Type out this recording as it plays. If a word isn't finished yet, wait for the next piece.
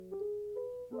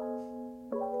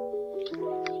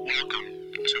Welcome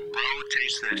to Bro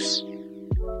Taste This.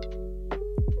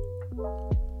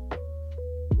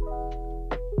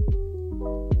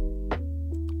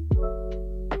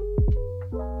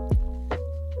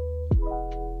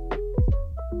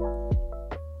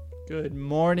 Good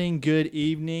morning, good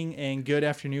evening, and good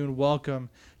afternoon. Welcome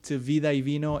to Vida y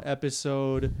Vino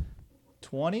episode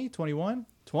 20, 21?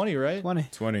 20, right?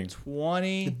 20.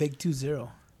 20, The big 2-0.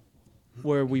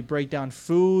 where we break down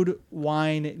food,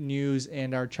 wine, news,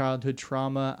 and our childhood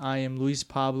trauma. I am Luis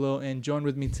Pablo, and joined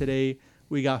with me today,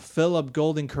 we got Philip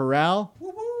Golden Corral.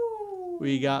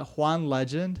 We got Juan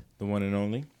Legend, The one and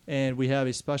only. and we have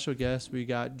a special guest. We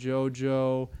got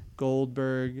Jojo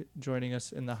Goldberg joining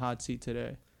us in the hot seat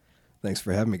today. Thanks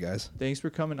for having me, guys. Thanks for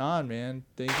coming on, man.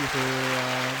 Thank you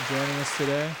for joining us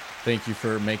today. Thank you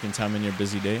for making time in your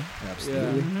busy day.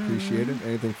 Absolutely. Yeah. Appreciate it.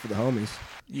 Anything for the homies.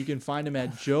 You can find him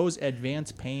at Joe's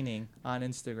Advanced Painting on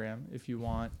Instagram if you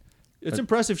want. It's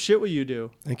impressive shit what you do.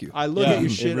 Thank you. I look Yeah, at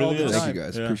your it shit really all the is. time. Thank you,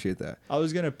 guys. Yeah. Appreciate that. I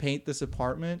was going to paint this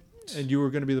apartment, and you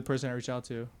were going to be the person I reach out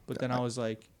to. But then I was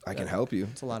like, I can help you.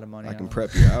 it's a lot of money. I can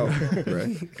prep you out.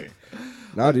 Right.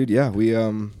 Nah, dude. Yeah, we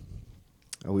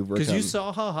worked Because on. you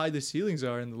saw how high the ceilings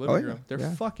are in the living Oh, yeah, room. They're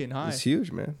yeah. fucking high. It's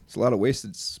huge, man. It's a lot of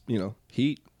wasted,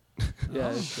 heat. Yeah,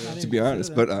 it's true. To be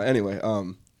honest, but anyway,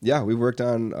 yeah, we worked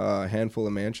on a handful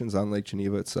of mansions on Lake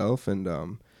Geneva itself, and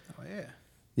Oh,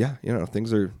 yeah. yeah,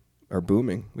 things are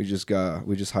booming. We just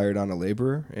hired on a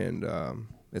laborer, and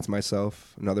it's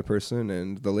myself, another person,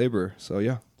 and the laborer. So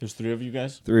yeah. There's three of you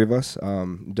guys? Three of us.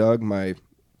 Doug,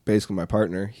 basically my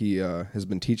partner, he has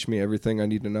been teaching me everything I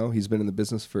need to know. He's been in the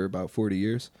business for about 40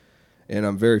 years, and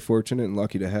I'm very fortunate and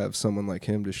lucky to have someone like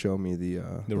him to show me the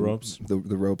ropes. the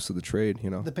ropes of the trade.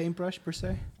 The paintbrush, per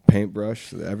se.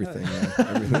 Paintbrush, everything,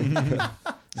 everything.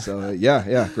 So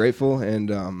yeah, grateful. And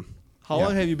How yeah.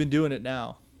 long have you been doing it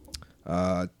now?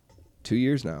 2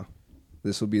 years now.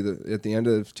 This will be at the end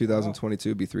of 2022.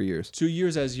 It'll be 3 years. 2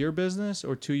 years as your business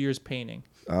or 2 years painting?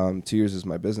 2 years is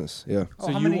my business. Yeah. Oh,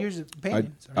 So how you- many years of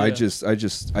painting? I Yeah.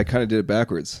 I kind of did it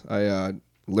backwards. I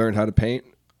learned how to paint,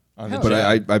 On Hell the but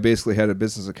chat. I basically had a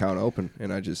business account open,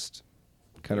 and I just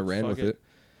kind of ran Fuck with it. it.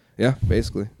 Yeah,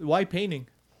 basically. Why painting?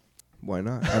 Why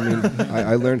not? I mean,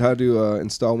 I learned how to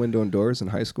install window and doors in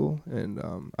high school, and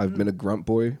I've been a grunt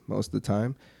boy most of the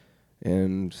time.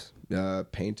 And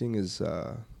painting is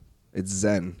it's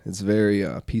zen. It's very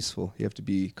peaceful. You have to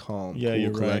be calm, Yeah, cool,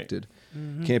 you're right. collected.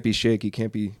 Can't be shaky.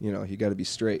 Can't be you got to be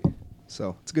straight.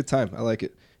 So it's a good time. I like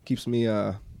it. Keeps me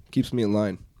in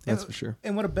line. That's for sure.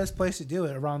 And what a best place to do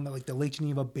it, around the Lake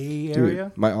Geneva Bay Dude,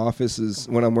 area. my office is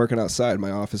when I'm working outside. My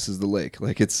office is the lake.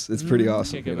 Like it's pretty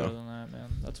awesome. Can't get better than that, man.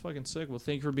 That's fucking sick. Well,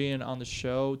 thank you for being on the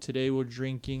show. Today we're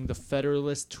drinking the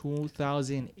Federalist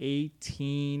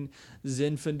 2018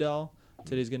 Zinfandel.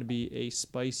 Today's gonna be a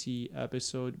spicy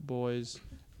episode, boys.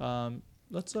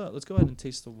 Let's go ahead and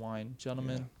taste the wine,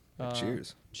 gentlemen.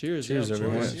 Cheers. Cheers, Cheers, yeah, of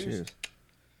everyone. course. Cheers.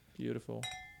 Beautiful.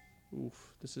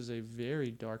 Oof, this is a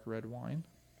very dark red wine.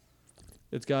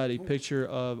 It's got a picture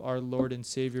of our Lord and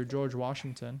Savior George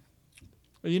Washington.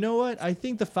 You know what? I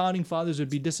think the founding fathers would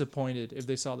be disappointed if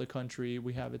they saw the country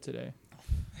we have it today.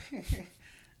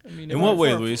 I mean, In if what I-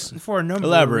 way, Luis? For a number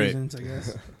Elaborate. of reasons, I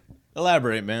guess.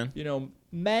 Elaborate, man. You know,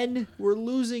 men, we're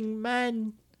losing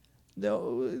men.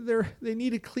 They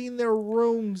need to clean their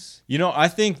rooms. You know, I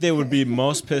think they would be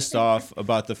most pissed off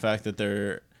about the fact that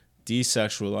they're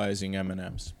desexualizing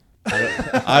M&Ms.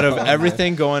 Out of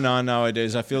everything going on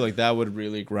nowadays, I feel like that would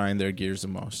really grind their gears the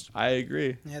most. I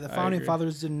agree. Yeah, the I founding agree.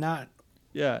 fathers did not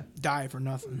Yeah. die for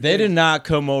nothing. They did not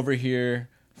come over here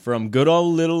from good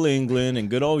old little England and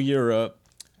good old Europe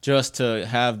just to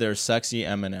have their sexy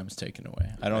M&Ms taken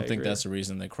away. I don't think agree. that's the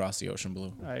reason they crossed the ocean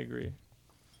blue. I agree.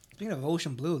 Speaking of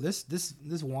Ocean Blue, this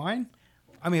wine.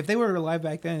 I mean, if they were alive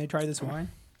back then and they tried this wine,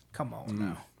 come on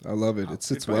now. I love it. It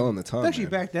sits well on the tongue. Actually,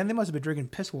 man. back then they must have been drinking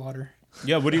piss water.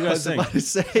 Yeah, what do you I guys was about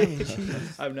think? to say.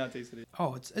 I've not tasted it.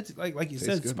 Oh, it's like you Tastes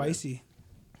said, it's good, man. spicy.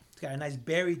 It's got a nice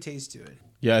berry taste to it.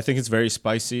 Yeah, I think it's very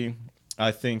spicy.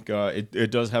 I think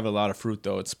it does have a lot of fruit,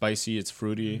 though. It's spicy. It's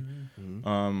fruity.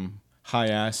 High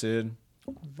acid.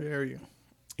 Very,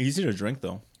 Easy to drink,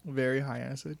 though. very high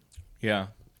acid. Yeah.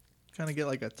 Kind of get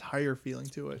like a tire feeling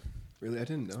to it. Really, I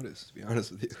didn't notice. To be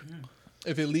honest with you.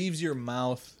 If it leaves your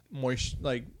mouth moist,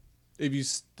 like if you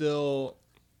still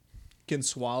can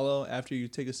swallow after you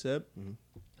take a sip,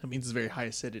 that means it's very high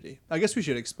acidity. I guess we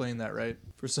should explain that, right?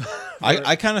 For some,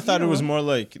 I kind of thought You it was know. more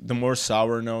like the more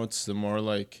sour notes, the more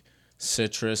like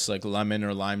citrus, like lemon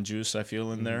or lime juice I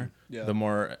feel in there, Yeah. the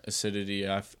more acidity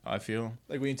I feel.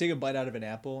 Like when you take a bite out of an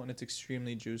apple and it's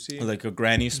extremely juicy. Like a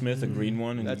Granny Smith, a green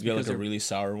one, and That's you get like because a they're- really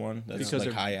sour one that's because like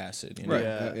they're- high acid. You know? Right.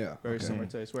 Yeah, Yeah, very okay. similar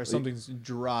taste. Where something's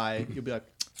dry, you'll be like,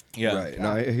 Yeah. Right.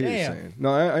 No, I hear you Damn. saying. No,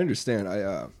 I understand.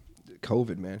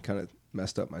 COVID, man, kind of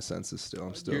messed up my senses still.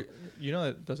 I'm still. you know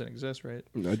that doesn't exist, right?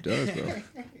 No, it does, bro.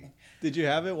 Did you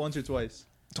have it once or twice?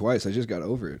 Twice. I just got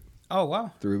over it Oh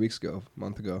wow. 3 weeks ago, a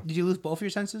month ago. Did you lose both of your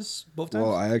senses both times?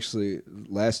 Well, I actually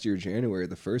last year January,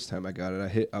 the first time I got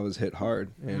it, I was hit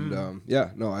hard, and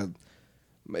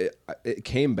it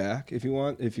came back if you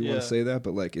want Yeah. to say that,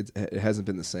 but like it hasn't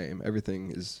been the same.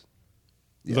 Everything is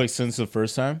Yeah. Like since the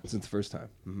first time. since the first time.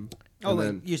 Mm-hmm. oh,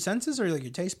 like your senses or like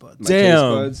your taste buds? My Damn.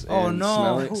 taste buds Oh, and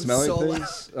no. smelling So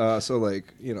things. So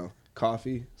like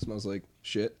coffee smells like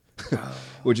shit,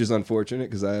 which is unfortunate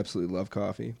because I absolutely love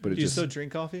coffee. But it Do you just still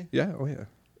drink coffee? yeah, oh yeah.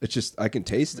 It's just I can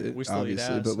taste it We still eat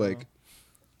obviously, ass, but so- like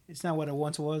It's not what it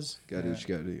once was. gotta do what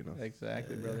you gotta do,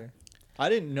 Exactly, brother. I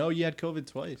didn't know you had COVID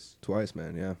twice. Twice,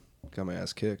 man. Yeah, got my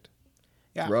ass kicked.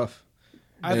 Yeah. It's rough.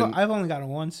 I've And- I've only got it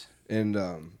once. And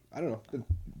I don't know.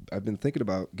 I've been thinking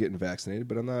about getting vaccinated,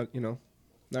 but I'm not,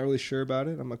 not really sure about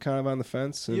it. I'm kind of on the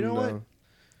fence. And, You know what?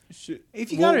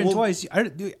 If you got it twice,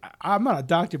 I'm not a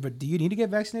doctor, but do you need to get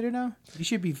vaccinated now? You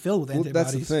should be filled with Well,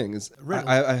 antibodies. that's the thing is,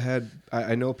 Riddled.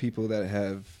 I know people that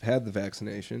have had the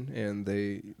vaccination and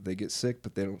they get sick,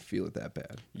 but they don't feel it that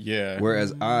bad. Yeah.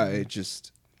 Whereas I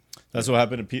just That's what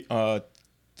happened to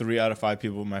 3 out of 5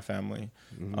 people in my family.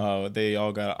 They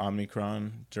all got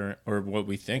Omicron or what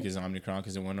we think is Omicron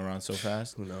because it went around so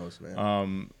fast. who knows,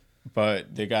 man.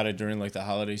 But they got it during like the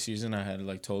holiday season. I had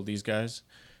like told these guys,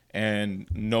 and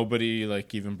nobody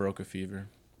like even broke a fever.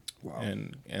 Wow,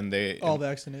 And they All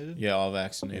vaccinated? yeah, all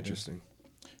vaccinated. interesting.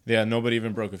 Yeah, nobody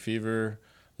even broke a fever.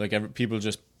 Like people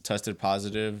just tested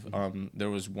positive.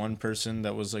 There was one person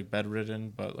that was like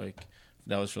bedridden, but like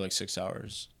that was for like 6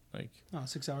 hours. Like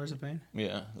 6 hours of pain.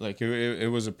 yeah, like it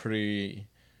was a pretty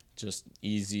just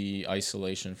easy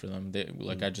isolation for them.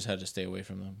 I just had to stay away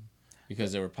from them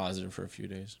because they were positive for a few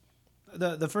days.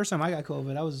 The first time I got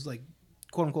COVID, I was like,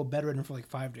 quote unquote, bedridden for like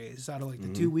 5 days out of like the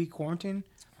 2-week quarantine,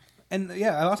 and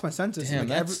yeah, I lost my senses. Damn,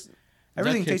 like,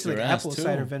 everything kicked tastes like your ass, apple too.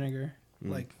 cider vinegar.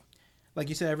 Like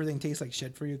you said, everything tastes like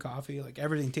shit for you. Coffee, like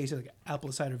everything tastes like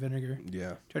apple cider vinegar.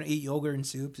 Yeah, Trying to eat yogurt and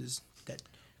soups is that.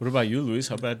 What about you, Luis?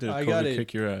 How bad did I got COVID it.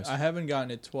 kick your ass? I haven't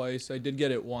gotten it twice. I did get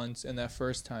it once, and that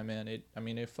first time, man, it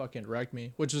fucking wrecked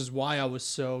me. Which is why I was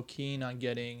so keen on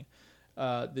getting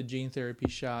the gene therapy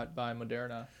shot by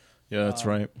Moderna. Yeah, that's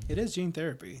right. It is gene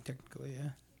therapy, technically, yeah.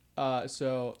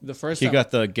 So the first He time,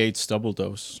 got the Gates double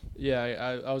dose.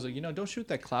 yeah, I was like, don't shoot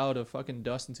that cloud of fucking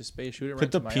dust into space. Shoot it right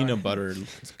Put the to my peanut arm. butter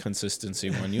consistency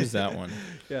one. Use that one.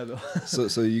 Yeah,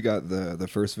 so you got the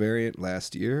first variant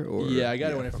last year, or yeah, I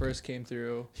got it when it first came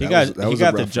through. He That got was the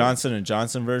a rough one. Johnson &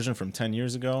 Johnson version from 10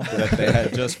 years ago that they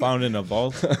had just found in a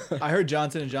vault. I heard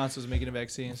Johnson & Johnson was making a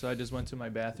vaccine, so I just went to my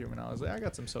bathroom and I was like, I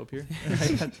got some soap here.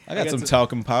 I got some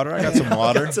talcum powder. I got some I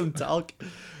water. got some talc.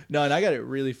 No, and I got it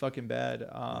really fucking bad.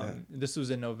 This was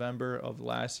in November of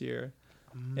last year.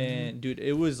 And dude,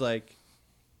 it was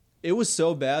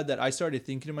so bad that I started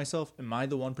thinking to myself, am I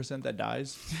the 1% that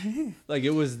dies? Like it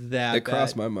was that it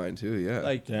crossed bad. my mind too. Yeah,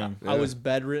 Like Damn. I was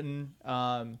bedridden.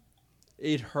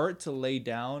 It hurt to lay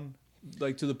down,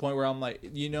 like to the point where I'm like,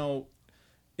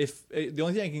 if the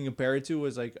only thing I can compare it to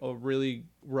was like a really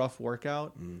rough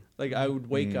workout. Like I would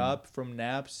wake up from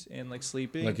naps and like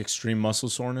sleeping, Like extreme muscle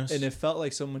soreness. and it felt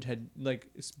like someone had like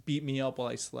beat me up while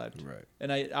I slept. Right.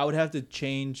 And I would have to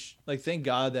change. Like thank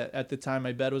God that at the time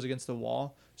my bed was against the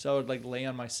wall, so I would like lay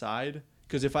on my side.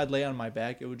 Because if I'd lay on my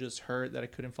back, it would just hurt that I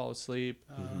couldn't fall asleep.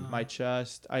 My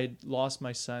chest. I lost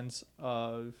my sense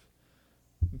of.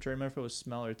 I'm trying to remember if it was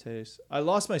smell or taste. I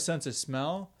lost my sense of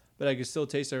smell, but I could still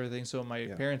taste everything. So my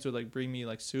parents would like bring me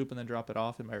like soup and then drop it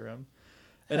off in my room,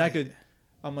 and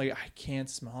I'm like, I can't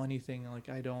smell anything. Like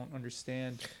I don't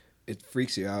understand. It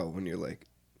freaks you out when you're like,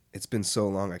 it's been so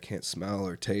long I can't smell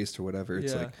or taste or whatever.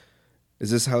 It's Yeah. like, is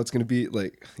this how it's gonna be?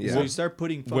 Like, yeah. So you start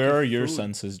putting. Where fucking are your food-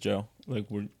 senses, Joe? Like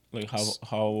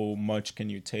how much can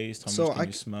you taste? How So much can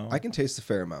you smell? I can taste a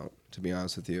fair amount, to be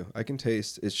honest with you. I can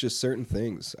taste. It's just certain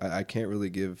things. I can't really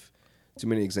give too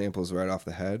many examples right off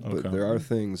the head, but Okay. there are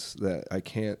things that I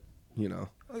can't.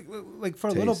 Like for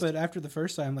a little Taste. bit after the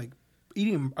first time, like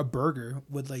eating a burger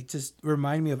would like just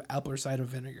remind me of apple cider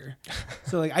vinegar.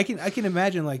 So like I can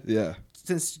imagine like Yeah.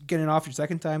 since getting off your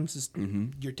second time, it's just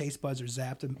your taste buds are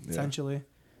zapped essentially.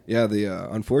 Yeah. The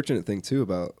unfortunate thing too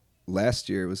about last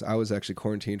year was I was actually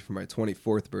quarantined for my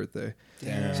 24th birthday.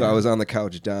 Damn. So I was on the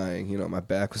couch dying. My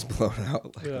back was blown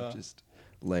out. Like Yeah. I'm just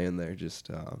laying there just.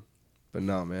 But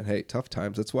no, man. Hey, tough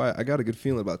times. That's why I got a good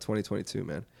feeling about 2022,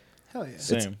 man. Hell yeah.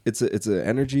 Same. It's an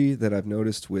energy that I've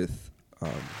noticed with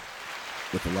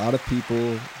a lot of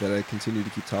people that I continue to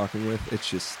keep talking with. It's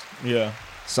just Yeah.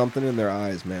 something in their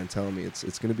eyes, man, telling me it's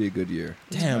going to be a good year.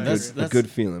 Damn, Good- that's a good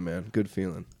feeling, man. Good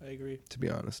feeling, I agree. to be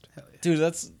honest. Hell yeah.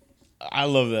 dude. I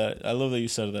love that. I love that you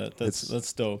said that. It's-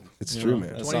 That's dope. it's You true, know, man.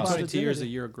 That's 2022 awesome. years a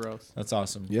year of growth. That's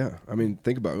awesome. Yeah, I mean,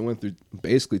 think about it. We went through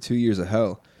basically 2 years of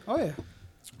hell. Oh yeah.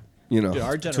 You know, Dude,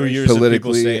 our 2 generation, years of people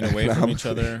Politically, staying away from economically. each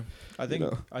other. I think, you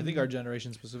know. I think our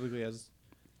generation specifically has,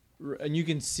 and you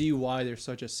can see why there's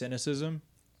such a cynicism,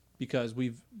 because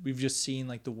we've just seen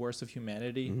like the worst of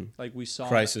humanity. Like we saw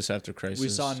Crisis after crisis. We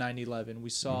saw 9/11. We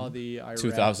saw the Iraq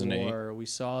 2008. War. We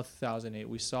saw 2008.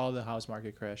 We saw the house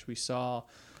market crash. We saw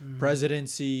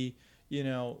presidency. You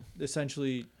know,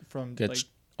 essentially from Get like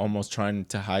almost trying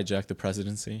to hijack the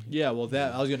presidency. yeah. Well,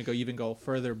 that I was gonna go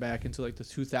further back into like the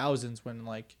 2000s when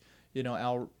like you know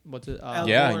Al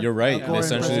Yeah, Gore- you're right. Al Gore and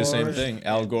Essentially the same Bush. thing.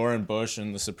 Al Gore and Bush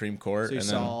and the Supreme Court, So you and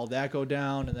saw then all that go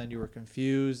down, and then you were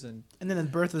confused, and And then the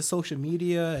birth of social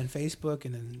media and Facebook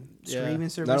and then Yeah. streaming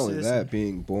services. not only that,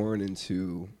 being born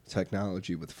into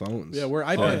technology with phones. yeah, we're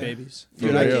iPad yeah. babies. For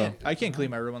Dude, real. I can't clean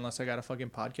my room unless I got a fucking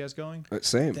podcast going.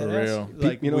 Same. Dead for ass. real.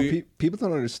 Like You know, we, people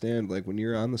don't understand, like, when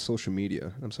you're on the social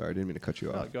media. I'm sorry, I didn't mean to cut you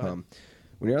No, off. go ahead.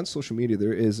 When you're on social media,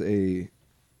 there is a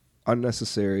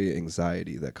unnecessary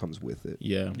anxiety that comes with it.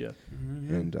 yeah. yeah,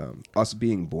 And us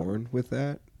being born with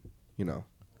that, you know,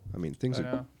 I mean, things I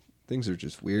are know. things are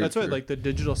just weird. That's why for- like the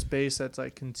digital space that's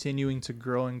like continuing to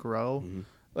grow and grow.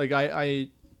 Like I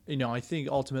you know, I think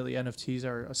ultimately NFTs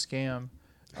are a scam,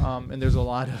 and there's a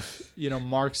lot of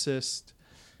Marxist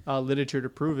literature to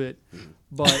prove it.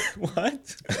 But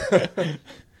What?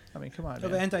 I mean, come on,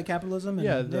 Of man. anti-capitalism. And,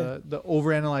 Yeah, the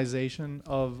overanalyzation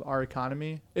of our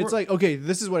economy. It's like, okay,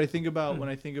 this is what I think about when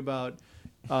I think about,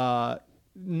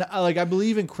 like I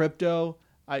believe in crypto.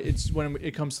 It's when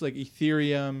it comes to like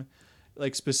Ethereum,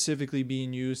 like specifically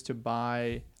being used to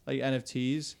buy like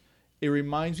NFTs. It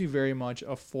reminds me very much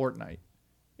of Fortnite.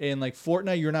 And like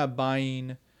Fortnite, you're not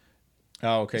buying,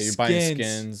 Oh, okay. You're buying Skins.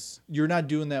 skins. you're not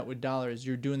doing that with dollars.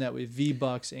 You're doing that with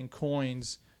V-Bucks and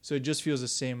coins. So it just feels the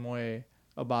same way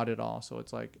about it all. So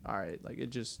it's like, all right, like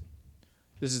this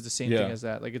is the same Yeah. thing as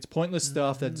that. Like it's pointless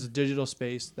stuff that's digital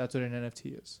space. That's what an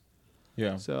NFT is.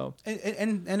 Yeah. So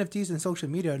and NFTs and social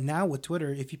media now with Twitter,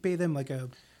 if you pay them like a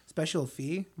special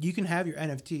fee, you can have your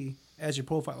NFT as your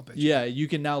profile picture. yeah, you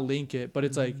can now link it, but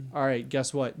it's like, all right,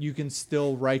 guess what? You can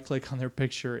still right click on their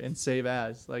picture and save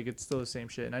as. Like it's still the same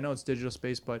shit. And I know it's digital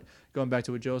space, but going back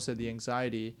to what Joe said, the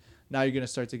anxiety, now you're gonna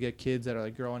start to get kids that are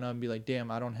like growing up and be like, damn,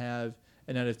 I don't have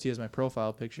an NFT as my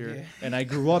profile picture. Yeah. And I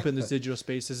grew up in this digital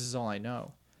space, this is all I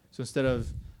know. So instead of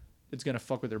it's gonna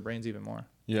fuck with their brains even more.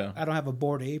 Yeah. I don't have a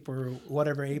bored ape or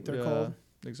whatever ape they're Yeah, called.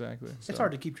 Exactly. It's So-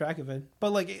 hard to keep track of it.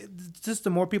 But like, just the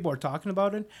more people are talking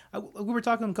about it. We were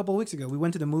talking a couple of weeks ago. We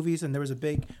went to the movies and there was a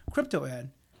big crypto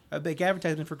ad, a big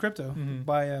advertisement for crypto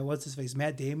by what's his face,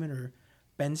 Matt Damon or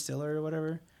Ben Stiller or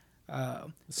whatever.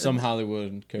 Some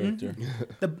Hollywood character.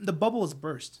 The bubble has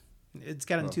burst. It's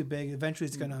gotten too big. Eventually,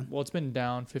 it's gonna. Well, it's been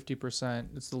down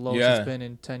 50%. It's the lowest Yeah. it's been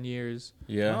in 10 years.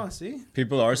 Yeah. Oh, see.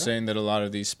 People are saying that a lot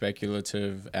of these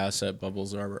speculative asset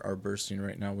bubbles are bursting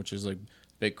right now, which is like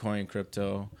Bitcoin,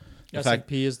 crypto. The fact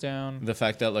S&P is down. the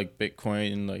fact that like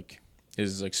Bitcoin like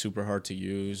is like super hard to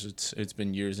use. It's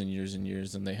been years and years and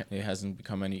years, and it hasn't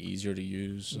become any easier to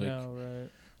use. Like, No,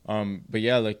 right. but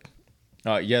yeah, like,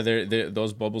 yeah,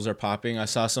 those bubbles are popping. I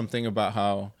saw something about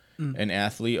how an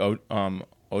athlete,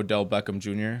 Odell Beckham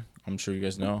Jr., I'm sure you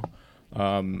guys know,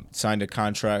 signed a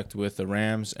contract with the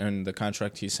Rams, and the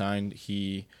contract he signed,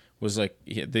 he was like,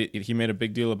 he made a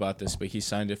big deal about this, but he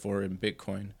signed it for in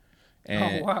Bitcoin.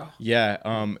 And, Oh, wow. Yeah,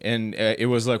 and it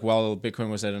was like while Bitcoin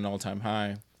was at an all-time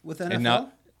high. With NFL. And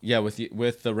now, yeah,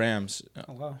 with the Rams.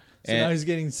 Oh wow. So now he's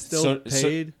getting still so-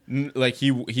 paid. like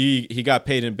he got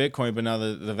paid in Bitcoin, but now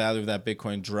the value of that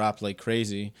Bitcoin dropped like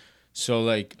crazy. So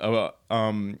like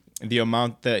the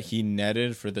amount that he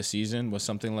netted for the season was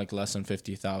something like less than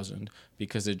 50,000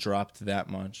 because it dropped that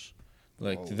much.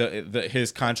 Like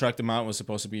his contract amount was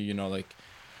supposed to be like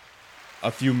a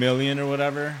few million or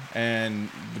whatever, and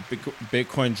the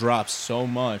Bitcoin dropped so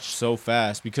much so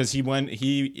fast because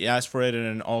he asked for it at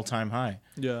an all-time high.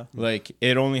 Yeah. Like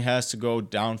it only has to go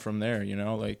down from there,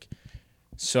 like.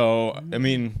 So I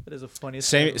mean, That is a funniest.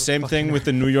 same thing with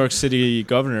the New York City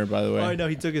governor, by the way, Oh, I know.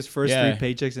 He took his first Yeah.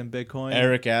 3 paychecks in Bitcoin.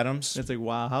 Eric Adams. It's like,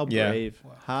 wow, how Yeah. brave.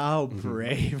 How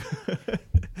brave.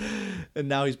 And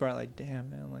now he's probably like, damn,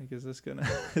 man, like, is this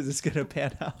gonna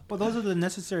pan out? But those are the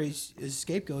necessary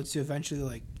scapegoats to eventually,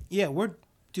 like, yeah, we're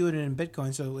doing it in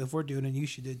Bitcoin, so if we're doing it, you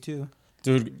should do it too.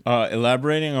 Dude,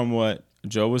 elaborating on what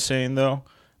Joe was saying though,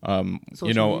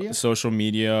 Social social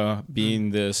media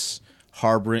being this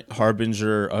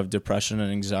harbinger of depression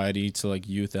and anxiety to like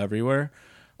youth everywhere.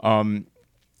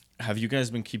 Have you guys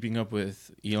been keeping up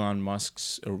with Elon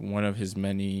Musk's or one of his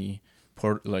many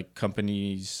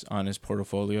companies on his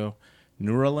portfolio,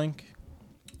 Neuralink?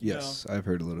 Yes, I've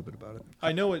heard a little bit about it.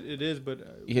 I know what it is, but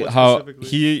Yeah, what how specifically?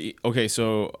 he okay?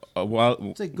 So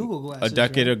It's like Google Glasses. a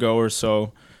decade right? ago or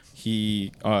so,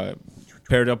 he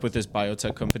paired up with this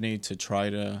biotech company to try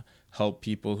to help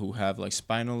people who have like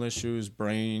spinal issues,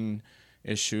 brain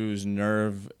issues,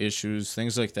 nerve issues,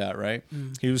 things like that, right?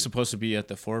 He was supposed to be at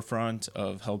the forefront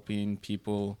of helping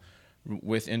people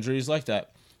with injuries like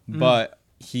that. But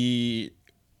he,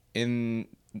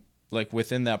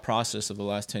 within that process of the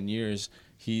last 10 years,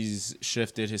 he's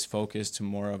shifted his focus to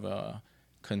more of a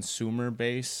consumer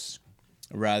base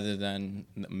rather than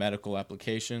medical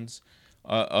applications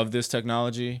of this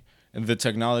technology. And the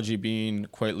technology being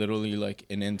quite literally like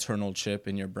an internal chip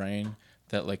in your brain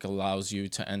that like allows you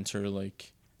to enter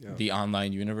like the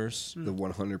online universe. The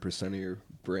 100% of your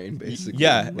brain, basically.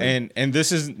 Yeah, Like, and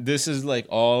this is like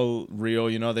all real.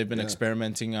 You know, they've been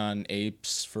experimenting on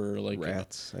apes for like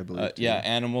rats, I believe. too.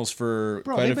 animals for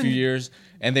Bro, quite a they've few been- years,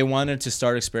 and they wanted to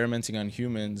start experimenting on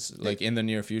humans like in the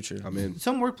near future. I mean,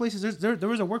 Some workplaces, there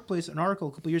was a workplace, an article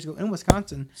a couple years ago in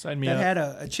Wisconsin Sign me that up. had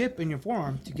a chip in your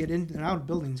forearm to get in and out of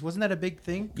buildings. Wasn't that a big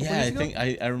thing? a couple Yeah, years I ago?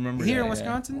 think I remember Here that, in yeah.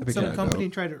 Wisconsin, That'd be some kinda company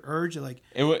dope. tried to urge like,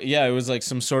 It was like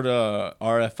some sort of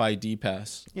RFID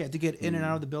pass. yeah, to get in and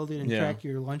out of the building and Yeah. track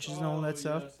your lunches and all that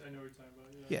stuff. I know what you're talking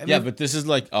about. Yeah, I Yeah, mean, but this is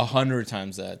like 100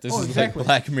 times that. This Oh, is exactly. like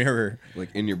Black Mirror. like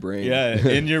in your brain. Yeah,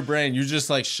 in your brain. You just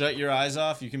like shut your eyes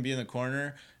off. You can be in the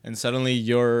corner, and suddenly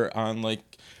you're on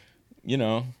like, you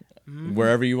know,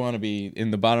 wherever you want to be,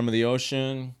 in the bottom of the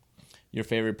ocean, your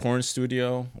favorite porn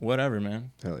studio, whatever,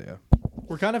 man. Hell yeah.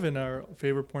 We're kind of in our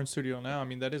favorite porn studio now. I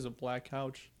mean, that is a black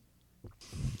couch.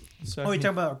 So, oh, you talking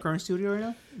about our current studio right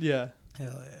now? yeah.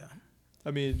 Hell yeah.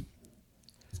 I mean,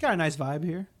 It's got a nice vibe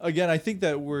here. again, I think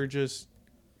that we're just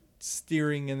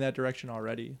steering in that direction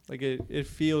already. Like it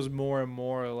feels more and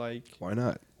more like, Why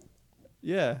not?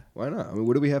 yeah, Why not? I mean,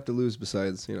 what do we have to lose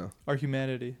besides, our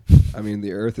humanity. I mean,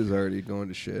 the earth is already going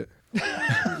to shit.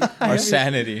 Our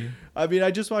sanity. I mean,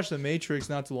 I just watched The Matrix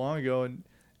not too long ago, and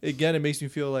again, it makes me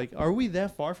feel like, are we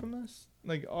that far from this?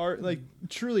 Like,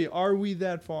 truly, are we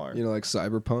that far? You know, like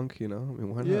cyberpunk, I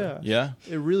mean, why not? Yeah. Yeah.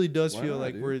 It really does Why feel not,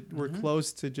 like dude? we're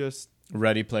close to just,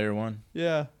 Ready Player One.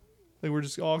 yeah, like we're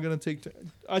just all gonna take.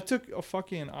 I took a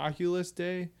fucking Oculus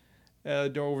day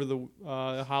over the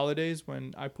holidays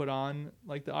when I put on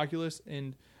like the Oculus,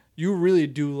 and you really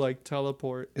do like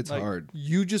teleport. It's Like, hard.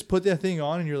 You just put that thing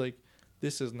on, and you're like,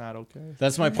 this is not okay.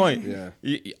 That's my point. Yeah.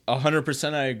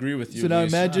 100% I agree with you. So now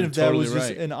Luis. imagine You're if that totally was just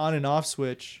right. an on and off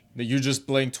switch. That you just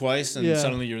blink twice and Yeah.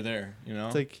 suddenly you're there, you know?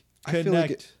 It's like I feel connect.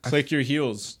 like Click your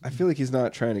heels. I feel like he's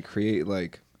not trying to create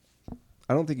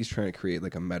I don't think he's trying to create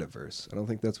like a metaverse. I don't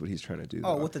think that's what he's trying to do.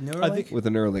 Oh, though. with the Neuralink? I think- With the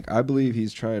Neuralink, I believe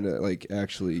he's trying to like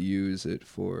actually use it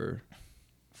for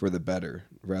the better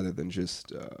rather than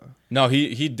just. No,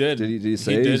 he did. Did he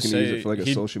say did he's going to use say- it for like a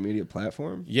he- social media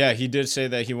platform? Yeah, he did say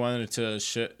that he wanted to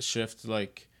shift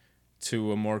like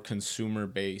to a more consumer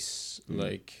base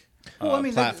like Well, I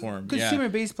mean, platform. Like,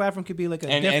 consumer-based platform could be like a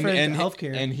And- different and-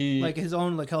 healthcare. and he- like his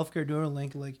own like healthcare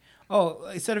Neuralink. Like, oh,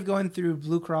 instead of going through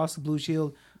Blue Cross, Blue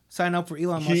Shield, sign up for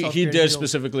Elon Musk. He healthcare did deal.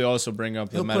 specifically also bring up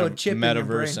the He'll put a chip in your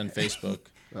metaverse brain. and Facebook.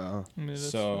 Oh, I mean, that's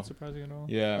So- not surprising at all.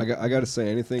 Yeah, I got to say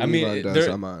anything I mean, Elon does, there-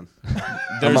 I'm on.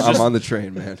 there's I'm just, on the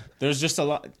train, man. there's just a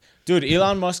lot. Dude,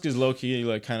 Elon Musk is low key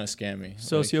like kind of scammy.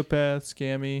 Sociopath,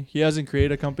 scammy. He hasn't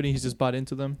created a company. He's just bought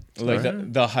into them. Like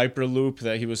the Hyperloop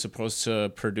that he was supposed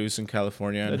to produce in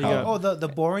California That and he how got- the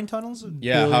boring tunnels.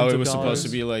 yeah, how billions it of was supposed to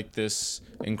dollars. be like this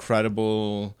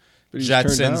incredible But he's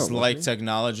turned down, Jetsons like wasn't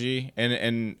technology,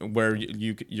 and where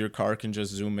your car can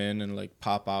just zoom in and like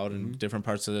pop out Mm-hmm. in different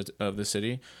parts of the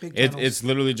city. Big It, tunnels. it's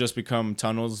literally just become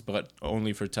tunnels, but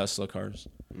only for Tesla cars.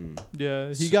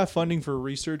 Yeah, he got funding for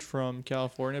research from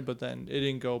California, but then it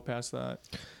didn't go past that.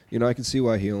 I can see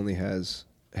why he only has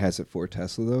it for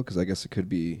Tesla though, because I guess it could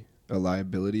be a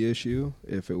liability issue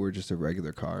if it were just a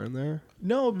regular car in there.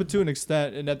 No, but to an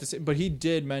extent, and at the same, but he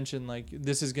did mention like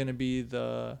this is going to be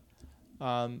the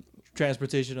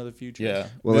transportation of the future. Yeah,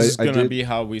 Well, this is I gonna did- be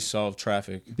how we solve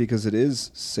traffic. Because it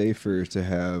is safer to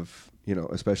have,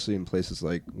 especially in places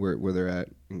like where they're at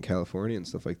in California and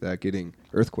stuff like that, getting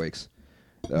earthquakes.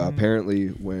 Apparently,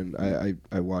 when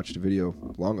I watched a video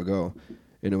long ago,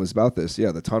 and it was about this,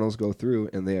 yeah, the tunnels go through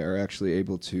and they are actually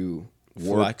able to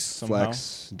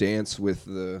Flex dance with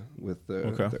the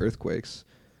Okay. the earthquakes.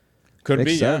 Could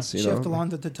Makes be, sense, you Shift know. along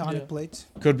the tectonic Yeah. plates.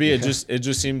 yeah. Could be. It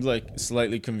just seemed like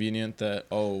slightly convenient that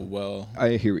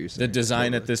I hear what you're saying. the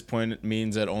design at totally. this point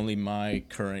means that only my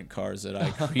current cars that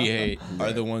I create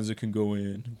are the ones that can go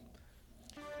in.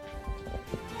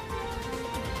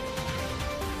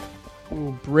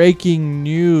 Ooh, breaking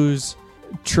news.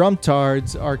 Trump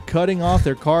tards are cutting off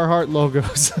their Carhartt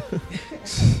logos.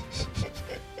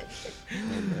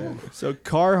 So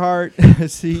Carhartt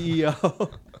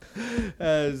CEO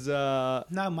has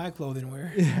Not my clothing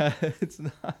wear. yeah, it's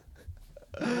not.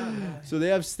 So they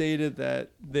have stated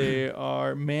that they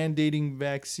are mandating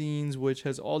vaccines, which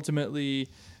has ultimately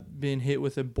been hit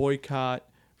with a boycott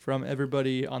from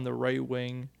everybody on the right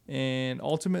wing. And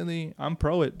ultimately, I'm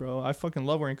pro it, bro. I fucking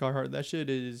love wearing Carhartt. That shit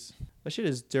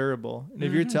is durable. And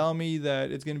if you're telling me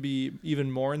that it's gonna be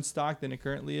even more in stock than it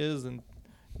currently is, then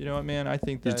you know what, man? I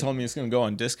think You that told me it's gonna go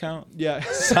on discount. yeah.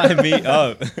 Sign me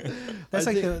up. That's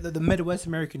I like think- the Midwest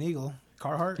American Eagle.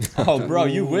 Carhartt. Oh, bro,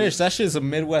 you wish that shit's a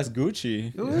Midwest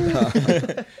Gucci.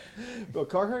 Bro,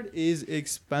 Carhartt is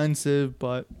expensive,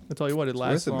 but I tell you what, it It's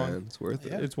lasts worth it, long. man. It's worth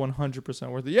it. Yeah. It's 100%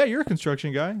 worth it. Yeah, you're a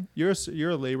construction guy. You're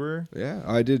a laborer. Yeah,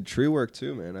 I did tree work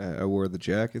too, man. I wore the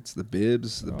jackets, the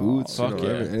bibs, the Oh, boots, fuck yeah.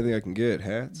 anything I can get,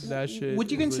 hats. That shit.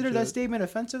 Would you is consider that legit. statement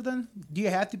offensive then? Do you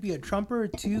have to be a Trumper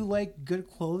to like good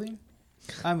clothing?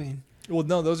 I mean, Well,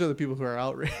 no, those are the people who are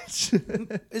outraged.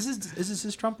 is this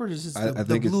just Trumper? Or is this I the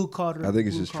think blue it's collar? I think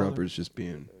it's blue just collar? Trumpers just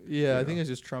being. Yeah, I You think know. it's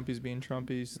just Trumpies being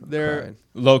Trumpies. They're crying.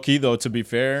 Low key though, to be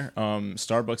fair,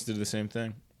 Starbucks did the same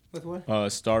thing. With what?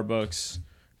 Starbucks,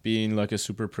 being like a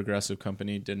super progressive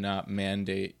company, did not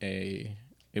mandate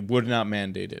it would not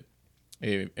mandate it,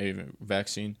 a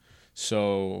vaccine.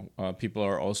 So people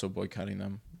are also boycotting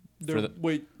them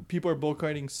people are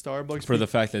boycotting Starbucks for the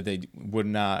fact that they would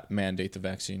not mandate the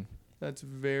vaccine. That's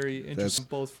very interesting on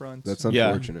both fronts. That's Yeah.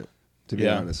 unfortunate, to be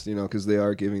Yeah. honest. You know, because they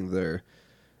are giving their.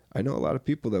 I know a lot of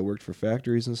people that worked for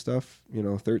factories and stuff.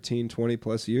 13, 20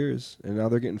 plus years, and now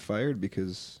they're getting fired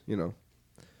because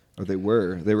or they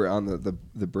were on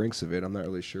the brinks of it. I'm not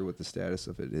really sure what the status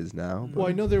of it is now. But Well,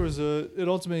 I know there was it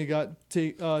ultimately got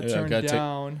turned got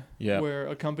down Yeah. where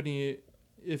a company,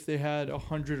 if they had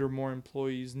 100 or more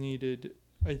employees, needed,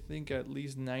 I think, at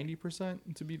least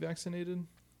 90% to be vaccinated.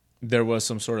 There was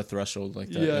some sort of threshold like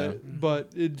that. Yeah, but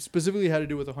it specifically had to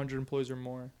do with 100 employees or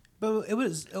more. But it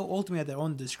was ultimately at their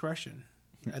own discretion.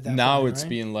 At that Now point, it's right?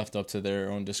 being left up to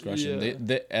their own discretion. Yeah.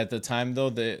 They, at the time,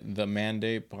 though, the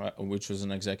mandate, which was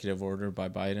an executive order by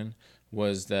Biden,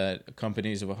 was that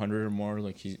companies of 100 or more,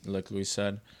 like Luis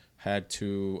said, had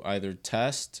to either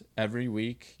test every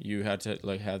week. You had to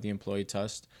have the employee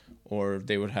test, or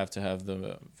they would have to have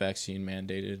the vaccine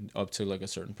mandated up to a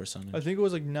certain percentage. I think it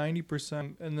was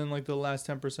 90%, and then the last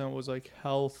 10% was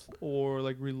health or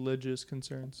religious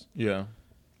concerns, Yeah,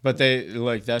 but they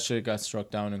that shit got struck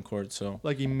down in court. So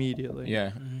immediately.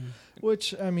 yeah,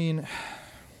 Which, I mean,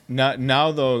 not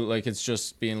now though. It's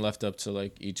just being left up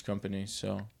to each company.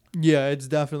 So yeah, it's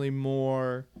definitely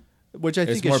more, which I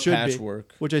it's think more it should be.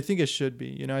 patchwork. Which I think it should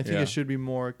be. I think Yeah. it should be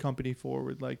more company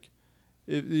forward.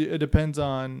 It depends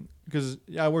on, because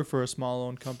I work for a small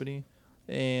owned company,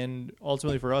 and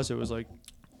ultimately for us it was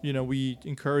we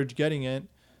encourage getting it,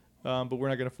 but we're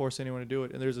not going to force anyone to do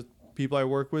it. And there's people I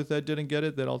work with that didn't get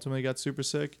it, that ultimately got super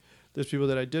sick. There's people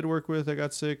that I did work with that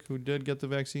got sick who did get the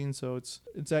vaccine. So it's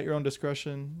at your own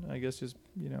discretion, I guess. Just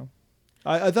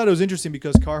I thought it was interesting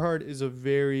because Carhartt is a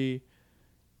very,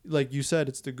 like you said,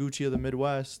 it's the Gucci of the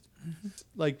Midwest.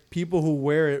 People who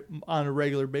wear it on a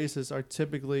regular basis are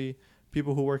typically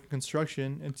people who work in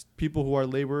construction and people who are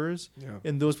laborers, yeah,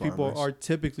 and those people farmers. are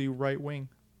typically right wing.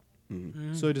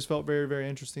 Mhm. So it just felt very, very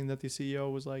interesting that the CEO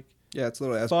was like, Yeah, it's a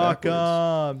little ass "Fuck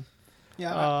backwards.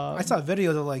 Yeah, I saw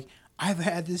videos of I've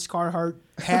had this Carhartt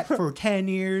hat for 10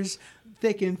 years,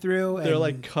 thick and through, and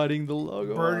They're cutting the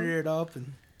logo, burning off. it up,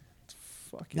 and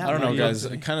Fucking Not I don't know, really. guys.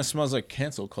 It kind of smells like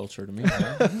cancel culture to me.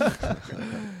 Man.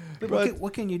 but But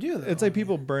what can you do? Though? It's like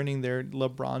people burning their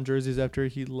LeBron jerseys after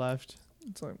he left.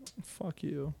 It's like, fuck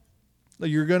you.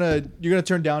 You're gonna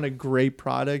turn down a great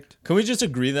product. Can we just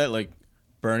agree that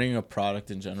burning a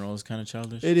product in general is kind of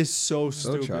childish? It is so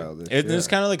So stupid. childish. It's yeah.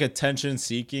 kind of like attention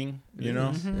seeking, you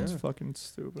know. Mhm. It's Yeah. fucking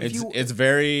stupid. It's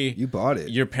very. You bought it.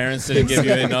 Your parents didn't give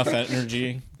you enough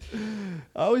energy.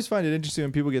 I always find it interesting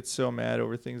when people get so mad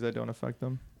over things that don't affect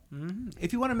them. Mhm.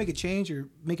 If you want to make a change or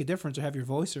make a difference or have your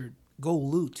voice, or go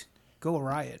loot, go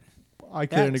riot. I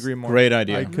couldn't That's agree more. Great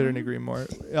idea. I couldn't agree more.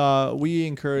 We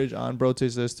encourage on Bro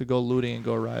Taste This to go looting and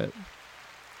go riot.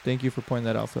 Thank you for pointing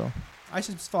that out, Phil. I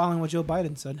should following what Joe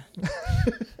Biden said.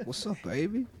 What's up,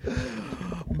 baby?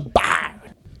 Bye.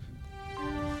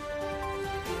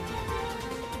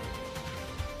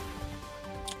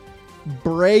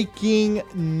 breaking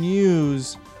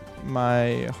news.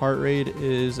 My heart rate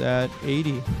is at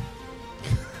 80.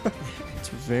 It's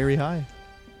very high.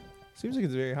 Seems like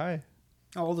it's very high.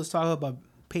 All this talk about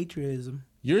patriotism.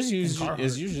 Yours Carhartt.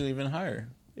 is usually even higher.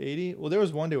 80? Well, there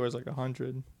was one day where it was like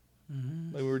 100.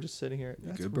 Mm-hmm. Like we were just sitting here. You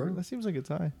That's good, weird. bro? That seems like it's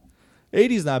high.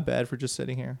 80 is not bad for just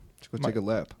sitting here. Go take a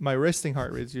lap. My resting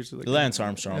heart rate is usually like Lance in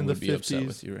Armstrong the would be upset 50s.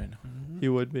 with you right now. He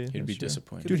would be. He'd That's be true.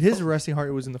 disappointed. Dude, his resting heart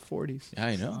rate was in the 40s. Yeah,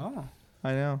 I know. Oh,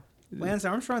 I know. Lance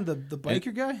Armstrong, the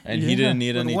biker guy. And Yeah. he didn't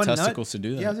need With any one nut? testicles to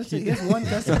do that. Yeah, I was just saying, he has one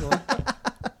testicle.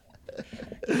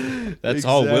 That's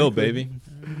all will, Exactly. baby.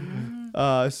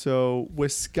 So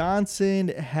Wisconsin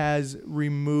has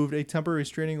removed a temporary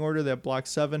restraining order that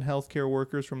blocks 7 healthcare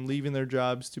workers from leaving their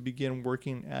jobs to begin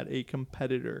working at a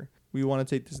competitor. We want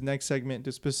to take this next segment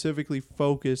to specifically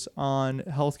focus on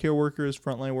healthcare workers,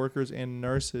 frontline workers, and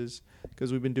nurses,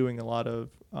 because we've been doing a lot of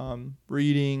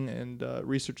reading and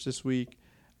research this week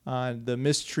on the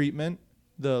mistreatment,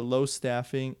 the low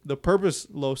staffing, the purpose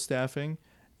low staffing,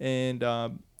 and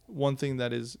one thing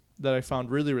that I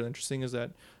found really, really interesting is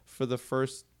that for the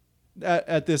first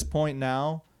at this point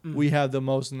now, we have the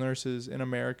most nurses in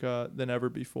America than ever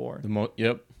before.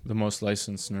 The most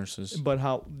licensed nurses. But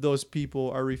how those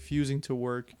people are refusing to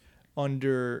work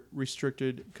under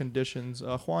restricted conditions.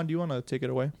 Juan, do you want to take it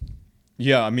away?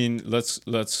 Yeah, I mean, let's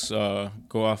go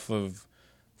off of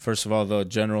first of all the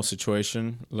general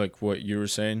situation, like what you were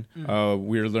saying.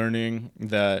 We're learning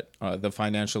that the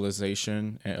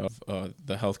financialization of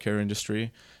the healthcare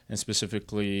industry, and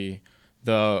specifically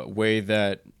the way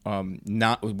that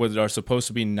not what are supposed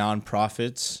to be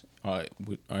nonprofits,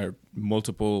 are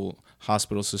multiple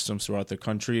hospital systems throughout the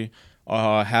country,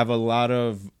 have a lot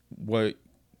of what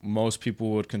most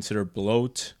people would consider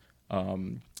bloat.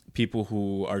 People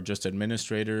who are just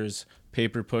administrators,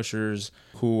 paper pushers,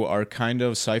 who are kind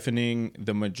of siphoning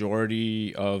the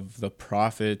majority of the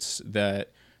profits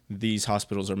that these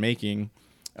hospitals are making.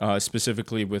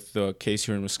 Specifically with the case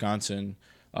here in Wisconsin,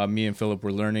 me and Philip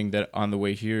were learning that on the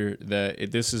way here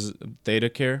that this is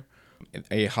ThedaCare,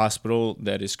 a hospital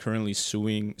that is currently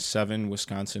suing 7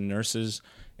 Wisconsin nurses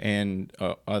and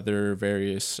other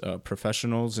various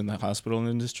professionals in the hospital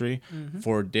industry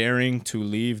for daring to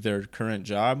leave their current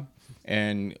job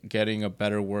and getting a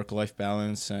better work-life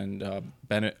balance and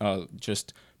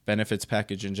just benefits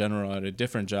package in general at a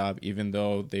different job, even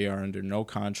though they are under no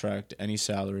contract, any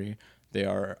salary. They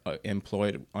are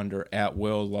employed under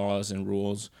at-will laws and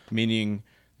rules, meaning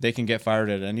they can get fired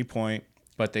at any point,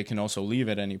 but they can also leave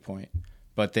at any point.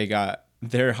 But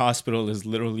their hospital is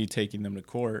literally taking them to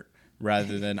court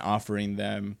rather than offering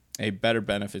them a better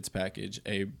benefits package,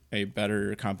 a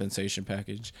better compensation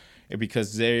package,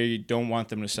 because they don't want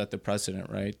them to set the precedent,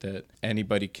 right? That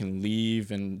anybody can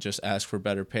leave and just ask for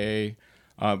better pay.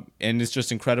 And it's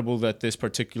just incredible that this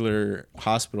particular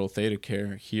hospital,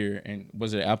 ThedaCare here, and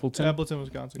was it Appleton? Appleton,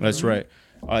 Wisconsin. That's right.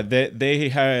 They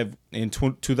have in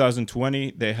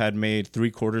 2020 they had made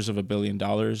 $750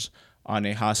 million on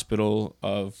a hospital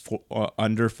of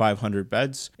under 500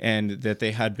 beds, and that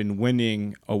they had been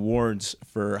winning awards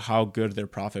for how good their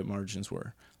profit margins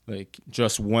were. Like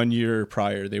just 1 year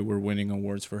prior, they were winning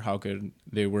awards for how good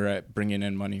they were at bringing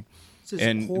in money. It's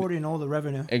just hoarding all the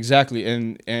revenue Exactly,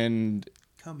 and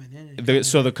coming in.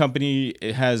 so the company,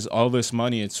 it has all this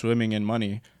money, it's swimming in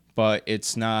money, but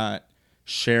it's not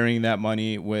sharing that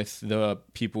money with the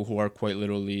people who are quite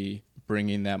literally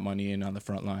bringing that money in on the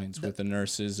front lines, with the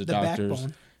nurses, the doctors.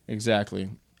 Backbone. Exactly.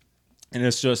 And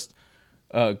it's just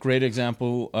a great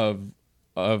example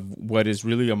of what is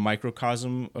really a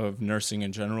microcosm of nursing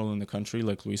in general in the country,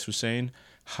 like Luis was saying,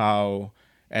 how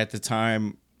at the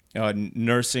time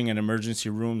nursing and emergency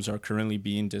rooms are currently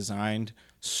being designed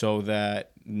so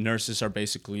that nurses are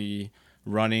basically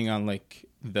running on like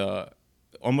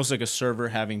almost like a server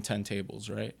having 10 tables,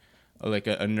 right? Like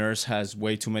a nurse has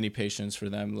way too many patients for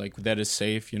them, like that is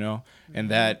safe,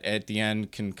 and that at the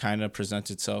end can kind of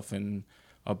present itself in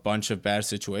a bunch of bad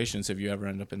situations if you ever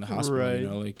end up in the hospital, Right.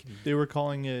 like They were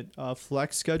calling it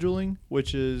flex scheduling,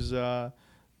 which is the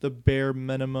bare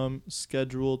minimum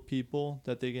scheduled people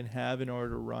that they can have in order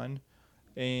to run.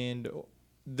 And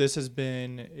this has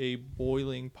been a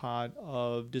boiling pot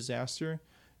of disaster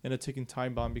and a ticking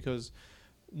time bomb, because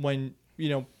when,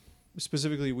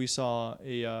 specifically we saw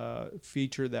a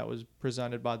feature that was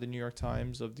presented by the New York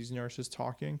Times of these nurses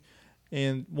talking.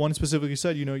 And one specifically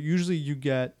said, usually you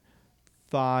get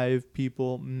 5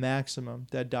 people maximum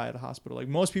that die at a hospital. Like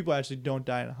most people actually don't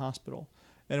die in a hospital.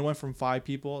 And it went from 5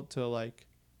 people to like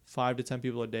 5 to 10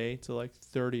 people a day to like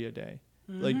 30 a day.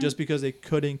 Like just because they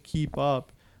couldn't keep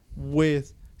up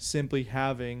with simply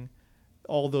having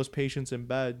all those patients in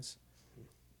beds.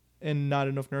 and not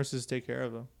enough nurses to take care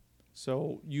of them.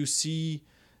 So you see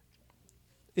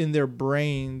in their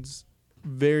brains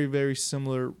very, very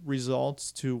similar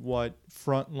results to what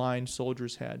frontline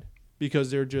soldiers had,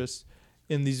 because they're just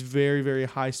in these very, very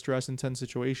high stress, intense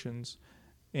situations,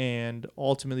 and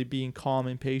ultimately being calm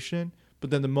and patient. But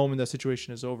then the moment that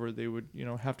situation is over, they would,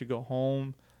 have to go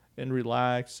home and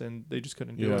relax, and they just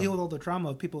couldn't do Yeah. it. Deal with all the trauma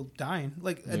of people dying.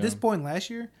 Like at this point last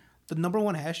year, the number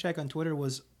one hashtag on Twitter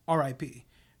was RIP,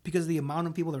 because of the amount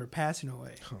of people that were passing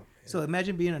away. So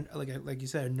imagine being like you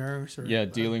said, a nurse or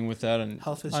dealing with that on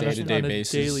health On physician, day-to-day a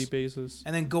basis. daily basis.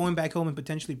 and then going back home and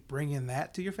potentially bringing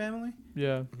that to your family.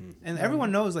 Yeah. And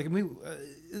everyone knows, like,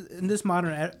 in this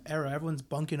modern era, everyone's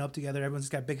bunking up together. Everyone's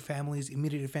got big families,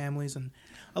 immediate families, and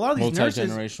a lot of these nurses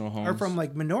multi-generational homes are from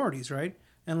like minorities, right?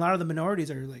 And a lot of the minorities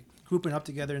are like grouping up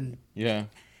together and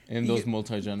in those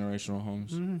multi-generational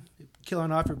homes.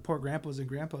 killing off your poor grandpas and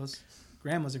grandmas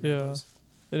and Yeah. grandpas.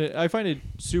 And I find it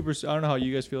super. I don't know how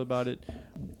you guys feel about it.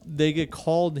 They get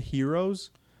called heroes,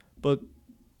 but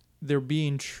they're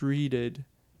being treated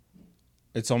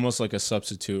It's almost like a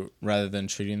substitute rather than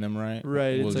treating them right.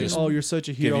 right. We'll It's like, just oh, you're such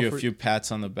a hero. give you a for few pats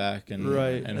on the back and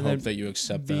Right. and And then hope that you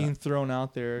accept being that. thrown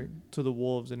out there to the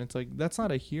wolves, and it's like, that's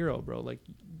not a hero, bro. Like,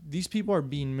 these people are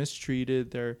being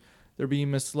mistreated. They're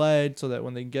being misled, so that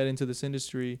when they get into this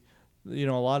industry, a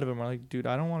lot of them are like, dude,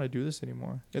 I don't want to do this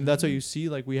anymore. And that's why you see,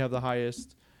 like, we have the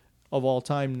highest of all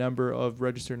time number of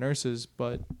registered nurses,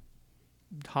 but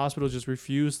hospitals just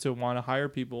refuse to want to hire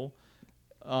people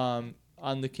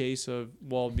on the case of,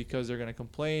 well, because they're going to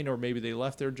complain, or maybe they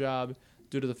left their job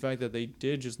due to the fact that they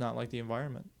did just not like the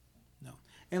environment. No,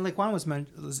 and like Juan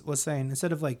was saying,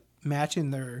 instead of like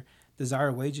matching their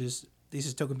desired wages, they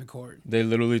just took them to court. They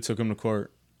literally took him to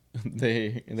court.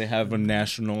 They have a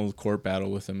national court battle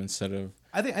with him instead of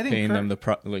I think paying them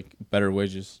better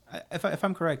wages. if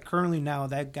I'm correct, currently now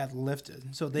that got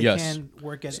lifted, so they Yes. can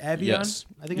work at Avion. Yes.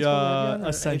 I think it's called Avion or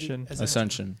Ascension.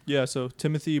 Ascension. Yeah, so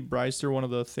Timothy Breister, one of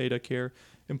the Theta Care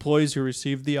employees who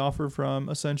received the offer from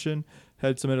Ascension,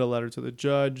 had submitted a letter to the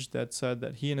judge that said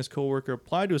that he and his coworker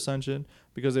applied to Ascension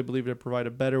because they believed it provide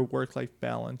a better work-life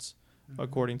balance,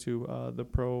 according to the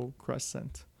Pro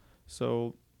Crescent.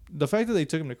 So the fact that they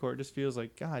took him to court just feels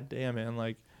like, God damn, man,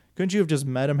 like, couldn't you have just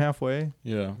met him halfway?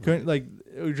 Yeah. Couldn't, like,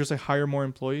 it was just like hire more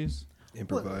employees?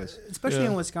 Improvise. especially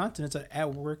Yeah. in Wisconsin, it's an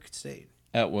at-work state.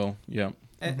 At will. Yeah.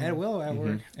 At will, at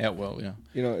work. At will. Yeah.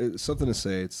 It's something to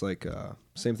say. It's like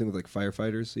same thing with like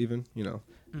firefighters. Even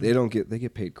they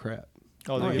get paid crap.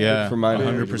 Oh, Oh, they yeah. For my 100%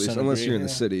 knowledge, at least, unless agree. you're in the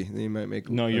Yeah. city, then you might make.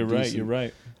 No, a you're right. decent- You're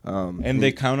right. And And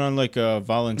they count on like a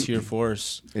volunteer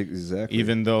force, exactly.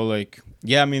 even though like,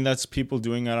 I mean, that's people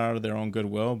doing it out of their own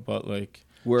goodwill. But like,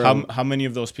 Where how many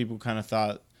of those people kind of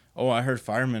thought, oh, I heard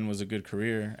fireman was a good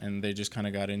career, and they just kind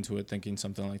of got into it thinking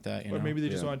something like that. You Or know? maybe they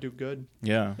just Yeah. want to do good,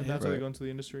 Yeah. and that's why they Right. go into the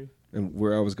industry. And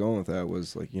where I was going with that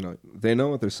was like, they know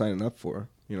what they're signing up for.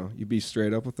 You be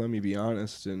straight up with them, you be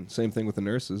honest, and same thing with the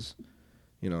nurses.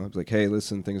 It's like, hey,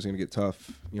 listen, things are gonna get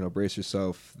tough. Brace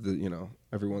yourself.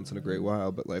 Every once in a great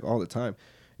while, but like all the time.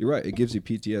 You're right. It gives you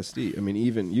PTSD. I mean,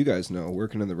 even you guys know,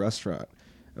 working in the restaurant.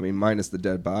 I mean, minus the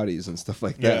dead bodies and stuff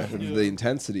like that. Yeah. The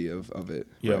intensity of it.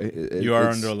 Yeah. Right? You are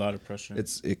it's- under a lot of pressure.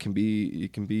 It can be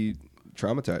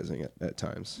traumatizing at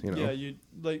times. Yeah,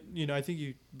 I think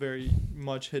you very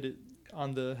much hit it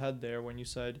on the head there when you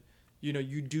said,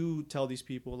 you do tell these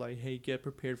people like, hey, get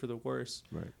prepared for the worst.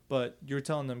 Right. But you're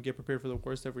telling them get prepared for the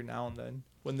worst every now and then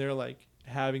when they're like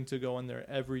having to go in there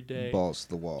every day. Balls to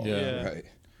the wall. Yeah. Right.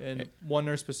 And one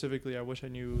nurse specifically, I wish I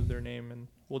knew their name, and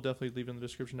we'll definitely leave it in the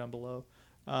description down below.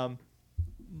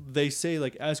 They say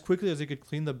like as quickly as they could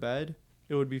clean the bed,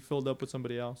 it would be filled up with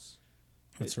somebody else.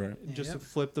 That's right. Just to Yep.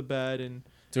 flip the bed, and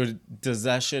Dude, does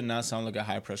that shit not sound like a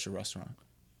high pressure restaurant?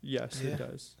 yes, Yeah. it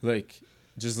does. Like,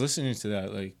 just listening to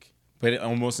that, like, but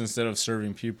almost instead of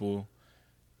serving people,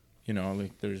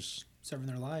 like there's Serving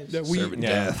their lives. That we, Serving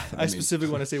Yeah. death. I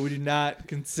specifically want to say we do not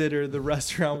consider the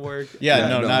restaurant work.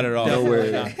 no, not at all.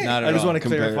 nowhere Not at I just all. want to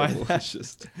clarify comparable. that. It's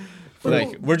just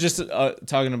Like, we're just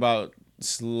talking about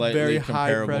slightly Very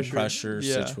high comparable pressure.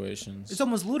 Yeah. situations. It's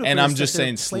almost ludicrous. And I'm that just they're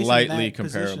saying placed in slightly that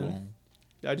position. comparable.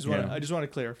 I just want to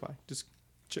clarify. Just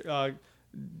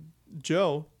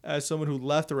Joe, as someone who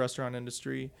left the restaurant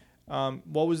industry,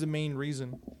 what was the main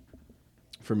reason?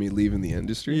 for me leaving the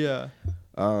industry. Yeah.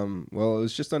 Well, it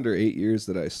was just under 8 years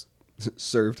that I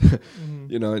served.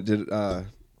 Mm-hmm. I did.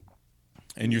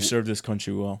 And you serve this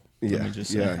country well. Let Yeah, me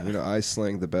just say. yeah. I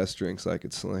slang the best drinks I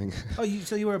could sling. Oh,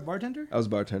 so you were a bartender? I was a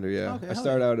bartender. Yeah, Okay, I hell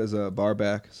started out as a bar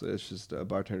back, so it's just a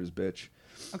bartender's bitch,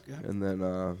 Okay. and then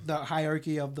The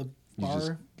hierarchy of the you bar.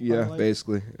 just- bar life?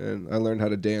 basically. And I learned how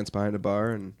to dance behind a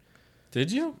bar, and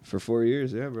Did you? For 4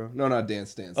 years, yeah, bro. No, not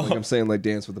dance. Like I'm saying, like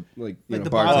dance with the you Like know the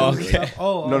bartender. bartenders and okay. stuff.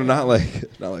 Oh, No, okay.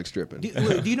 not like stripping.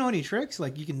 Do you know any tricks?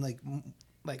 Like you can like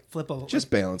flip a Just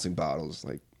balancing bottles,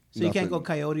 like. so you can't go nothing-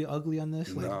 coyote ugly on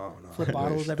this. Like No. flip I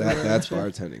bottles wish. everywhere. and That's shit?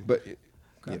 bartending, but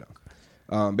you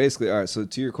know, basically, all right. So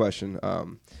to your question,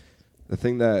 the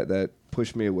thing that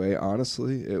pushed me away,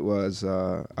 honestly, it was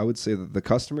I would say that the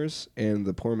customers and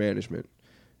the poor management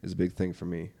is a big thing for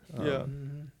me. Yeah.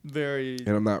 Very. And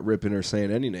I'm not ripping or saying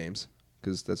any names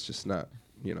because that's just not,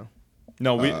 you know,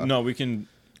 No, we can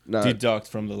not. deduct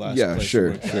from the last. Yeah, place sure,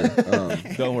 you worked.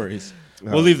 sure. No worries.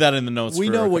 We'll leave that in the notes. We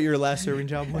for know our- what your last serving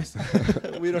job was.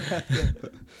 We don't have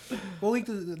to. We'll link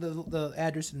the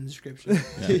address in the description.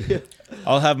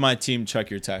 I'll have my team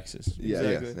check your taxes. Yeah,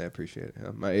 Exactly. I appreciate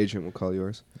it. My agent will call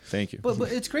yours. Thank you. But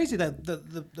it's crazy that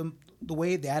the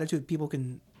way the attitude people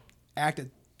can act at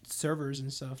servers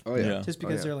and stuff. Oh yeah. Yeah. Just Oh,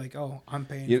 because yeah. they're like, oh, I'm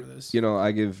paying You, for this. you know,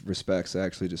 I give respects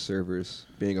actually to servers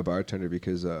being a bartender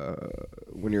because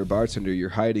when you're a bartender, you're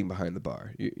hiding behind the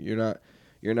bar. You're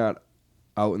not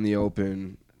out in the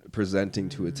open presenting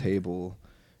to a table,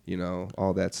 you know,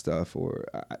 all that stuff. Or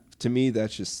to me,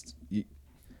 that's just.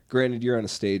 Granted, you're on a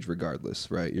stage regardless,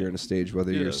 right? You're on a stage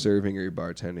whether Yeah. you're serving or you're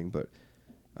bartending, but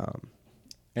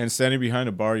And standing behind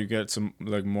a bar, you get some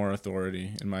like more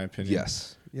authority, in my opinion.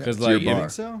 yes, yeah, 'Cause, it's like, your you bar.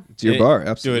 think so? It's your bar,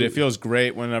 absolutely. Dude, it feels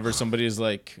great whenever somebody is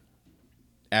like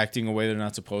acting a way they're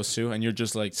not supposed to, and you're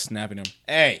just like snapping them.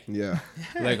 Hey, Yeah,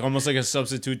 like almost like a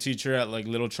substitute teacher at like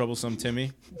Little Troublesome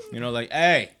Timmy. You know, like,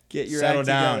 hey, Get your settle act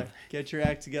down. together. Get your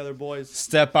act together, boys.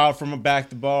 Step out from back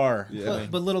the bar. yeah.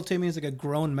 But little Timmy is like a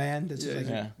grown man that's just like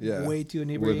Yeah. Yeah. way too With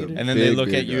a- inebriated. And then they Big, look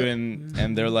at big you guy.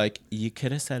 and they're like, you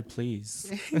could have said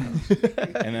please.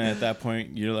 And then at that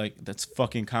point, you're like, that's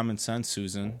fucking common sense,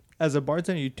 Susan. As a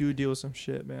bartender, you do deal with some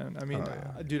shit, man. I mean, Oh,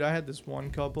 yeah. dude, I had this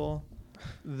one couple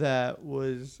that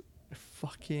was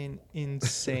fucking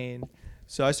insane.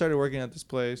 So I started working at this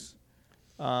place,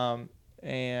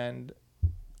 and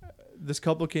this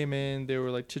couple came in. They were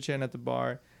like chit-chatting at the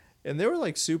bar, and they were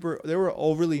like they were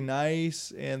overly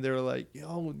nice, and they were like,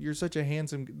 yo, you're such a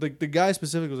handsome, like the guy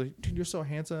specifically was like, dude, you're so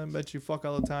handsome. I bet you fuck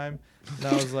all the time. And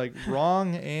I was like,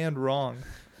 wrong and wrong.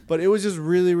 But it was just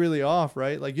really, really off,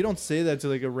 right? Like, you don't say that to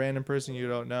like a random person you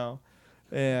don't know.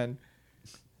 And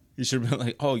You should be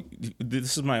like, oh,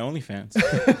 this is my OnlyFans.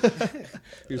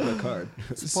 Here's my card.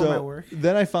 Support my work.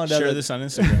 then I found out Share that, this on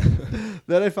Instagram.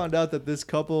 then I found out that this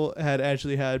couple had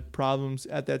actually had problems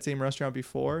at that same restaurant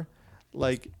before.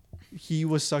 Like, he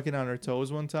was sucking on her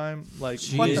toes one time, like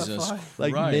What the Jesus fuck?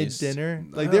 like Christ. mid dinner.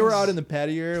 Like, they were out in the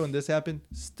patio area when this happened.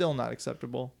 Still not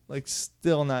acceptable. Like,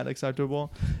 still not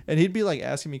acceptable. And he'd be like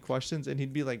asking me questions, and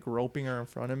he'd be like groping her in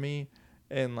front of me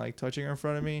and like touching her in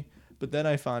front of me. But then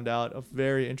I found out a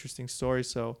very interesting story.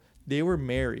 So they were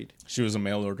married She was a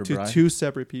mail order to bride. two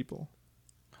separate people,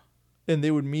 and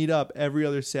they would meet up every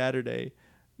other Saturday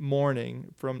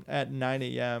morning from at 9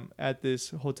 a.m. at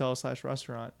this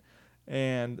hotel/restaurant,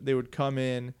 and they would come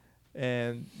in,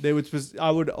 and they would. I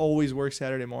would always work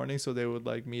Saturday morning, so they would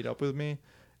like meet up with me,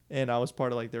 and I was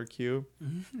part of like their queue.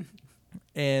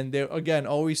 And they again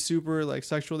always super like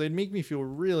sexual. They'd make me feel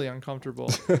really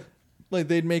uncomfortable. Like,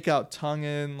 they'd make out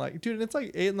tonguing, like, dude, it's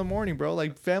like 8 a.m, bro.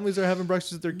 Like, families are having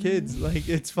breakfast with their kids. Like,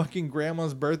 it's fucking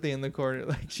grandma's birthday in the corner.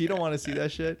 Like, she don't want to see that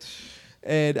shit.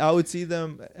 And I would see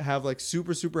them have like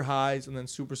super, super highs and then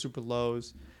super, super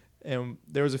lows. And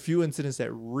there was a few incidents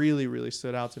that really, really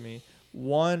stood out to me.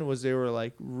 One was they were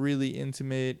like really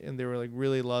intimate and they were like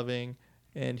really loving.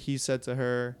 And he said to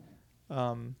her,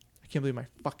 I can't believe my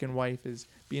fucking wife is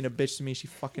being a bitch to me. She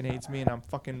fucking hates me, and I'm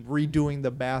fucking redoing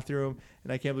the bathroom,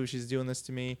 and I can't believe she's doing this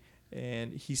to me.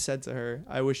 And he said to her,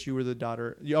 I wish you were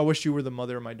the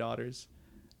mother of my daughters.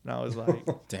 And I was like,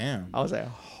 Damn.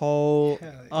 hold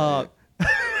up.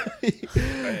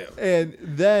 And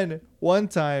then one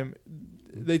time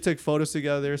they took photos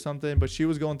together or something, but she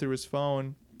was going through his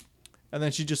phone, and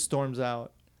then she just storms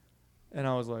out. And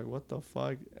I was like, what the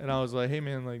fuck? And I was like, hey,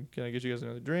 man, like, can I get you guys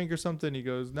another drink or something? He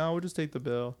goes, no, we'll just take the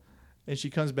bill. And she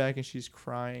comes back and she's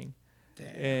crying.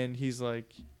 Damn. And he's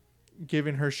like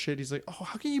giving her shit. He's like, oh,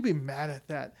 how can you be mad at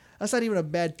that? That's not even a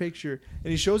bad picture.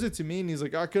 And he shows it to me and he's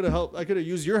like, I could have helped. I could have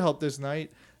used your help this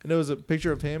night. And it was a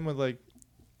picture of him with like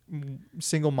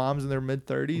single moms in their mid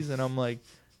 30s. And I'm like,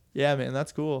 yeah, man,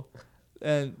 that's cool.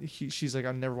 And she's like,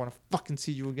 I never want to fucking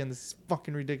see you again. This is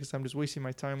fucking ridiculous. I'm just wasting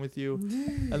my time with you.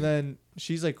 And then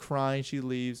she's like crying. She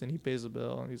leaves and he pays the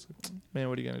bill. And he's like, man,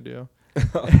 what are you going to do?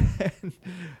 And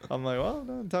I'm like, well,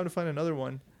 no, time to find another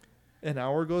one. An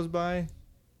hour goes by.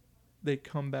 They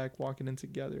come back walking in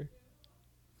together.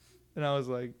 And I was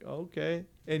like, okay.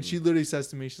 And she literally says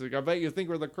to me, she's like, I bet you think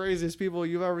we're the craziest people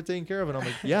you've ever taken care of. And I'm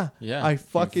like, yeah, Yeah. I You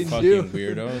fucking do.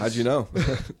 weirdos. How'd you know?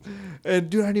 And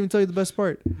dude, I didn't even tell you the best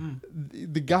part.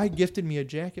 The guy gifted me a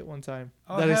jacket one time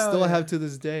Oh, that I hell still yeah. have to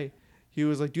this day. He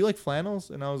was like, do you like flannels?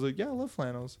 And I was like, yeah, I love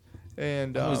flannels.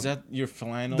 And Oh, is that your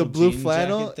flannel? the blue jean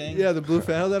flannel? jacket thing? Yeah, the blue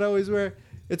flannel that I always wear.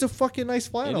 It's a fucking nice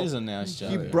flannel. It is a nice He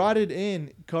jacket. brought it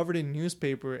in covered in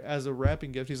newspaper as a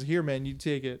wrapping gift. He's like, here, man, you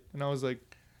take it. And I was like,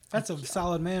 That's a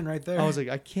solid man right there.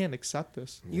 I can't accept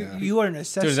this. Yeah. You are an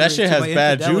accessory. Dude, that shit to has my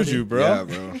bad infidelity. juju, bro. Yeah,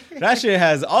 bro. That shit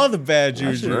has all the bad I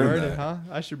should juju. burn burn that. it, huh?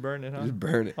 I should burn it, huh? Just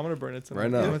burn it. I'm gonna burn it tonight.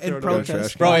 Right now. I'm gonna In throw it away.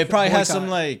 protest. Bro, it probably has Boycott. some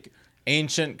like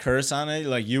ancient curse on it,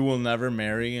 like you will never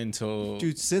marry until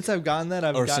Dude, since I've gotten that,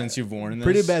 I've or got since you've worn this.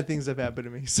 pretty bad things have happened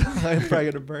to me, so I'm probably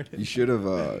gonna burn You it. should have.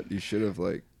 You should have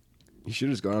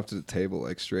just gone up to the table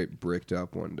like straight bricked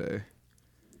up one day,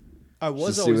 I was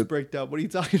Just see always what- bricked up. What are you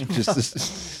talking about? just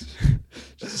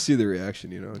to see the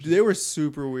reaction. You know. They were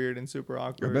super weird and super I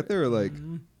awkward. bet they were like.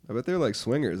 I bet they were like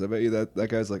swingers. I bet you that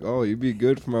guy's like, oh, you'd be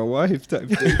good for my wife type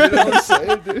thing. You know what I'm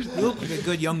saying, dude? You look like a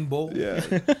good young bull. Yeah.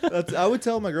 I would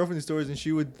tell my girlfriend these stories, and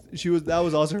she was that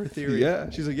was also her theory. Yeah.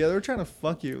 She's like, yeah, they were trying to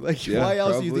fuck you. Like, Yeah, why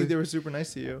else do you probably. think they were super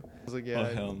nice to you? I was like, yeah,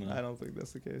 Oh, hell no. I don't think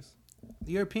that's the case.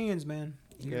 The Europeans, man.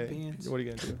 Okay, Europeans. what are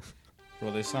you gonna do?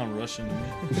 Bro, they sound Russian to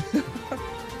me.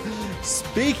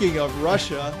 Speaking of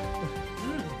Russia,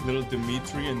 Little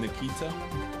Dmitry and Nikita.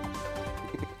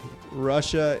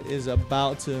 Russia is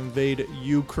about to invade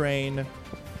Ukraine.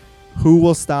 Who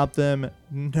will stop them?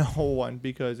 No one,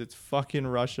 because it's fucking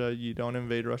Russia. You don't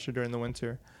invade Russia during the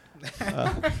winter.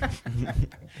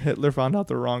 Hitler found out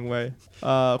the wrong way.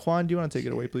 Juan, do you want to take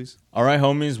it away, please? All right,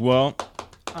 homies. Well,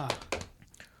 Ah,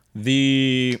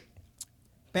 the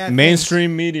bad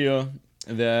mainstream media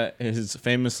that has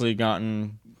famously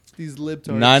gotten These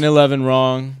libtards. 9/11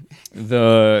 wrong,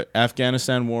 the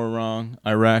Afghanistan war wrong,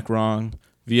 Iraq wrong,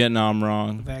 Vietnam things.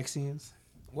 wrong. Vaccines.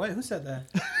 What? Who said that?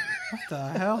 What the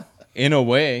hell? In a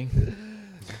way,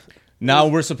 now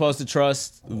we're supposed to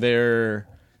trust their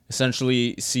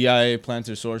essentially CIA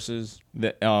planter sources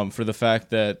that for the fact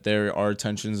that there are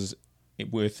tensions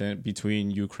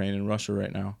between Ukraine and Russia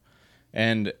right now.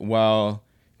 And while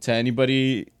to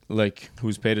anybody like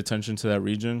who's paid attention to that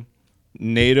region,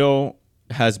 NATO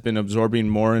has been absorbing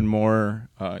more and more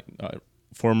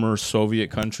former Soviet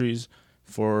countries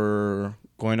for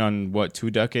going on 2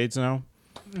 decades now.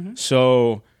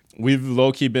 So we've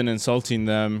low-key been insulting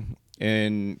them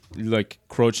and like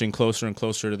crouching closer and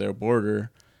closer to their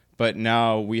border, but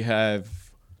now we have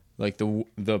like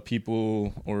the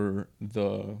people or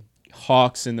the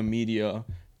hawks in the media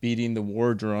beating the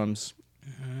war drums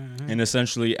and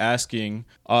essentially asking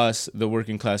us, the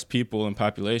working class people and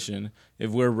population, if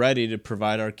we're ready to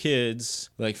provide our kids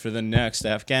like for the next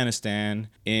Afghanistan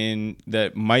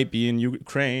that might be in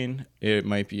Ukraine, it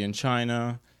might be in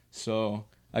China. So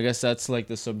I guess that's like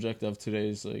the subject of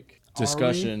today's like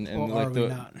discussion Are we, and or are like we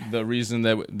not? the reason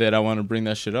that I want to bring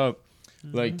that shit up.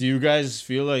 Like, do you guys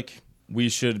feel like we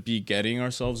should be getting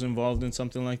ourselves involved in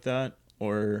something like that,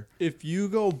 or If you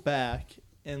go back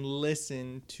and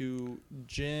listen to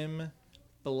Jim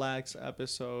Black's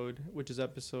episode, which is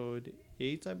episode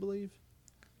 8, I believe.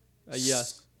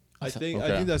 Yes, I think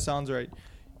okay. that sounds right.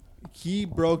 He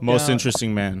broke most down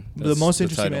interesting man? the That's most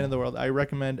interesting title. man in the world. I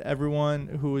recommend everyone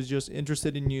who is just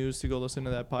interested in news to go listen to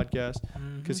that podcast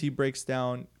because he breaks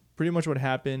down pretty much what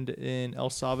happened in El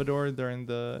Salvador during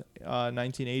the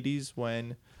 1980s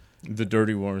when The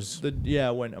Dirty Wars.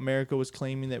 when America was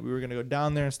claiming that we were going to go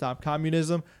down there and stop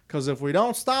communism because if we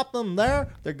don't stop them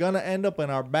there, they're going to end up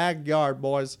in our backyard,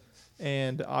 boys.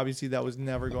 And obviously that was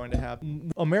never going to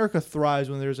happen. America thrives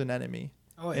when there's an enemy.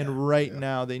 Oh, yeah. And right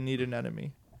now they need an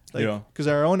enemy. Yeah. Because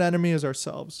our own enemy is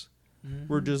ourselves.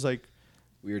 We're just like,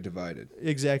 We are divided.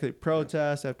 exactly,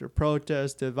 protest after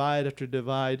protest, divide after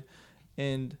divide.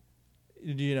 And,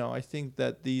 I think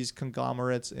that these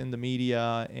conglomerates in the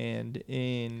media and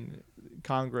in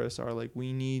Congress are like,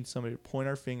 we need somebody to point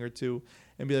our finger to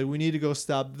and be like, we need to go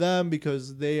stop them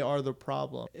because they are the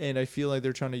problem. And I feel like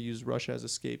they're trying to use Russia as a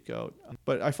scapegoat.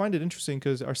 But I find it interesting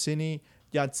because Arseniy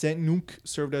Yatsenyuk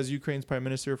served as Ukraine's prime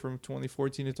minister from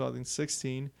 2014 to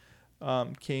 2016,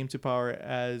 came to power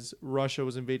as Russia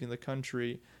was invading the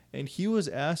country. And he was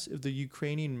asked if the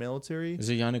Ukrainian military... Is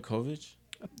it Yanukovych?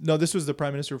 No, this was the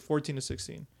prime minister of 14 to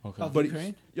 16 Okay. Of but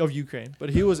Ukraine? of Ukraine.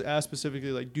 But he was asked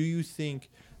specifically, like, do you think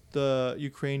the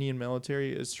Ukrainian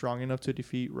military is strong enough to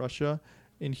defeat Russia?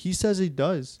 And he says it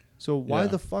does. So why Yeah.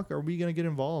 the fuck are we going to get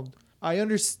involved? I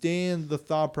understand the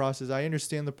thought process. I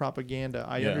understand the propaganda.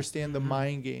 I Yeah. understand the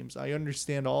mind games. I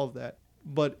understand all of that.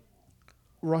 But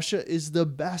Russia is the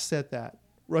best at that.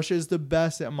 Russia is the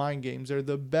best at mind games. They're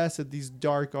the best at these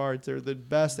dark arts. They're the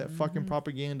best at fucking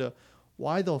propaganda.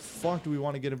 Why the fuck do we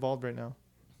want to get involved right now?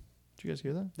 Did you guys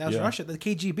hear that? That was Yeah. Russia, the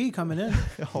KGB coming in.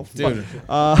 Oh, fuck. Dude,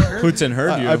 Putin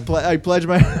heard you. I pledge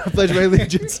my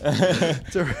allegiance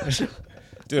to Russia.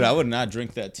 Dude, I would not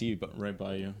drink that tea but right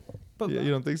by you. But Yeah,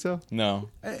 you don't think so? No.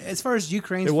 as far as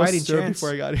Ukraine's It was fighting served chance,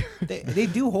 before I got here. they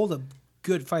do hold a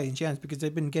good fighting chance because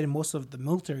they've been getting most of the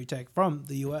military tech from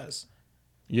the U.S.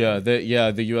 Yeah,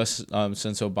 the U.S.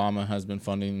 Since Obama has been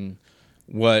funding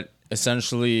what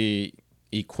essentially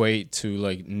equate to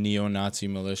like neo-Nazi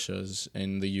militias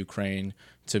in the Ukraine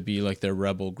to be like their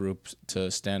rebel group to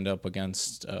stand up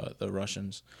against the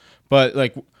Russians. But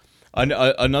like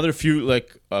another few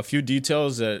like a few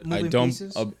details that Moving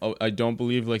pieces? I don't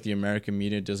believe like the American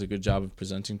media does a good job of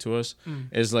presenting to us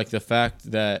is like the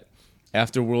fact that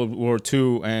after World War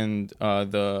II and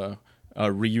the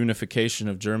reunification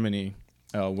of Germany,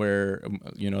 where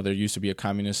there used to be a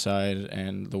communist side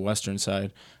and the Western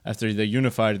side. After they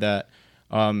unified that,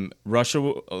 Russia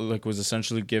was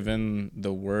essentially given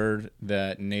the word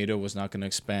that NATO was not going to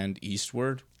expand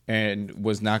eastward and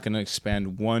was not going to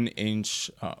expand 1 inch.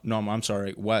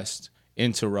 West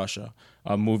into Russia,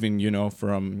 moving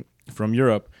from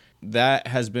Europe. That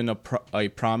has been a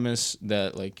promise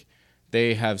that like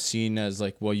they have seen as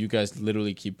like, well, you guys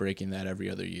literally keep breaking that every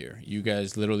other year. You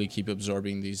guys literally keep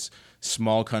absorbing these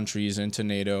small countries into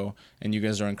NATO, and you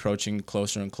guys are encroaching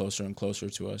closer and closer and closer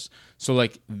to us. So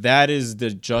like that is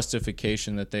the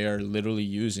justification that they are literally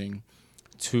using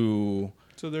to.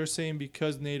 So they're saying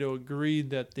because NATO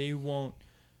agreed that they won't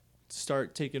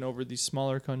start taking over these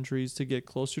smaller countries to get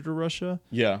closer to Russia.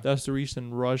 Yeah, That's the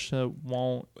reason Russia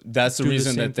won't. that's the do the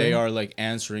reason same that they thing? are like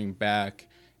answering back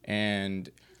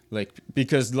and. Like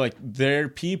because like their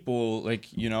people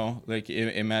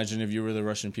imagine if you were the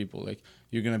Russian people, like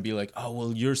you're gonna be like, oh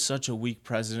well, you're such a weak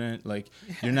president, like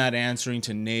you're not answering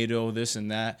to NATO, this and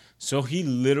that. So he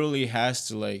literally has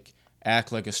to like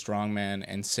act like a strong man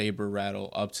and saber rattle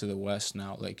up to the West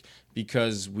now, like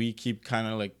because we keep kind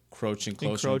of like encroaching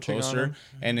closer Encroaching on and closer, him.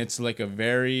 and it's like a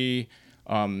very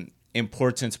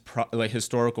important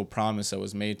historical promise that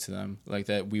was made to them, like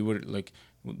that we would like.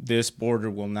 This border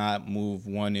will not move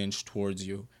 1 inch towards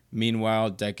you.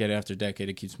 Meanwhile, decade after decade,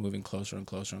 it keeps moving closer and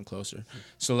closer and closer.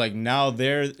 So like now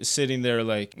they're sitting there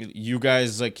like, you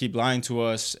guys like keep lying to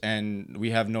us, and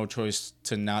we have no choice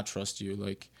to not trust you.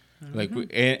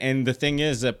 And the thing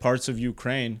is that parts of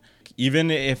Ukraine,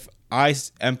 even if I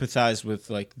empathize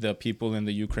with like the people in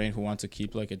the Ukraine who want to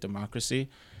keep like a democracy,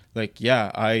 like,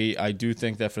 yeah, I do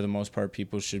think that for the most part,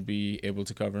 people should be able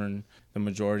to govern the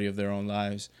majority of their own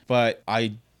lives. But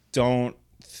I don't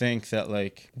think that,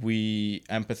 like, we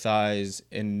empathize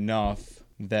enough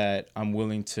that I'm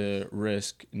willing to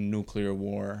risk nuclear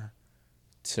war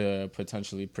to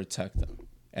potentially protect them.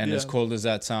 And as Yeah. cold as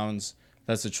that sounds,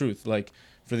 that's the truth. Like,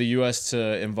 for the U.S.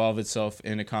 to involve itself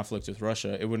in a conflict with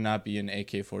Russia, it would not be an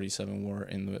AK-47 war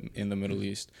in the Middle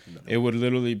East. No. It would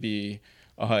literally be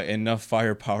enough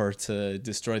firepower to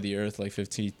destroy the earth like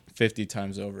 50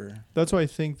 times over. That's why I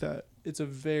think that it's a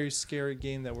very scary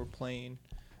game that we're playing,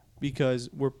 because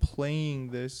we're playing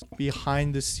this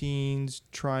behind the scenes,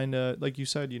 trying to, like you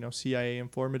said, CIA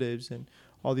informatives and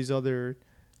all these other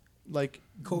like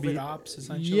COVID ops,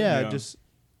 essentially. Yeah, just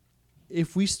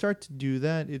if we start to do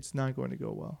that, it's not going to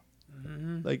go well.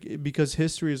 Because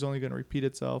history is only going to repeat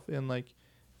itself, and like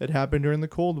it happened during the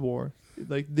Cold War.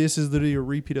 Like this is literally a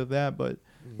repeat of that, but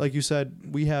like you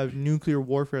said, we have nuclear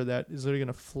warfare that is literally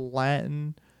going to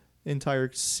flatten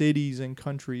entire cities and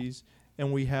countries,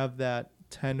 and we have that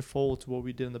tenfold to what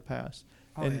we did in the past.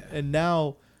 And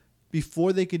now,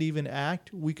 before they could even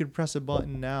act, we could press a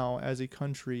button now as a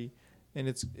country, and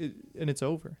it's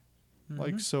over.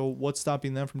 Like, so what's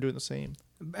stopping them from doing the same?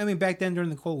 I mean, back then during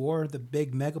the Cold War, the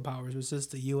big mega powers was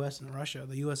just the U.S. and Russia,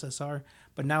 the USSR.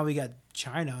 But now we got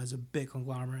China as a big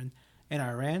conglomerate, and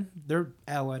Iran. They're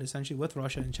allied essentially with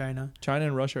Russia and China. China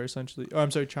and Russia are essentially,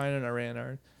 China and Iran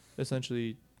are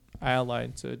essentially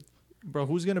allied to. Bro,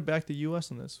 who's gonna back the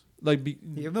U.S. in this? Like,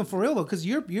 Yeah, but for real though, because the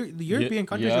European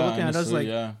countries are looking at us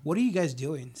like, what are you guys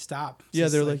doing? Stop. It's yeah,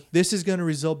 just they're like, this is gonna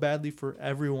result badly for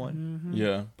everyone. Mm-hmm.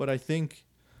 Yeah. But I think,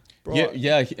 bro,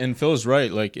 Yeah, and Phil's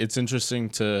right. Like, it's interesting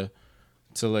to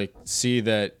like see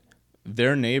that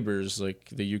their neighbors, like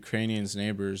the Ukrainians'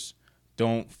 neighbors,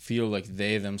 don't feel like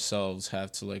they themselves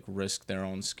have to like risk their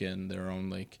own skin, their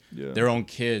own their own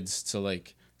kids to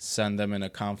like send them in a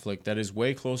conflict that is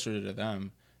way closer to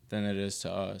them than it is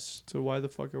to us. So why the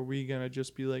fuck are we gonna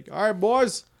just be like, all right,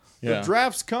 boys, the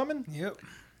draft's coming? Yep.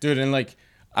 Dude, and like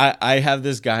I have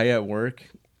this guy at work,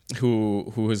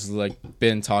 who has like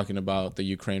been talking about the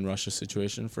Ukraine-Russia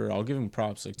situation for, I'll give him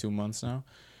props, like 2 months now,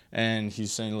 and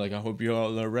he's saying like, I hope you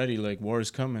all are ready. Like, war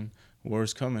is coming. War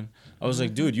is coming. I was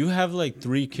like, dude, you have like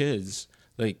 3 kids.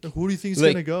 Like, Who do you think's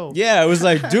like, gonna go? Yeah, I was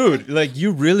like, dude, like,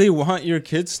 you really want your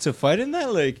kids to fight in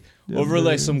that? Like, over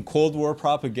like some Cold War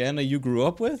propaganda you grew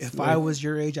up with? If Like, I was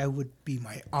your age, I would be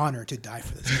my honor to die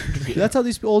for this country. That's how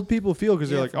these old people feel because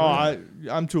Yeah, they're like, for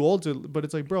oh, I'm too old to. But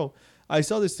it's like, bro, I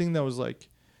saw this thing that was like,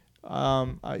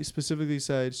 I specifically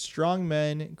said, strong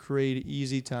men create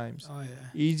easy times. Oh yeah.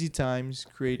 Easy times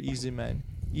create easy men.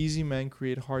 Easy men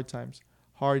create hard times.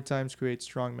 Hard times create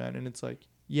strong men. And it's like,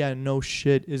 yeah, no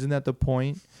shit. Isn't that the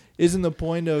point? Isn't the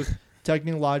point of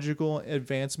technological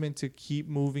advancement to keep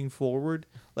moving forward?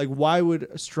 Like, why would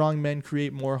strong men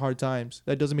create more hard times?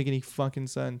 That doesn't make any fucking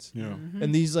sense. yeah.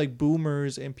 And these like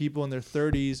boomers and people in their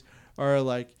 30s are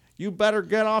like, you better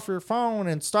get off your phone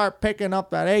and start picking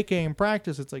up that AK in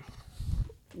practice. It's like,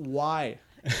 why?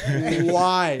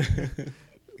 Why?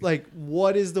 Like,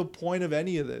 what is the point of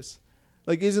any of this?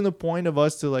 Like, isn't the point of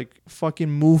us to like fucking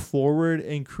move forward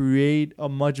and create a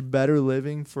much better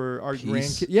living for our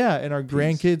grandkids? Yeah, and our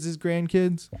grandkids'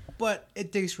 grandkids. But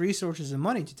it takes resources and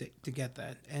money to get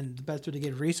that. And the best way to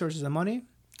get resources and money,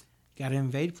 gotta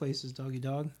invade places, doggy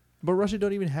dog. But Russia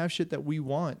don't even have shit that we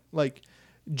want. Like,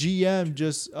 GM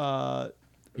just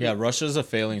Yeah, Russia's a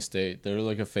failing state. They're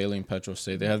like a failing petro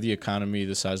state. They have the economy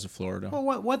the size of Florida.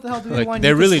 Well, what the hell do they Like want?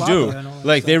 they really do. Yugoslavia and all that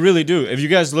Like they stuff? really do. If you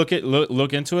guys look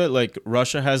into it, like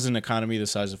Russia has an economy the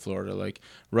size of Florida. Like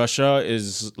Russia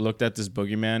is looked at this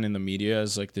boogeyman in the media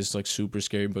as like this like super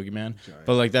scary boogeyman,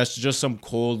 but like that's just some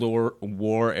Cold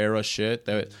War era shit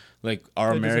that like our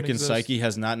It doesn't American exist. psyche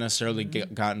has not necessarily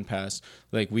gotten past.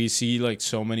 Like we see like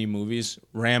so many movies,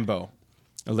 Rambo,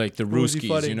 like the Who was he Ruskies,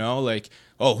 fighting? you know, like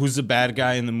oh, who's the bad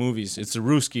guy in the movies? It's the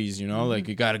Ruskies, you know, like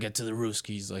you got to get to the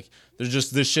Ruskies. Like there's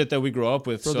just this shit that we grow up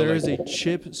with. So, So there like, is a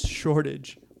chip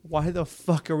shortage. Why the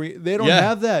fuck are we? They don't Yeah.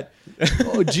 have that.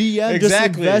 Oh, GM just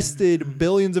Exactly. invested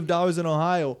billions of dollars in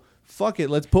Ohio. Fuck it,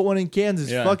 let's put one in Kansas.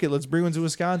 Yeah. Fuck it, let's bring one to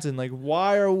Wisconsin. Like,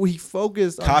 why are we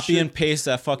focused on copy shit? and paste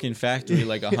that fucking factory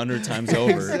like 100 times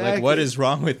over. Like, what is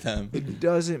wrong with them? It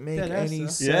doesn't make That any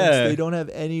ass, sense. though. Yeah. They don't have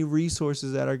any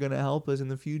resources that are going to help us in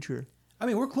the future. I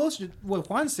mean, we're closer to what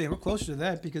Juan's saying. We're closer to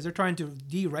that because they're trying to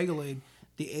deregulate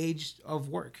the age of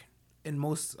work in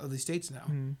most of the states now.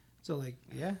 Hmm. So, like,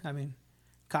 yeah, I mean,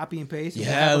 copy and paste. and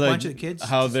Yeah, have a like, bunch of the kids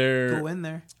how just they're- go in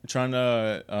there. Trying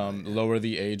to lower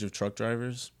the age of truck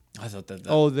drivers. I thought that.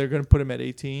 Oh, they're going to put him at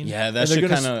 18. yeah, And that they're should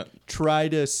gonna kind of try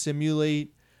to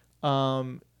simulate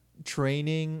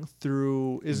training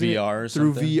through VR or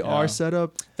through something? VR Yeah.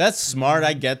 setup. That's smart.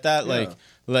 I get that. Yeah.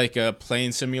 Like a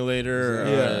plane simulator.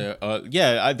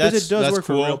 Yeah. That's Because it does that's work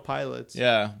cool. for real pilots.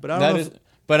 Yeah, But I don't That know is- if-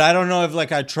 But I don't know if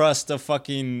like I trust a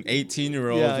fucking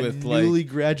 18-year-old Yeah, with like newly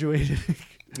graduated.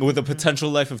 with a potential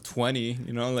life of 20.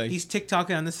 You know, like He's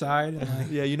TikToking on the side. And like,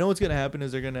 Yeah, you know what's gonna happen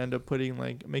is they're gonna end up putting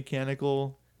like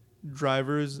mechanical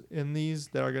drivers in these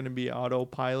that are gonna be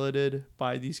autopiloted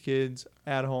by these kids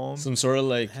at home. some sort of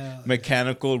like Hell.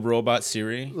 mechanical robot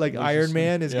Siri. Like Iron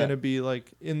Man is Yeah. gonna be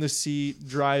like in the seat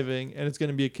driving, and it's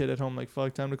gonna be a kid at home like,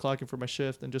 fuck, time to clock in for my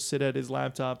shift, and just sit at his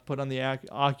laptop, put on the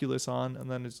Oculus on, and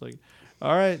then it's like,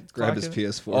 all right, Grab clock his in.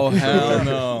 PS4. Oh hell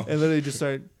no! And literally just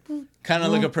start Kind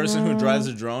of like a person who drives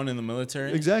a drone in the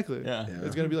military. exactly. Yeah. Yeah.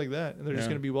 It's gonna be like that, and they're just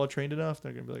Yeah. gonna be well trained enough.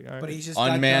 They're gonna be like, all right, but he's just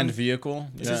Unmanned got done, vehicle.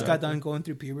 he's Yeah. just got done going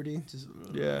through puberty. Just,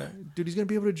 yeah, dude, he's gonna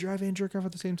be able to drive and jerk off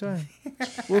at the same time.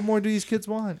 What more do these kids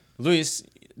want? Luis,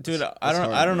 dude, I That's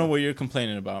don't hard, know man. what you're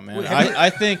complaining about, man. Wait, have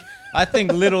I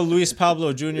think little Luis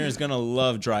Pablo Jr. is gonna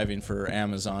love driving for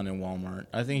Amazon and Walmart.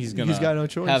 I think he's gonna got no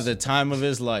choice. have the time of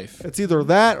his life. It's either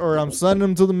that or I'm sending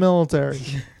him to the military.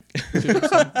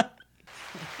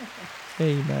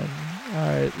 Hey man.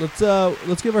 All right,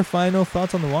 let's give our final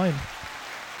thoughts on the wine.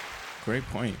 Great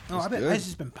point. no, It's I've good.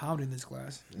 just been pounding this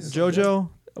glass. Jojo,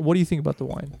 what do you think about the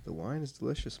wine? The wine is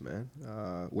delicious, man.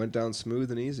 Went down smooth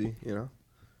and easy, you know.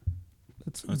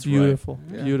 It's That's beautiful,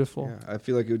 Yeah. beautiful. Yeah, I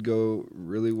feel like it would go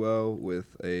really well with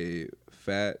a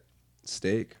fat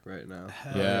steak right now.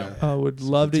 Yeah. I would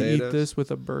love to eat Potatoes. this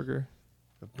with a burger.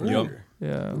 A Yup. burger.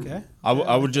 Yeah. Okay.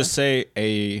 I would just say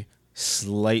a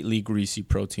slightly greasy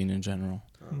protein in general.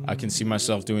 I can see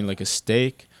myself doing like a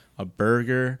steak, a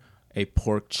burger, a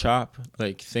pork chop,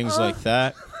 like things like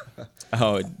that.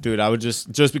 Oh, dude, I would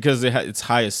just because it's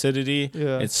high acidity,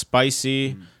 Yeah. it's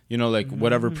spicy. You know, like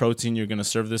whatever protein you're gonna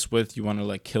serve this with, you want to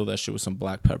like kill that shit with some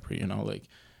black pepper. You know, like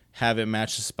have it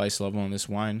match the spice level in this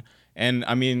wine. And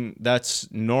I mean that's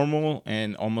normal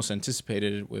and almost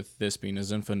anticipated with this being a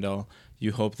Zinfandel.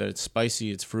 You hope that it's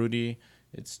spicy, it's fruity,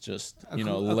 It's just A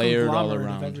layered all conglomerate of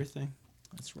around. everything.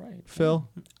 That's right. Phil,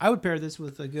 I would pair this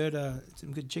with a good,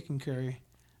 some good chicken curry.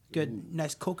 Good,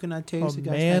 nice coconut taste. A It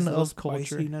got man nice little of culture.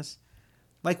 spiciness.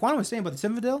 Like Juan was saying about the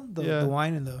Zinfandel, Yeah. the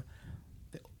wine and the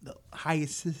high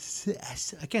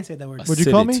I can't say that word. What'd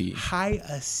you call me? Acidity. High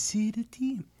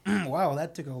acidity. Wow,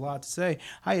 that took a lot to say.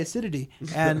 High acidity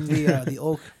and the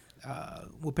oak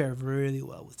will pair really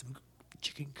well with some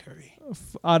chicken curry.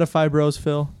 out of 5 bros,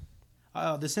 Phil.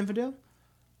 The Zinfandel?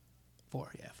 4.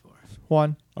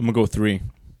 1. I'm gonna go 3.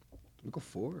 We'll go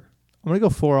 4. I'm gonna go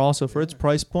 4 also. For its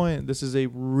price point, this is a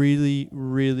really,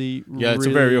 really, Yeah, it's a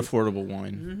very affordable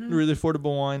wine. Mm-hmm. really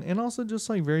affordable wine, and also just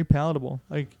like very palatable.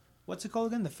 Like What's it called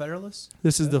again? The Federalist?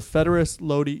 this is the Federalist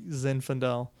Lodi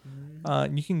Zinfandel.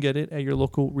 Mm-hmm. You can get it at your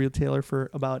local retailer for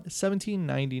about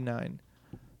 $17.99.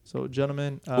 So,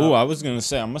 gentlemen, Oh, I was gonna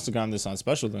say I must have gotten this on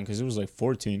special then because it was like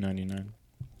 $14.99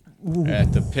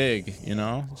 at the Pig.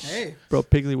 Hey. bro,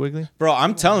 Piggly Wiggly. Bro,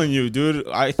 I'm telling you, dude.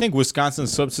 I think Wisconsin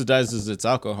subsidizes its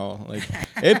alcohol. Like,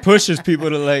 it pushes people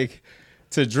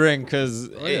to drink because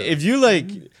if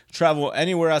you travel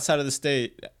anywhere outside of the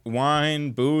state,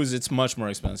 wine, booze, it's much more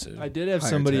expensive. I did have Higher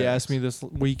somebody tax. ask me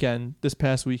this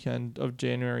past weekend of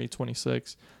January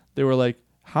 26th. They were like,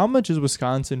 "How much is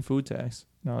Wisconsin food tax?"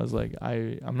 And I was like,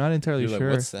 "I'm not entirely You're sure."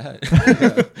 like, what's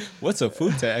that? What's a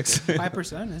food tax?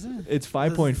 5%, isn't it? It's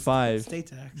 5.5. State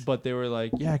tax. But they were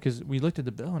like, "Yeah," because we looked at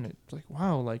the bill and it's like,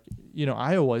 "Wow,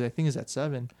 Iowa I think is at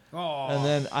 7." Oh. And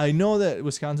then I know that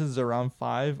Wisconsin's around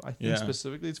 5. I think Yeah.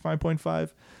 specifically it's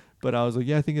 5.5. But I was like,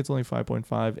 yeah, I think it's only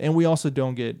 5.5. And we also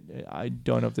don't get. I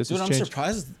don't know if this Dude, has I'm changed.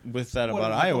 surprised with that What,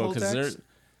 about alcohol Iowa because tax? they're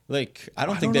I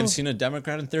don't I think don't they've know. seen a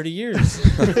Democrat in 30 years.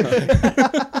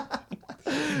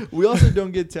 We also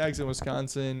don't get taxed in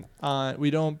Wisconsin. We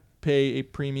don't pay a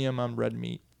premium on red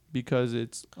meat because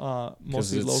it's 'Cause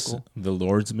mostly it's local. The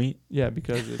Lord's meat. Yeah,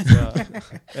 because it's.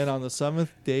 And on the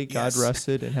 7th day, God Yes.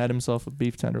 rested and had himself a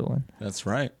beef tenderloin. That's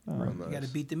right. You got to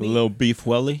beat the A meat. little beef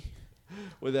welly.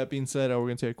 With that being said, we're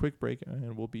going to take a quick break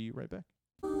and we'll be right back.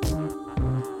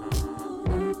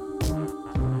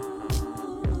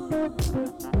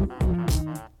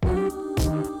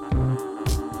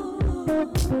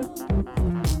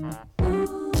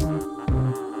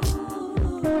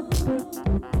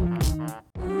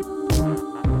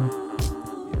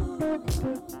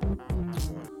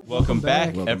 Welcome back,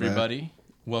 Welcome everybody.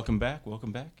 Welcome back.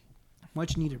 Welcome back.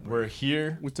 Much needed. We're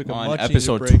here We took a on much-needed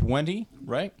episode break. 20,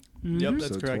 right? Yep,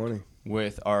 that's So correct. 20.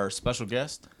 With our special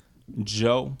guest,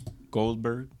 Joe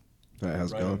Goldberg, All right,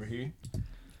 how's it right going? over here.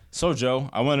 So, Joe,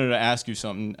 I wanted to ask you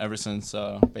something ever since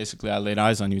basically I laid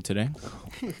eyes on you today.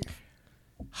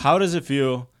 How does it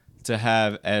feel to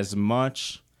have as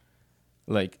much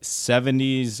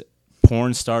 70s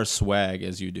porn star swag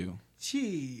as you do?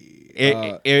 Gee.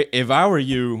 If I were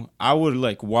you, I would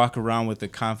walk around with the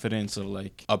confidence of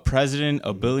a president,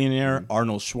 a billionaire,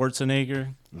 Arnold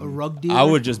Schwarzenegger. A rug dealer. I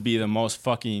would just be the most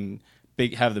fucking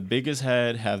big, have the biggest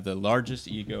head, have the largest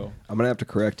ego. I'm gonna have to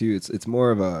correct you. It's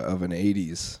more of an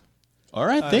 80s. All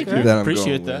right, thank Okay. you. That I'm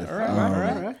Appreciate going that. with. All right, Um,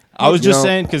 all right. I was You just know-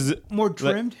 saying because More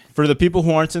trimmed. for the people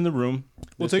who aren't in the room,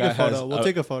 We'll this take a guy has photo. We'll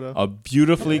take a photo. a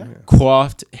beautifully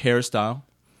coiffed hairstyle.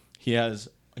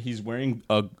 He's wearing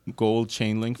a gold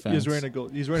chain link fence. He's wearing a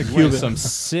gold. He's wearing a He's wearing Cuban. some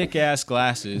sick ass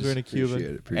glasses He's wearing a Appreciate Cuban.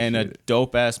 it. Appreciate and a it.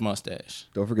 dope ass mustache.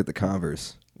 Don't forget the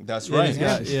Converse. That's Yeah, right. he's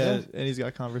got, Yeah. and he's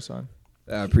got Converse on.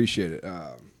 I appreciate it.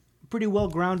 Pretty well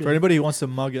grounded. For anybody who wants to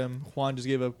mug him, Juan just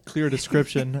gave a clear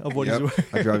description of what Yep, he's wearing.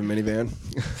 I drive a minivan.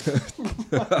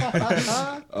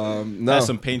 No, Has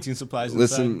some painting supplies.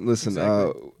 inside.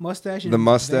 listen. Mustache. The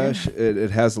mustache,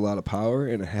 it has a lot of power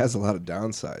and it has a lot of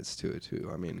downsides to it too.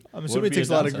 I mean, I'm What assuming would it be takes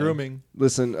a a lot of downside? grooming.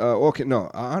 listen. Okay, no.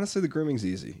 Honestly, the grooming's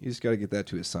easy. You just got to get that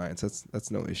to a science.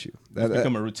 That's no issue. It's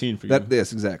become a routine for you.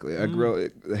 Yes, exactly.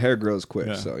 The hair grows quick,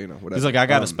 Yeah. so whatever. He's like, I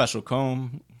got a Um, special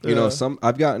comb.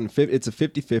 I've gotten it's a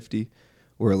 50-50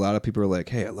 where a lot of people are like,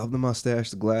 hey, I love the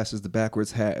mustache, the glasses, the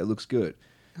backwards hat, it looks good.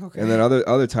 Okay. And then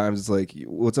other times it's like,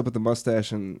 what's up with the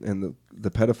mustache and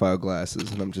the pedophile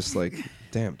glasses? And I'm just like,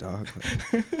 damn, dog.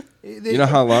 Like, you know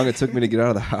how long it took me to get out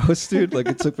of the house, dude? Like,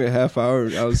 it took me a half hour.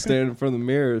 I was standing in front of the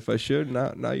mirror if I should.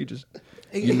 Now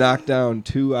you knock down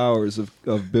 2 hours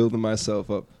of building myself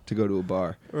up to go to a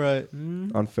bar. Right.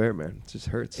 Unfair, man. It just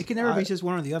hurts. It can never be just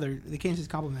one or the other. They can't just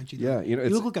compliment you. though. Yeah, You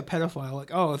look like a pedophile.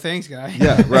 Like, oh, thanks, guy.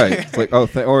 Yeah, right. It's like,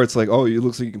 or it's like, oh, you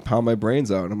looks like you can pound my brains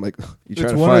out. And I'm like, you trying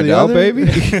It's to one or find the out, other? baby?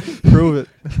 Prove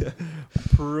it.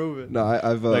 Prove it. No,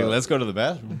 I've Let's go to the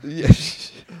bathroom. yeah,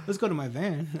 Let's go to my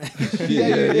van.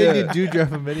 Yeah, you do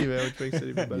drive a minivan, which makes it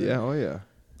even better. yeah, oh yeah.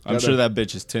 I'm sure that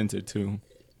bitch is tinted too.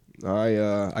 I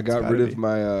got gotta rid be. of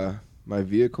my my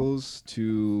vehicles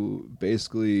to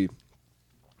basically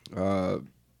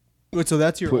Wait, so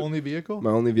that's your Put- only vehicle?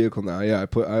 my only vehicle now. Yeah,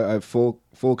 I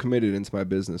full committed into my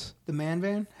business. The man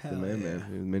van. Hell The man, yeah.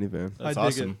 man, minivan. That's I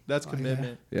dig awesome. it. That's Oh, yeah.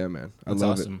 commitment. Yeah, man. I That's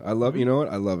love awesome. it. I love. You know what?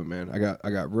 I love it, man. I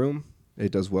got room.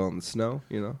 It does well in the snow.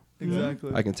 You know,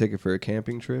 Exactly. I can take it for a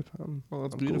camping trip. Well,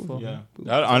 that's I'm cool. beautiful. Yeah.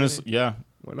 That, honestly, yeah.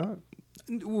 Why not?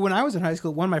 When I was in high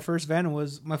school, one of my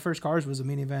first cars was a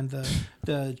minivan,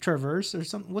 the Traverse or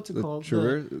something. What's it The called?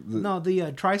 Traverse. No, the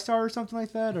TriStar or something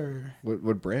like that. Or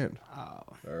What brand?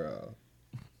 Or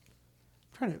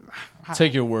trying to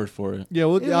Take your word for it. Yeah,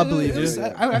 well, I believe it was- you.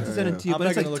 I would have to send it to you, I'm but not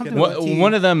it's like gonna look something it up. about T.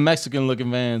 One of them Mexican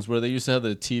looking vans where they used to have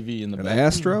the TV in the an back.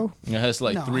 Astro? It has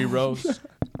like No. 3 rows.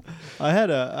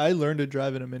 I learned to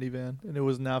drive in a minivan, and it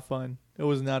was not fun. It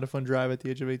was not a fun drive at the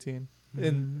age of 18 Mm-hmm.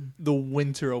 in the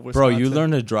winter of Bro, Wisconsin. you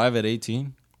learned to drive at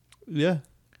 18? Yeah.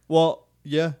 Well,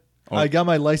 yeah. Oh. I got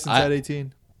my license I- at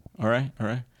 18. All right.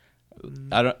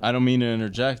 I don't mean to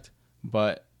interject,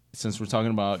 but since we're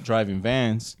talking about driving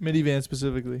vans, Minivan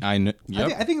specifically. I know.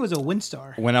 I think it was a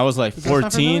Windstar. When I was like Does that sound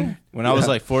 14, familiar? I was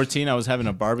like 14, I was having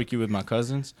a barbecue with my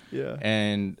cousins, Yeah.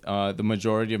 and the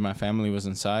majority of my family was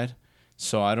inside.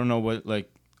 So I don't know what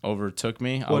like overtook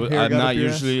me. What hair I'm got not up your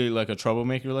ass? usually like a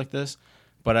troublemaker like this,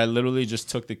 but I literally just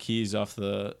took the keys off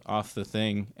the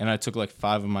thing, and I took like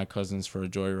 5 of my cousins for a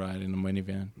joyride in a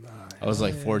minivan. I was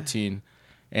like 14.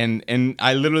 And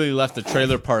I literally left the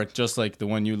trailer park just like the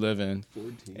one you live in.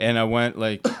 14. And I went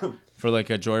like for like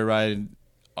a joyride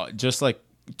just like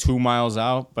 2 miles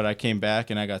out, but I came back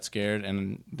and I got scared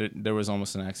and there was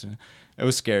almost an accident. It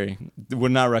was scary.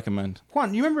 Would not recommend.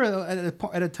 Juan, you remember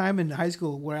at a time in high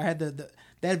school where I had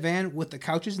that van with the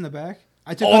couches in the back?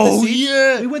 I took out the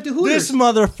seats. We went to Hooters. This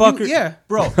motherfucker. Yeah.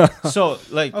 Bro. So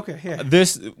like Okay, yeah.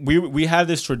 we had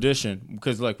this tradition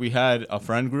because like we had a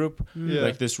friend group, Yeah.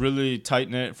 like this really tight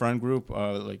knit friend group,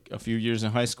 like a few years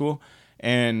in high school,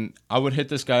 and I would hit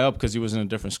this guy up because he was in a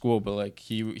different school, but like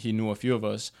he knew a few of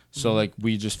us, so like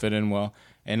we just fit in well,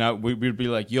 and we'd be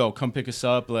like, yo, come pick us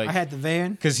up, like I had the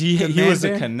van. because The he man was a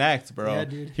van? connect, bro. Yeah,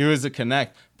 dude. He was a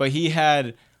connect, but he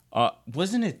had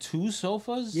wasn't it 2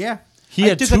 sofas? Yeah. He I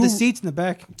had took out 2 the seats in the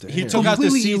back. He took out the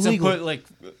Completely seats illegal. and put like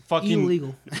fucking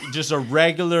Illegal. just a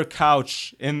regular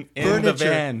couch in the Furniture.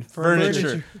 van. Furniture.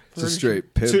 Furniture. It's a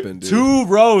straight Two, pimping, dude. 2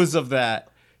 rows of that.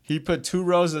 He put 2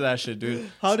 rows of that shit,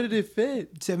 dude. How did it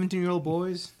fit? 17-year-old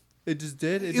boys. It just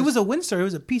did. It was a Windsor. It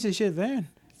was a piece of shit van.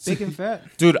 Big and fat.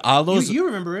 Dude, Alo's You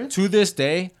remember it? to this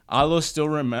day, Alo still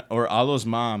Alo's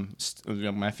mom,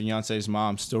 my fiance's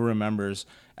mom, still remembers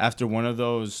after one of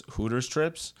those Hooters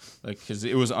trips, like because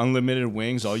it was unlimited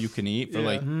wings, all you can eat for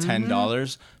like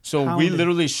 $10. So we Pounding.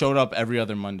 literally showed up every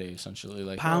other Monday, essentially.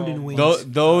 Like Pounding wings.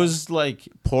 those like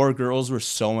poor girls were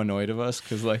so annoyed of us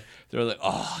because like they were like,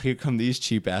 oh, here come these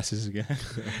cheap asses again.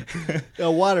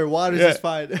 Water's Yeah. is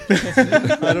fine.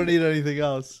 I don't need anything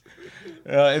else.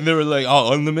 And they were like,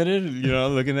 oh, unlimited,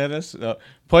 looking at us.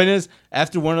 Point is,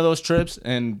 after one of those trips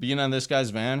and being on this guy's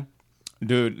van,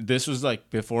 dude, this was like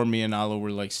before me and Alo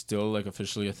were like still like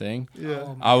officially a thing.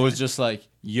 Yeah. I was just like,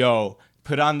 yo,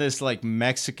 put on this like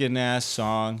Mexican ass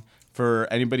song. For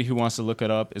anybody who wants to look it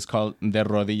up, it's called De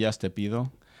Rodillas Te Pido.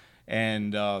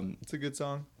 And It's a good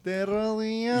song.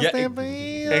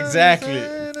 exactly.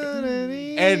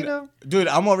 And dude,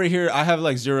 I'm over here. I have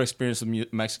like zero experience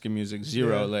with Mexican music,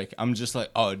 zero. Yeah. Like I'm just like,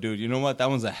 oh, dude, you know what? That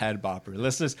one's a head bopper.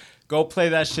 Let's just go play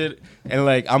that shit. And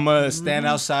like I'm gonna stand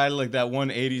outside like that one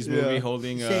 '80s movie Yeah.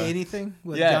 holding. Say anything?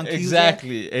 With Yeah, John Cusack?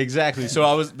 exactly.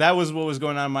 So that was what was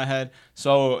going on in my head.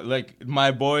 So like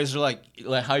my boys are like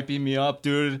hyping me up,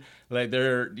 dude. Like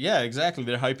they're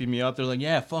hyping me up. They're like,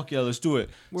 yeah, fuck yeah, let's do it.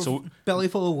 We're So belly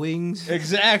full of wings.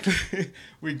 exactly,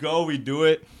 we go, we do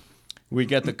it. We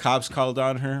get the cops called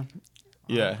on her.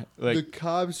 Yeah, like The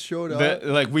cops showed up.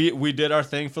 like we did our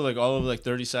thing for like all of like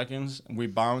 30 seconds. We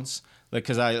bounce like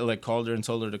because I like called her and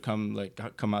told her to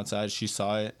come outside. She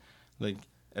saw it, like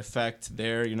effect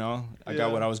there. I got Yeah.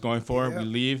 what I was going for. Yeah. We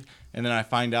leave, and then I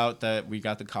find out that we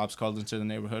got the cops called into the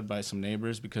neighborhood by some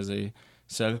neighbors because they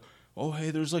said, oh,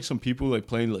 hey, there's like some people like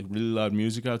playing like really loud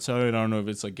music outside. I don't know if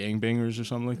it's like gangbangers or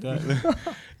something like that.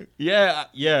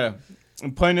 yeah.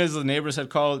 And point is, the neighbors had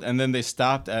called, and then they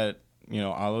stopped at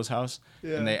Alo's house,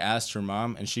 Yeah. and they asked her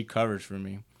mom, and she covered for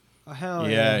me. Oh, hell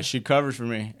Yeah, she covered for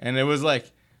me, and it was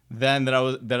like then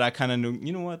that I kind of knew.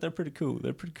 You know what? They're pretty cool.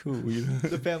 They're pretty cool.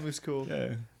 The family's cool.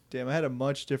 Yeah. Damn, I had a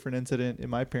much different incident in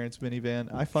my parents'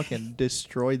 minivan. I fucking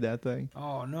destroyed that thing.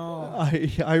 Oh, no.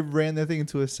 I ran that thing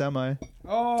into a semi.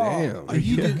 Oh. Damn. Are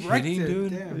you Yeah. wrecked Kidding, it?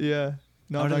 dude? Damn. Yeah.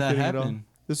 No, How I'm did not that kidding at all. happen?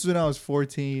 This was when I was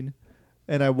 14,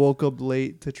 and I woke up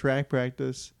late to track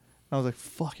practice, I was like,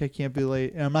 fuck, I can't be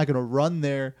late. And I'm not going to run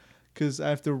there because I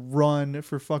have to run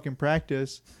for fucking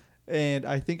practice. And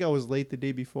I think I was late the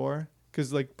day before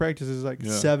because, like, practice is like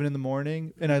 7 in the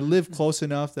morning. And I live close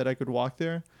enough that I could walk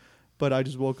there. But I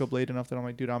just woke up late enough that I'm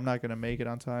like, dude, I'm not going to make it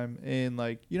on time. And,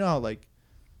 like, you know how, like,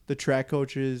 the track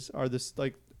coaches are this,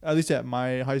 like, at least at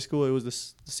my high school, it was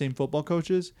the same football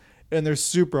coaches. And they're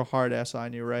super hard ass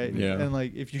on you, right? Yeah. And,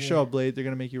 like, if you show up late, they're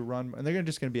going to make you run. And they're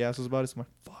just going to be assholes about it. So I'm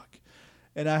like, fuck.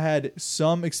 And I had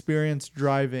some experience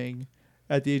driving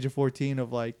at the age of 14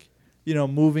 of, like, you know,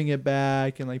 moving it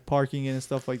back and, like, parking it and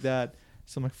stuff like that.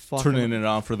 So I'm like, fuck. Turning it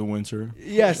on for the winter.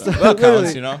 Yes. That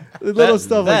counts, you know? Little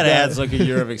stuff like that. That adds like a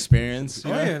year of experience. Oh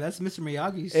yeah, that's Mr.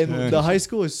 Miyagi's. And the high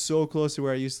school is so close to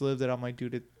where I used to live that I'm like,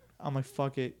 dude, I'm like,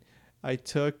 fuck it. I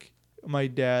took my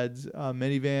dad's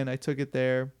minivan. I took it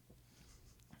there.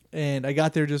 And I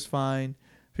got there just fine.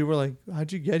 People were like,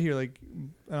 how'd you get here? Like,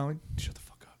 and I'm like, shut the fuck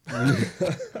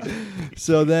up.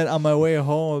 So then on my way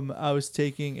home, I was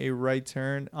taking a right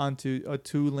turn onto a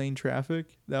 2-lane traffic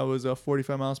that was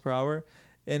 45 miles per hour.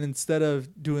 And instead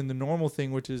of doing the normal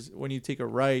thing, which is when you take a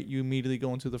right, you immediately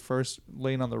go into the first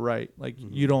lane on the right. Like,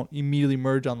 you don't immediately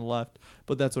merge on the left.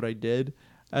 But that's what I did.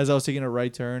 As I was taking a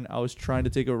right turn, I was trying to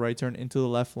take a right turn into the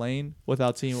left lane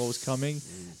without seeing what was coming.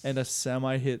 And a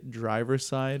semi hit driver's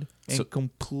side and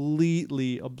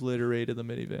completely obliterated the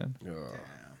minivan.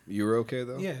 You were okay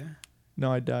though? Yeah.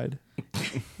 No, I died.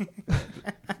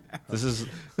 This is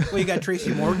Well, you got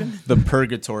Tracy Morgan. the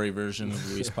purgatory version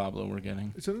of Luis Pablo we're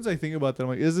getting. Sometimes I think about that. I'm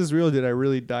like, is this real? Did I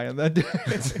really die on that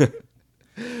day?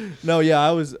 No, yeah,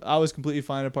 I was completely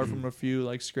fine apart from a few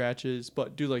like scratches.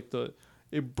 But dude, like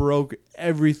it broke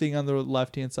everything on the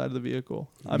left hand side of the vehicle.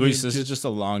 Luis, this is just a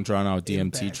long drawn out DMT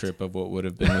Impact. trip of what would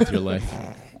have been with your life.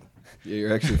 Yeah,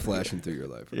 you're actually flashing through your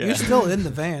life. Right? You're still in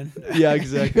the van. Yeah,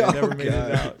 exactly. I never Oh, made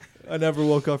God. it out. I never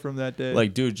woke up from that day.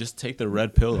 Like, dude, just take the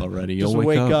red pill already. You'll just wake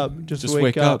wake up. up. Just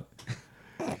wake up.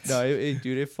 No,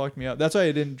 dude, it fucked me up. That's why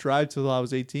I didn't drive till I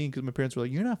was 18 because my parents were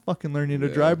like, "You're not fucking learning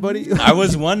to drive, buddy." I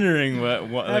was wondering what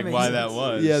like makes why sense. that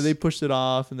was. Yeah, they pushed it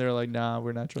off and they're like, "Nah,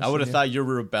 we're not trusting." I would have you." thought your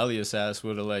rebellious ass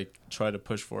would have like tried to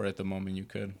push for it the moment you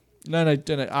could. No,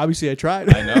 and obviously I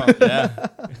tried. I know. Yeah.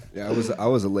 Yeah, I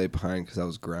was a late behind because I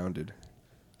was grounded.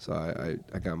 So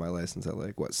I got my license at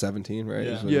like what 17, right?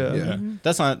 Yeah. Is when- Yeah.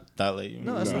 That's not that late.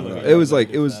 No, that's No, not no. late. It was like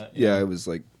it If was that, yeah, it was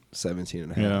like 17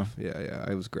 and a Yeah. half. Yeah.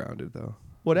 I was grounded though.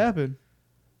 What happened?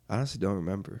 I honestly don't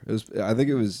remember. I think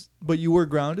it was But you were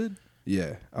grounded.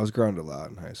 yeah, I was grounded a lot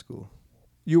in high school.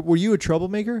 Were you a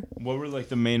troublemaker? What were like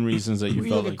the main reasons that you Were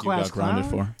you felt like a like you got class grounded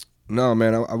clown? for? No,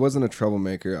 man, I wasn't a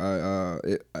troublemaker.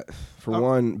 For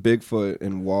one, Bigfoot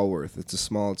in Walworth, it's a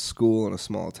small school in a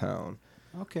small town,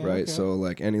 Okay. right? okay. So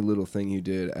like any little thing you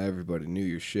did, everybody knew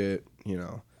your shit, you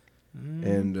know.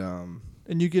 And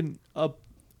And you can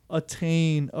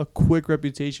attain a quick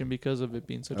reputation because of it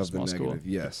being such a of the small negative, school.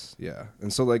 yes, yeah.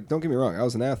 And so like, don't get me wrong, I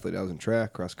was an athlete. I was in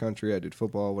track, cross country. I did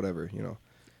football, whatever, you know.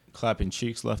 Clapping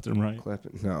cheeks left and right.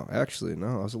 Clapping. No, actually,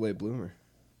 no. I was a late bloomer.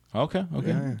 Okay. Okay.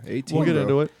 Yeah, 18. We'll get bro.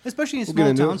 into it. Especially in We'll small get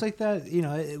into towns it. like that, you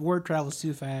know, word travels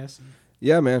too fast.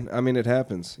 Yeah, man. I mean, it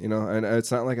happens, you know. And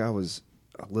it's not like I was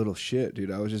a little shit,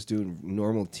 dude. I was just doing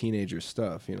normal teenager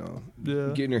stuff, you know.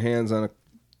 Yeah. Getting your hands on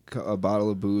a bottle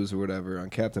of booze or whatever, on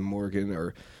Captain Morgan,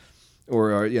 or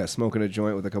smoking a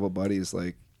joint with a couple buddies.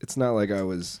 Like, it's not like I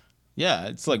was Yeah,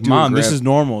 it's like, Doing Mom, this Grand- is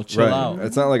normal. Chill right. out.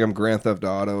 It's not like I'm Grand Theft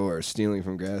Auto or stealing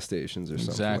from gas stations or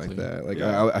something Exactly. like that. Like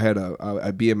Yeah.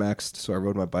 I BMX'd, so I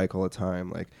rode my bike all the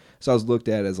time. Like, so I was looked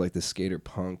at as like the skater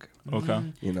punk, Okay.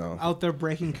 you know. Out there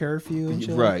breaking curfew and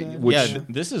shit. Right, Like that. which- yeah,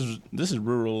 this is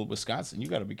rural Wisconsin. You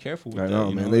got to be careful with I that. know,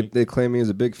 you man. like, They claim me as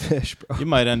a big fish, bro. you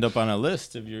might end up on a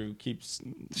list if you keep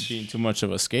being too much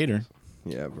of a skater.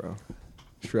 Yeah, bro.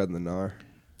 Shredding the gnar.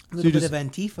 A little you bit just- of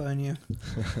Antifa in you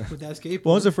with that skateboard.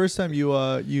 When was the first time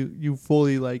you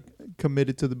fully like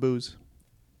committed to the booze?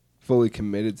 Fully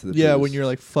committed to the Yeah, booze. when you're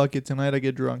like, fuck it, tonight I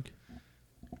get drunk.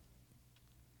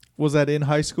 Was that in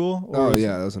high school? Oh was-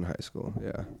 yeah, that was in high school.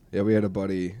 Yeah. We had a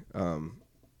buddy.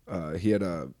 He had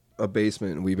a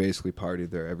basement, and we basically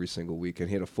partied there every single weekend.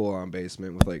 He had a full-on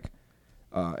basement with like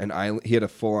an island. He had a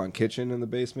full-on kitchen in the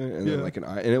basement, and then Yeah. like and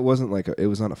it wasn't like it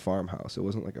was on a farmhouse. It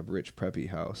wasn't like a rich preppy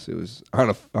house. It was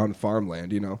on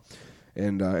farmland, you know.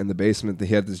 And in the basement, he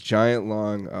had this giant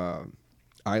long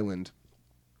island.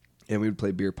 And we would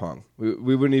play beer pong.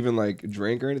 We wouldn't even like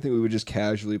drink or anything. We would just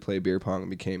casually play beer pong and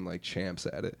became like champs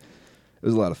at it. It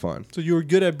was a lot of fun. So you were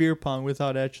good at beer pong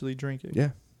without actually drinking.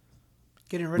 Yeah.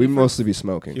 Getting ready We'd for, mostly be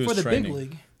smoking. He was for the training. big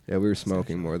league. Yeah, we were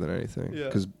smoking more than anything. Yeah.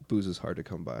 Because booze is hard to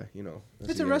come by, you know.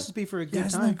 It's a recipe for a Yeah, good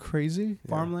isn't time. that crazy?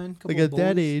 Farmland. Like couple at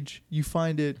that bowls. age, you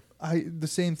find it the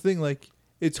same thing. Like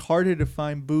it's harder to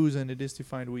find booze than it is to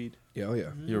find weed. Yeah, oh yeah.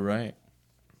 You're right.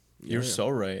 You're so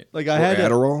right. Like Or I had to,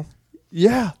 Adderall,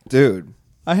 yeah, dude.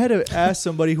 I had to ask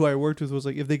somebody who I worked with was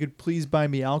like if they could please buy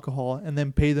me alcohol and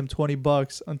then pay them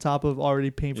 $20 on top of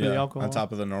already paying for the alcohol. on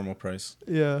top of the normal price.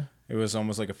 Yeah. It was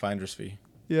almost like a finder's fee.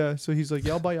 Yeah, so he's like,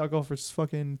 "Yeah, I'll buy you alcohol for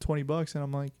fucking $20," and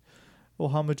I'm like, "Well,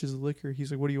 how much is the liquor?"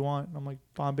 He's like, "What do you want?" And I'm like,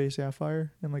 "Bombay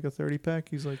Sapphire and like a 30-pack."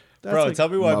 He's like, "That's Bro, like, tell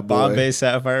me My what boy. Bombay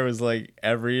Sapphire was like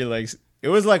every like. It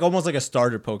was like almost like a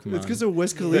starter Pokemon. it's because of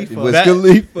Wiz Khalifa." Wiz that,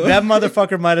 Khalifa. that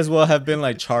motherfucker might as well have been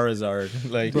like Charizard.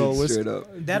 Like, Bro, Wiz- Straight up.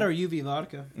 That or UV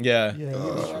vodka. yeah.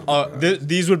 Yeah,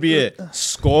 These would be it: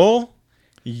 Skull,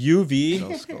 UV,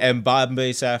 No Skull. and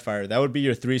Bombay Sapphire. That would be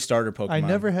your 3 starter Pokemon. I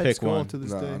never had Pick Skull one. to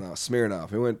this No, day. no,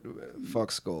 Smirnoff. We went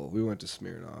fuck Skull. We went to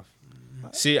Smirnoff.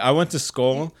 See, I went to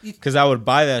Skull because I would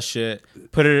buy that shit,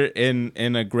 put it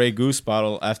in a Grey Goose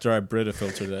bottle after I Brita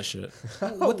filtered that shit.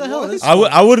 What the hell is this?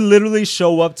 I would literally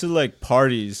show up to like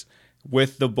parties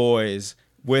with the boys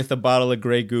with a bottle of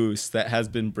Grey Goose that has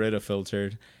been Brita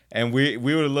filtered, and we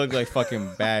would look like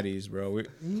fucking baddies, bro.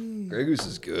 Grey Goose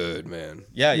is good, man.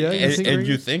 Yeah, Yeah, you and, think and Grey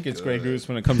you Goose? think it's Grey Goose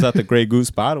when it comes out the Grey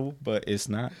Goose bottle, but it's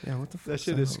not. Yeah, what the fuck? That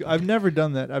shit is. I've never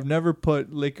done that. I've never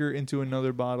put liquor into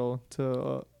another bottle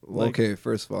to. Well, Like, okay,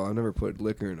 first of all, I never put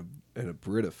liquor in a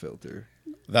Brita filter.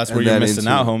 That's And where you're then missing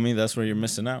into- out, homie. That's where you're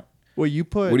missing out. Well, you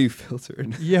put. What do you filter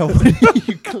in? Yeah, what are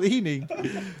you cleaning?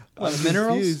 I'm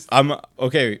minerals? confused. I'm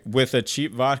okay with a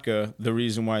cheap vodka. The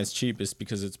reason why it's cheap is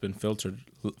because it's been filtered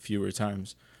fewer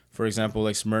times. For example,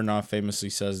 like Smirnoff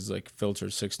famously says, it's like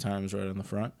filtered 6 times right on the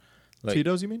front. Like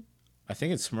Tito's, you mean? I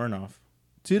think it's Smirnoff.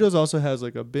 Tito's also has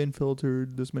like a been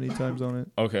filtered this many times on it.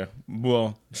 Okay,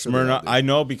 well Sure they Smirnoff. have it. I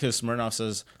know because Smirnoff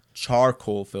says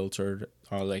charcoal filtered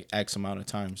like X amount of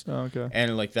times, Oh, okay.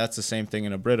 and like that's the same thing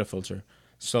in a Brita filter.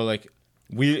 So like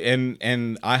we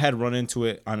and I had run into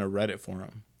it on a Reddit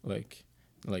forum. Like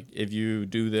if you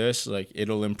do this, like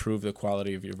it'll improve the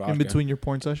quality of your vodka. In between your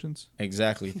porn sessions.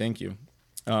 Exactly. Thank you.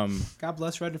 God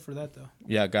bless Reddit for that though.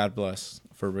 Yeah, God bless.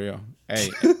 For real.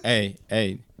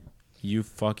 Hey, you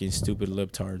fucking stupid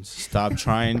libtards. Stop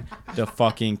trying to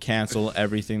fucking cancel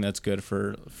everything that's good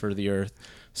for the earth.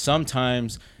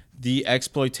 Sometimes the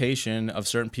exploitation of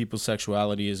certain people's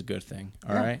sexuality is a good thing.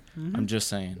 All right? I'm just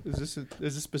saying. Is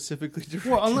this specifically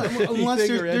directed Well, unless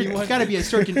anything or anyone? there's got to be a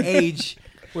certain age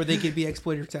where they could be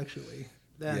exploited sexually.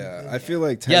 Then- Yeah, then- I feel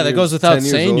like 10 Yeah, that years- goes without 10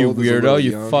 years saying, you old is a little weirdo.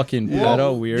 You young. fucking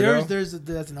pedo weirdo.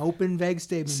 That's an open, vague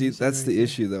statement. See, you said that's right the there.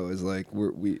 issue though. Is like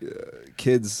we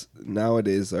kids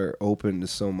nowadays are open to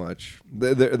so much.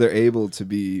 They're able to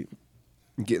be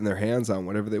getting their hands on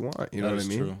whatever they want. You know That what I is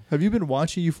mean? true. Have you been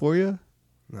watching Euphoria?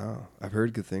 No, I've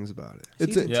heard good things about it.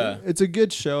 It's Season a, two. it's a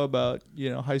good show about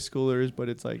high schoolers, but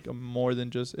it's like more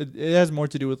than just it has more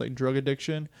to do with like drug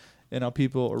addiction and how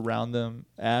people around them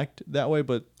act that way.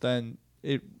 But then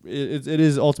it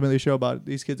is ultimately a show about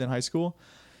these kids in high school,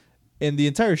 and the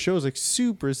entire show is like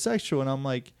super sexual, and I'm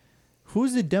like,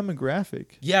 who's the demographic?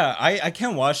 Yeah, I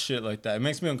can't watch shit like that. It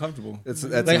makes me uncomfortable. That's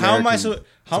Like how am I American-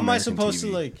 how am I American supposed to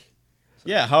TV. like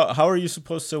yeah, how are you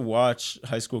supposed to watch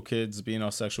high school kids being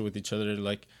all sexual with each other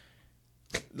like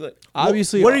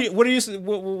Obviously, what are you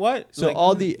what So Like,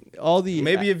 all the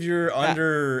maybe if you're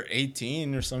under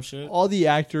 18 or some shit. all the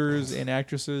actors and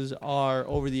actresses are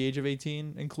over the age of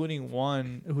 18, including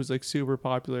one who's like super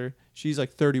popular. She's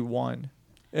like 31,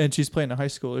 and she's playing a high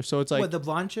schooler. So it's like, What, the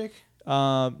blonde chick?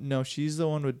 no, she's the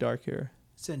one with dark hair.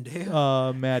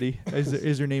 Zendaya. Maddie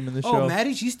is her name in the Oh, show.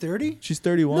 Maddie, she's 30? She's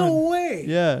 31. No way.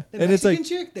 Yeah, The and it's like,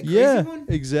 Mexican chick? The crazy yeah, one?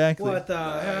 exactly. What the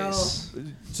hell?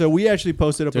 So we actually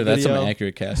posted up Dude, a that's some video.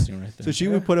 accurate casting right there. So she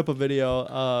would put up a video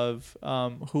of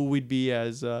who we'd be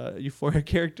as Euphoria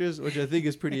characters, which I think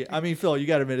is pretty. I mean, Phil, you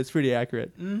got to admit it's pretty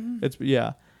accurate. Mm-hmm. It's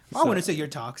yeah. I wouldn't say you're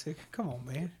toxic. Come on,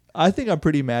 man. I think I'm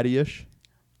pretty Maddie-ish.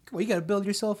 Come on, you got to build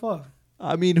yourself up.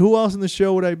 I mean, who else in the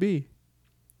show would I be?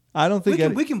 I don't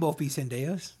think. We can both be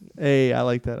Zendayas. Hey, I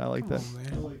like that. I like Come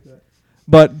that. on, man.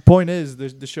 But point is,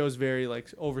 the show's very like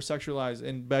over sexualized.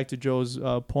 And back to Joe's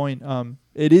point,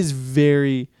 it is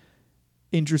very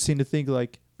interesting to think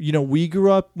like we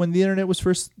grew up when the internet was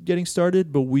first getting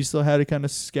started, but we still had to kind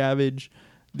of scavenge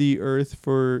the earth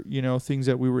for things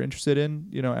that we were interested in.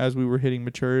 As we were hitting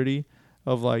maturity,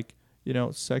 of like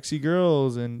sexy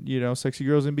girls and sexy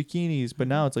girls in bikinis. But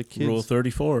now it's like kids. Rule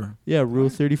 34. Yeah, Rule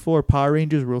 34. Power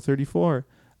Rangers, Rule 34.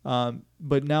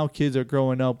 But now kids are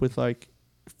growing up with like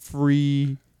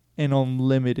free and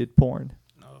unlimited porn.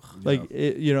 Like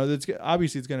it's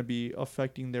obviously it's going to be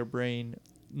affecting their brain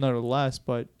nonetheless,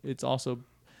 but it's also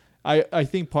I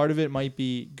think part of it might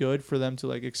be good for them to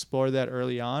like explore that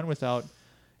early on without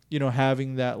you know,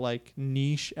 having that like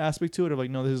niche aspect to it of like,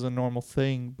 no, this is a normal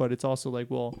thing, but it's also like,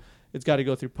 well, it's got to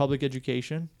go through public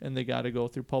education and they got to go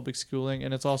through public schooling,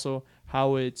 and it's also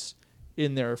how it's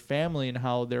in their family and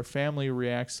how their family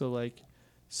reacts to like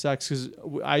sex. Because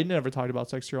I never talked about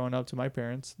sex growing up to my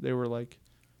parents. They were like,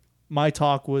 my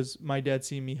talk was my dad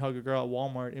seeing me hug a girl at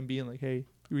Walmart and being like, hey,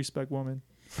 you respect women.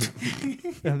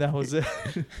 And that was it.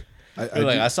 You're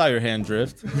like, I saw your hand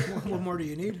drift. What more do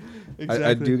you need?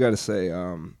 I do got to say,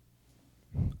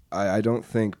 I don't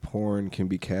think porn can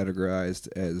be categorized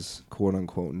as quote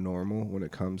unquote normal when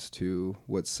it comes to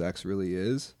what sex really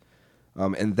is.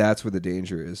 And that's where the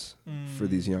danger is for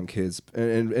these young kids.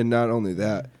 And not only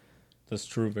that, That's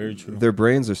true. Very true. their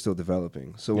brains are still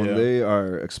developing. So when Yeah. they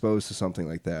are exposed to something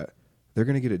like that, they're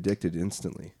going to get addicted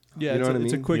instantly. Yeah, You know what I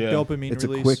it's a mean? quick Yeah. dopamine It's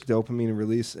release. a quick dopamine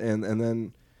release, and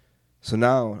then so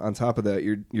now on top of that,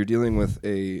 you're dealing with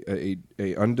a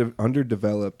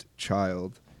underdeveloped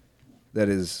child that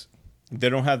is They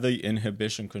don't have the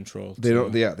inhibition control. they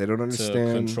don't to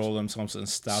understand control themselves and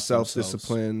stop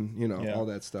self-discipline, Yeah. all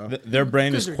that stuff. Their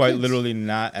brain Because is they're quite kids. literally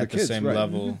not They're at the kids, same right.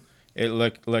 level.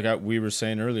 It we were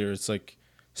saying earlier, it's like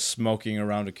smoking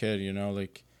around a kid. You know,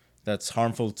 like that's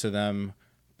harmful to them,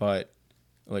 but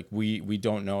like we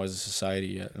don't know as a society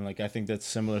yet. And like I think that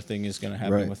similar thing is gonna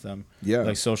happen Right. with them. Yeah.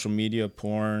 Like social media,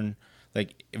 porn,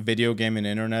 like video game and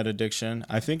internet addiction.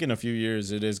 I think in a few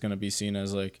years it is gonna be seen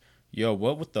as like, yo,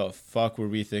 what the fuck were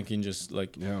we thinking? Just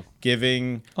like Yeah.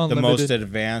 giving Unlimited. the most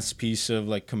advanced piece of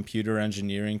like computer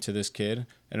engineering to this kid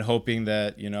and hoping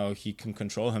that, you know, he can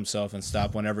control himself and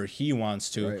stop whenever he wants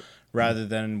to, Right. rather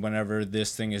than whenever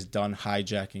this thing is done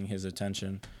hijacking his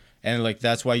attention. And like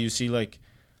that's why you see like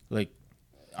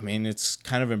I mean, it's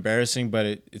kind of embarrassing, but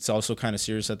it's also kind of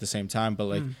serious at the same time. But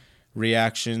like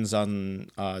reactions on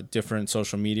different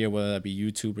social media, whether that be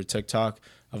YouTube or TikTok,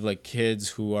 of like kids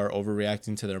who are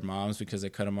overreacting to their moms because they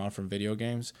cut them off from video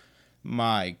games.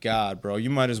 My God, bro, you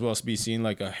might as well be seeing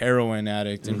like a heroin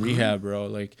addict in rehab, bro.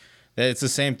 Like it's the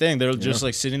same thing. They're just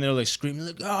like sitting there like screaming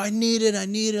like, oh, I need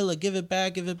it, like give it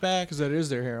back. Because that is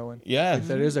their heroin. Yeah. Like,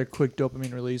 that is their quick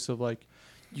dopamine release of like,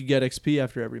 you get XP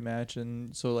after every match,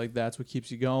 and so like that's what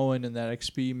keeps you going, and that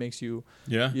XP makes you,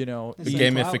 Yeah. you know, It's The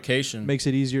like gamification. makes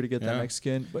it easier to get that Yeah. next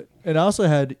skin. But and I also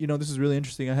had, you know, this is really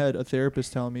interesting. I had a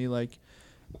therapist tell me like,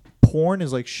 porn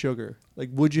is like sugar. Like,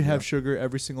 would you have sugar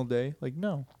every single day? Like,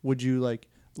 no. Would you like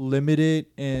limit it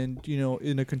and, you know,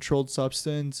 in a controlled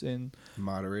substance and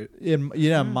Moderate. in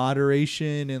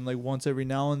moderation and like once every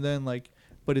now and then, like,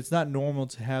 but it's not normal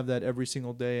to have that every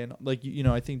single day. And like, you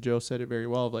know, I think Joe said it very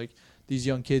well, like these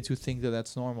young kids who think that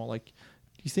that's normal. Like,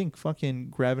 do you think fucking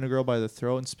grabbing a girl by the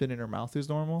throat and spitting in her mouth is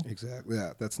normal? Exactly.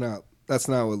 Yeah, that's not what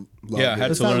love Yeah, I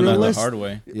had is. to not learn that the realist. hard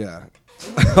way. Yeah.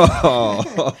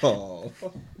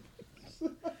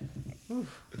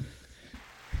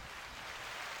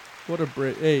 What a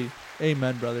hey,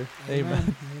 amen, brother.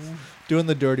 Amen. Amen. Doing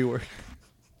the dirty work.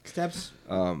 Steps.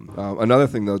 Another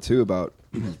thing though too about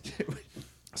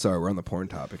sorry, we're on the porn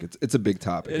topic. It's a big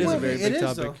topic. It is a Well, very it big is,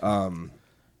 topic. though.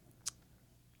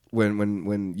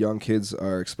 When young kids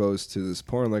are exposed to this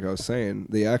porn, like I was saying,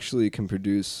 they actually can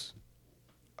produce,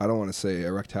 I don't want to say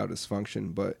erectile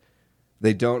dysfunction, but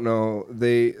they don't know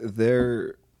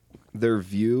their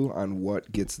view on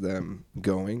what gets them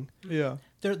going Yeah.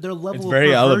 Their level It's of very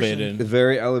perversion. elevated. is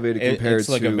very elevated compared It's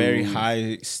like to a very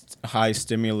high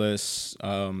stimulus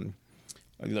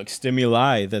like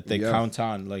stimuli that they Yeah. count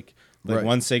on like Right.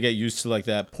 once they get used to like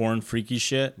that porn freaky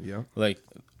shit, Yeah. like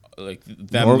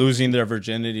them Norm- losing their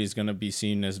virginity is going to be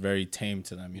seen as very tame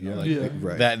to them, you know, like Yeah.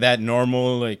 Right. that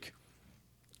normal, like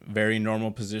very normal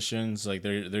positions, like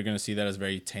they're going to see that as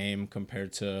very tame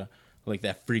compared to like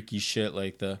that freaky shit,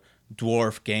 like the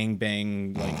dwarf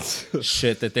gangbang like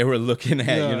shit that they were looking at,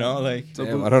 Yeah. you know, like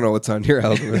Damn, I don't know what's on your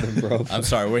algorithm, bro. I'm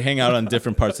sorry, we hang out on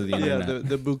different parts of the Yeah, internet.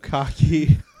 the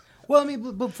bukkake. Well, I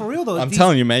mean, but for real though, I'm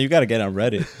telling you, man, you got to get on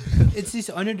Reddit. it's these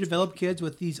underdeveloped kids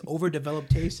with these overdeveloped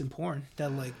tastes in porn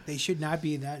that like they should not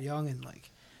be that young and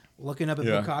like looking up at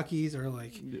Yeah. bukkakis or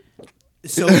like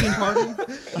soaking party.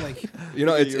 Like You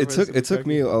know, Yeah, it you're took right, it took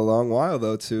me Kentucky. a long while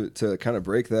though to kind of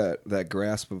break that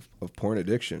grasp of porn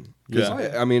addiction. 'Cause,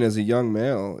 Yeah. I mean, as a young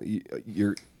male,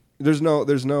 you're there's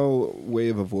no way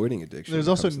of avoiding addiction. There's when it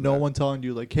also comes to no that. one telling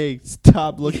you like, hey,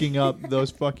 stop looking up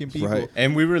those fucking people. Right.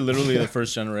 And we were literally the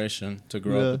first generation to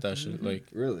grow Yeah. up with that shit. Like,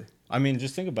 Really. I mean,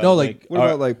 just think about No, it. like, What our-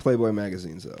 about like Playboy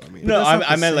magazines though? I mean, No, that's not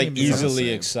I the meant like same, it's not the easily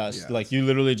same. accessed. Yeah. Like you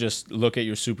literally just look at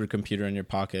your supercomputer in your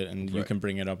pocket and you Right. can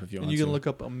bring it up if you And want you to. can look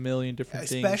up a million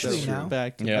different Especially things that are now.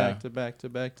 back to Yeah. back to back to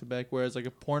back to back. Whereas like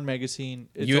a porn magazine,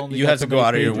 it's you only you got have to so go many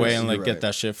out of your pages. way and like You're get right.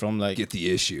 that shit from like get the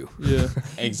issue. Yeah.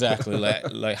 exactly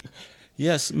like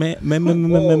Yes, may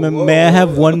I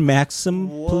have one Maxim,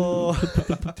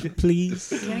 please?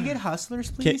 Can I get Hustlers,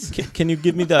 please? Can you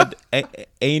give me the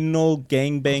anal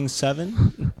gangbang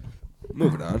 7?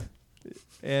 Moving on.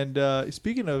 And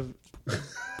speaking of,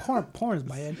 Porn is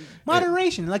bad.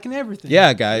 Moderation, like in everything.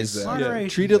 Yeah, guys. Exactly. Moderation.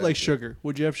 treat it like sugar.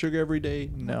 Would you have sugar every day?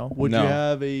 No. Would No. you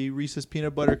have a Reese's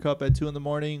peanut butter cup at 2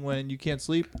 a.m. when you can't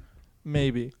sleep?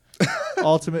 Maybe.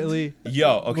 Ultimately,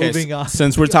 Yo, okay. Moving on.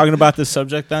 Since we're talking about this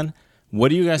subject, then, what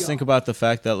do you guys think about the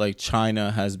fact that like China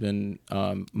has been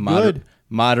Good.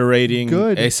 moderating,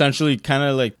 Good. essentially kind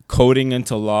of like coding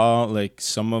into law like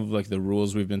some of like the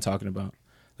rules we've been talking about,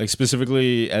 like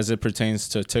specifically as it pertains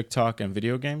to TikTok and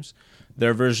video games.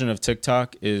 Their version of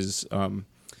TikTok is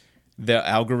the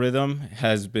algorithm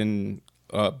has been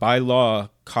by law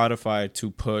codified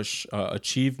to push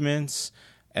achievements,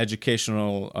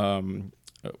 educational,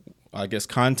 I guess,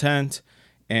 content,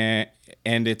 and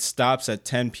it stops at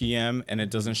 10 p.m. and it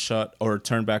doesn't shut or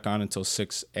turn back on until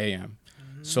 6 a.m.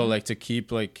 So like to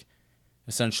keep like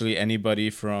essentially anybody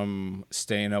from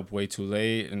staying up way too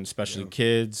late, and especially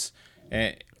kids.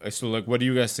 And so like, what do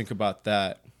you guys think about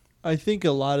that? I think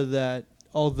a lot of that,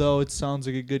 although it sounds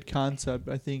like a good concept,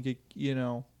 I think it,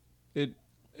 it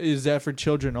is that for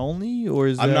children only, or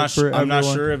is I'm that not. for I'm not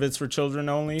everyone? sure if it's for children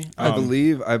only. I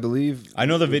believe. I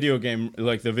know the video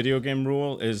game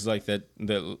rule is like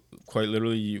that quite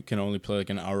literally you can only play like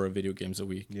an hour of video games a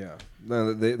week. Yeah.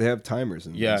 No, they have timers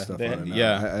and Yeah, stuff they- on it now.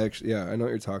 yeah. I actually, I know what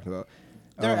you're talking about.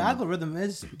 Their algorithm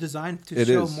is designed to It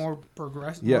show is. more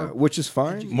progressive. Yeah, which is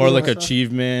fine. More You like know,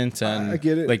 achievement and I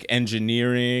get it. like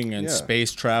engineering and Yeah.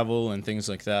 space travel and things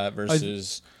like that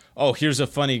versus oh, here's a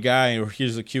funny guy or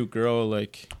here's a cute girl.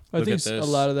 Like I look think at this. a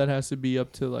lot of that has to be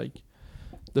up to like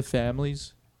the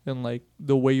families and like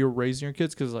the way you're raising your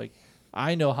kids, because like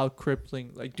I know how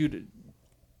crippling, like, dude,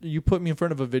 you put me in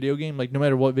front of a video game, like no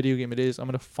matter what video game it is, I'm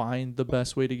gonna find the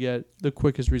best way to get the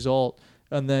quickest result,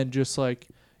 and then just like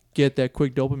get that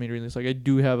quick dopamine release. Like I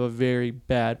do have a very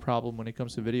bad problem when it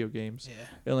comes to video games. Yeah.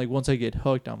 And like once I get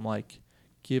hooked, I'm like,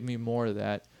 give me more of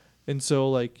that. And so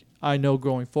like I know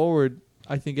going forward,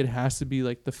 I think it has to be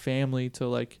like the family to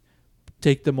like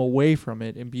take them away from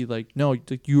it and be like, no,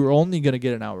 like, you're only gonna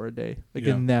get an hour a day, like,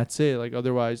 Yeah. and that's it. Like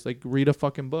otherwise, like read a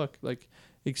fucking book, like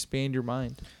expand your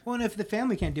mind. Well, and if the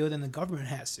family can't do it, then the government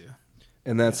has to.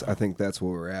 And that's, I think that's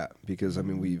where we're at, because I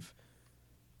mean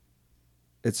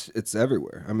it's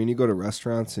everywhere. I mean, you go to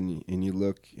restaurants and you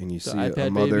look and you The see a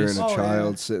iPad mother babies. and a Oh,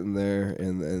 child yeah. sitting there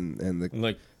and the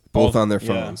like both on their yeah.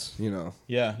 phones. You know,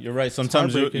 Yeah, you're right.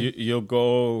 Sometimes heartbreaking. you'll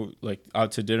go like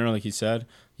out to dinner, like he said.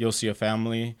 You'll see a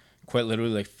family. Quite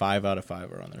literally, like 5 out of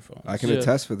 5 are on their phones. I can Yeah.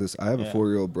 attest for this. I have a Yeah.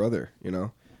 4-year-old brother. You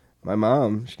know, my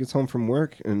mom, she gets home from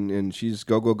work and she's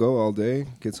go all day.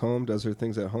 Gets home, does her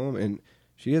things at home, and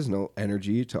she has no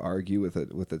energy to argue with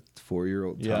a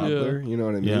 4-year-old Yeah. toddler. You know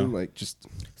what I mean? Yeah. Like just,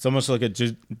 It's almost like a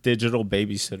digital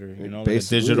babysitter, you know, like a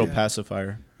Basically, digital yeah.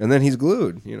 pacifier. and then he's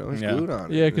glued. You know, he's Yeah. glued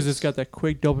on it. Yeah, because it's got that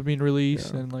quick dopamine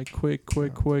release Yeah. and like quick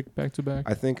back to back.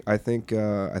 I think.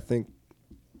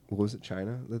 What was it?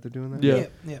 China that they're doing that? Yeah.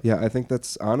 Yeah. Yeah, I think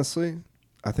that's honestly,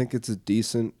 I think it's a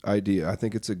decent idea. I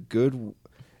think it's a good,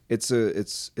 it's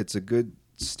a good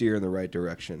steer in the right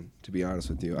direction. To be honest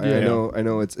with you, I Yeah.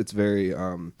 know it's very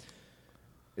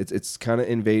it's kind of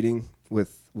invading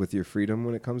with your freedom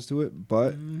when it comes to it,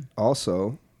 but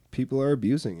also people are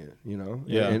abusing it. You know,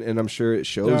 Yeah. and I'm sure it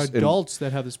shows. There are in- adults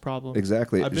that have this problem.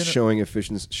 Exactly, I've been- showing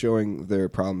efficiency, showing their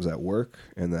problems at work,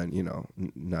 and then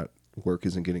not work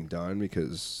isn't getting done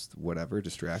because whatever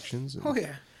distractions. And, Oh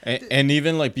yeah. And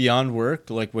even like beyond work,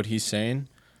 like what he's saying,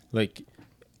 like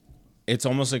it's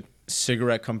almost like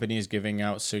cigarette companies giving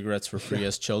out cigarettes for free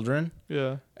as children,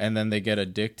 Yeah. and then they get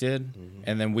addicted,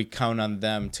 and then we count on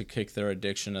them to kick their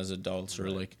addiction as adults or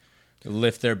like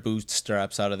lift their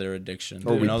bootstraps out of their addiction.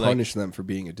 Or you we know, punish them for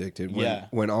being addicted Yeah.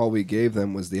 when all we gave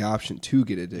them was the option to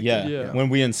get addicted. yeah, Yeah. when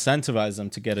we incentivize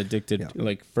them to get addicted Yeah.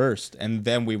 like first, and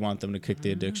then we want them to kick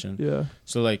the addiction. Yeah.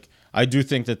 So like I do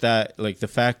think that like the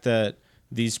fact that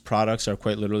these products are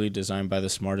quite literally designed by the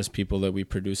smartest people that we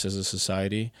produce as a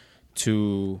society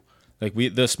to like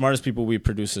the smartest people we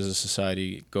produce as a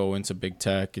society go into big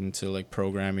tech, into like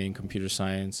programming, computer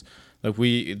science.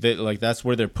 Like that's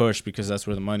where they're pushed because that's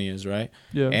where the money is, right?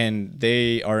 Yeah. And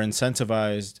they are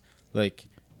incentivized, like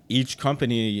each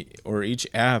company or each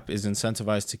app is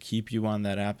incentivized to keep you on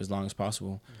that app as long as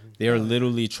possible. They are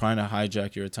literally trying to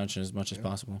hijack your attention as much as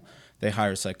possible. They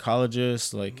hire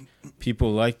psychologists, like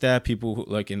people like that, people who,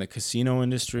 like in the casino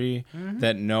industry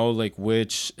that know like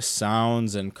which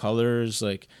sounds and colors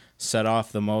like set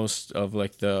off the most of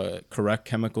like the correct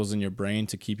chemicals in your brain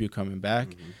to keep you coming back.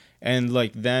 And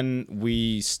like then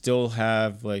we still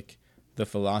have like the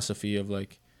philosophy of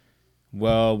like,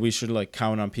 well, we should like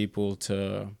count on people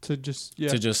to just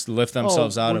lift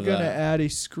themselves out of We're gonna that. add a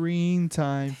screen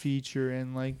time feature,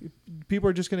 and like people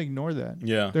are just gonna ignore that.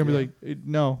 Yeah. They're gonna be like,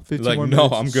 no, 15 Like more no,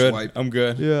 minutes. I'm good. Swipe. I'm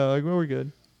good. Yeah, like well, we're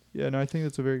good. Yeah, no, I think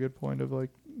that's a very good point of like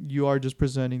you are just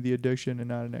presenting the addiction and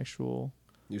not an actual.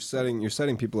 You're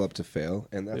setting people up to fail,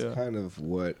 and that's Yeah. kind of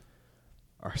what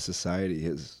our society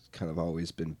has kind of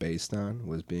always been based on,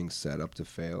 was being set up to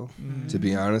fail. Mm-hmm. To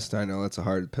be honest, I know that's a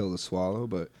hard pill to swallow,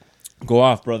 but Go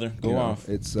off, brother. you Go know, off.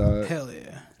 it's Hell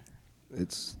yeah.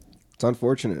 it's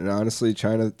unfortunate, and honestly,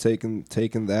 China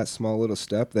taking that small little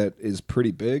step that is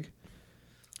pretty big.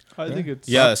 I think it's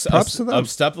Yes, props to them. a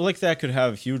step like that could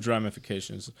have huge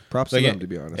ramifications. Props Like, to them, to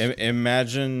be honest.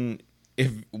 Imagine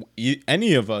if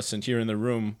any of us in here in the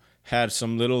room had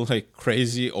some little like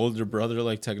crazy older brother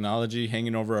like technology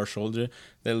hanging over our shoulder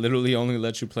that literally only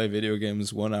lets you play video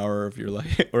games 1 hour of your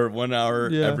life or 1 hour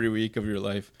Yeah. every week of your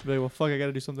life. like, well, fuck, I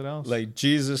gotta do something else. Like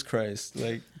Jesus Christ,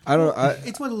 like I don't.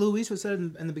 It's what Luis was said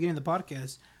in the beginning of the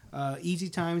podcast. Easy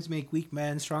times make weak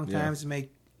men. Strong Yeah. times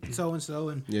make so and so,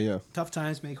 and Yeah. tough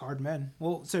times make hard men.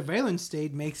 Well, surveillance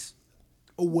state makes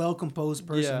a well composed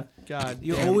person. yeah, God,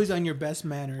 You're damn. always on your best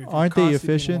manner. If you're Aren't they constantly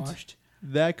being efficient? watched.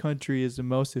 That country is the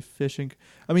most efficient.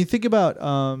 I mean, think about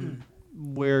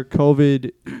where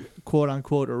COVID, quote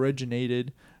unquote,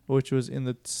 originated, which was in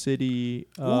the city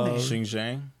of Wuhan.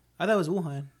 Xinjiang. I thought it was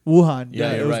Wuhan. Wuhan.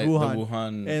 Yeah, it you're was right. Wuhan. The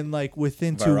Wuhan And like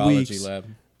within 2 virology weeks, lab.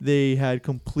 they had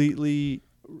completely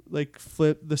like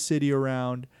flipped the city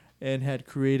around and had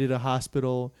created a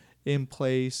hospital in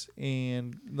place,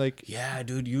 and like Yeah,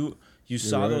 dude, you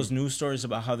saw right. those news stories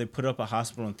about how they put up a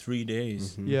hospital in 3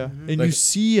 days, yeah, and you Like-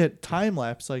 see it time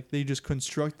lapse, like they just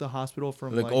construct the hospital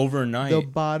from like like overnight. the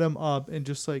bottom up, and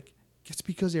just like it's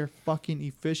because they're fucking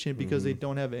efficient because they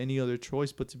don't have any other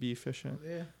choice but to be efficient.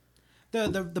 Yeah.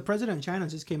 The president of China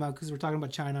just came out, because we're talking about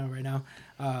China right now.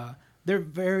 They're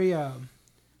very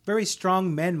very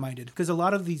strong men minded, because a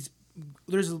lot of these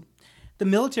the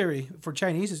military for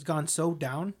Chinese has gone so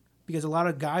down because a lot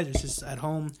of guys are just at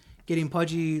home getting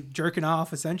pudgy, jerking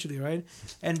off essentially, right,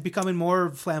 and becoming more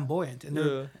flamboyant, and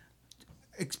they're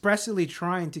expressly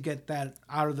trying to get that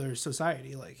out of their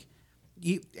society. Like,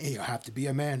 you have to be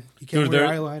a man. You can't Dude, wear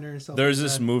there- eyeliner and stuff. There's like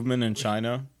this that. movement in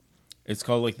China. It's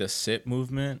called like the sit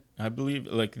movement, I believe.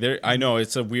 Like there, I know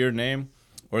it's a weird name,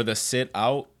 or the sit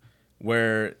out,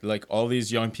 where like all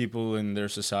these young people in their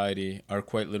society are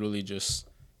quite literally just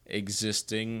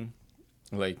existing,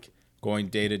 like going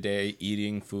day to day,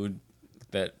 eating food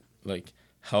that like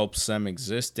helps them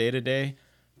exist day to day,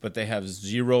 but they have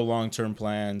zero long-term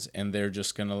plans, and they're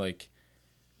just gonna like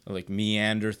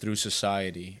meander through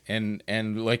society, and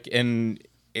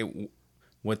it,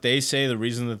 what they say, the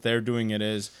reason that they're doing it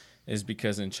is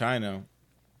because in China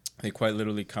they quite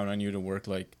literally count on you to work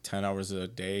like 10 hours a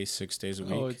day, 6 days a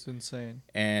week. Oh, it's insane.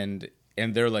 and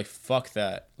they're like, fuck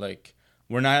that, like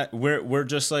we're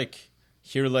just like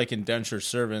here like indentured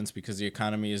servants because the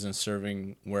economy isn't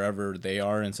serving wherever they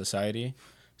are in society.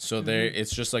 So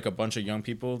it's just like a bunch of young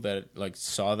people that like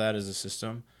saw that as a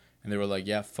system, and they were like,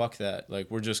 yeah, fuck that, like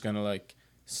we're just gonna like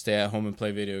stay at home and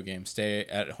play video games, stay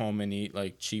at home and eat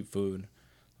like cheap food,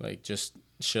 like just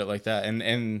shit like that.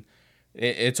 And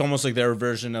it's almost like their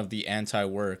version of the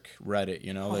anti-work Reddit,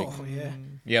 you know, like Oh yeah.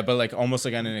 yeah, but like almost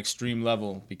like on an extreme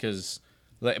level, because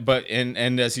like, but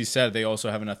and as he said, they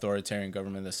also have an authoritarian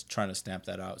government that's trying to stamp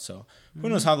that out. So who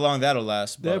knows how long that'll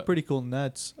last. They But have pretty cool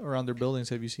nets around their buildings.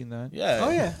 Have you seen that? yeah. Oh,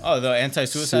 yeah. Oh, the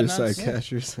anti-suicide nuts?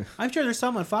 catchers. I'm sure there's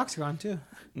some on Foxconn too.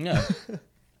 Yeah.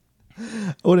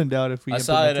 I wouldn't doubt if we. I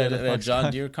saw it implemented at a John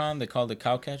Foxconn. Deere Con. They called it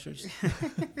cow catchers.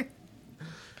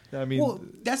 I mean, Well,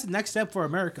 that's the next step for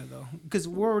America, though, because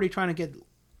we're already trying to get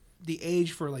the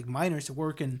age for like minors to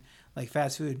work in like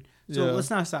fast food. So Yeah. let's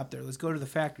not stop there. Let's go to the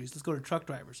factories. Let's go to truck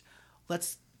drivers.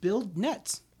 Let's build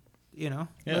nets. You know,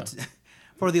 Yeah. Let's,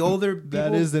 for the older people.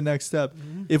 that is the next step.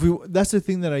 If we, that's the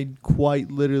thing that I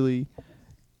quite literally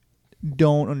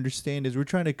don't understand is we're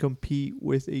trying to compete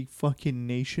with a fucking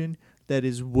nation that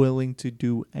is willing to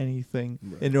do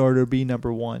anything in order to be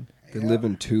number one. They live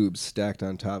in tubes stacked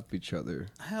on top of each other.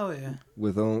 Hell yeah.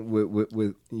 With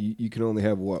you can only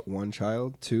have what, one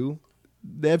child, two?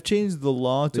 They have changed the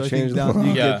law to They I think changed the down law.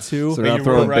 you Yeah. get two. So But they're you not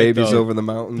throwing were right, babies though. over the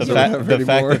mountains The or fact whatever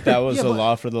anymore. that was Yeah, the but-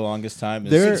 law for the longest time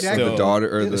is There- Exactly. still, the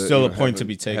daughter or it's the still you a know, point to having-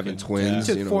 be taken. having twins.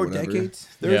 Took you know, 4 whatever. decades.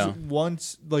 There's Yeah.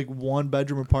 once like one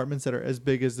bedroom apartments that are as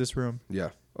big as this room, Yeah.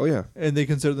 Oh yeah. and they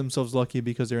consider themselves lucky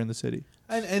because they're in the city.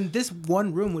 And this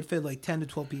one room would fit like 10 to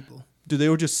 12 people. Dude, they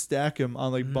would just stack them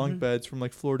on like bunk beds from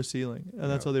like floor to ceiling, and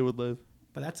that's how they would live.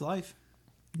 But that's life.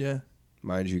 Yeah,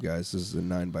 mind you guys, this is a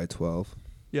 9x12.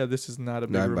 Yeah, this is not a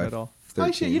big 9 room by at all. 13.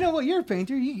 Oh shit! You know what? You're a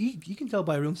painter. You can tell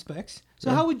by room specs. So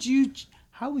Yeah. how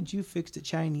would you fix the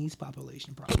Chinese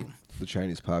population problem The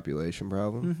Chinese population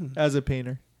problem As a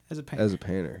painter. as a painter? as a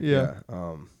painter. Yeah.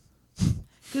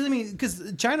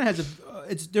 Because China has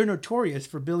they're notorious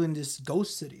for building these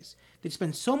ghost cities. They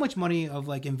spend so much money of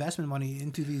like investment money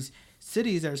into these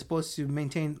cities that are supposed to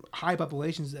maintain high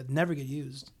populations that never get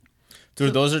used.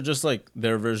 Dude, those are just like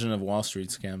their version of Wall Street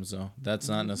scams, though. That's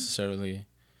not necessarily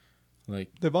like.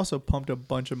 They've also pumped a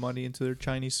bunch of money into their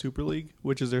Chinese Super League,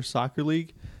 which is their soccer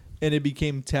league, and it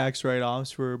became tax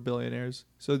write-offs for billionaires.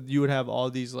 So you would have all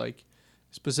these like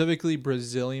specifically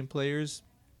Brazilian players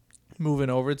moving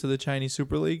over to the Chinese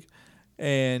Super League,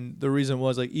 and the reason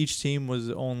was like each team was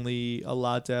only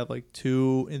allowed to have like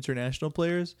 2 international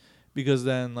players, because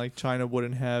then like China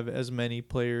wouldn't have as many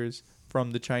players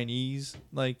from the Chinese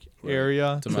like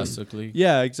area Domestically.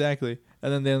 Yeah, exactly.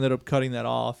 And then they ended up cutting that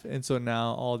off, and so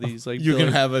now all these like You can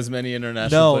billion- have as many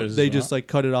international no, players. they as just well. like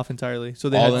cut it off entirely. So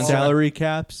they All had in- salary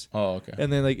caps, Oh, okay.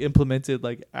 and then like implemented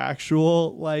like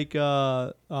actual like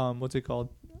what's it called?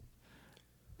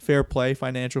 Fair play,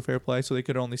 financial fair play, so they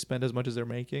could only spend as much as they're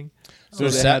making. So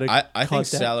Dude, they had to I think cut that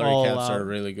salary all caps out. are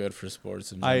really good for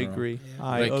sports in I general. agree. Yeah.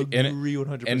 I Like, in- agree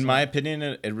 100%. In my opinion,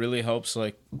 it really helps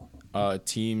like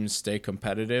teams stay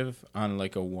competitive on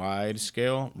like a wide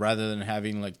scale, rather than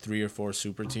having like 3 or 4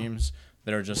 super teams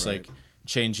that are just like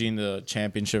changing the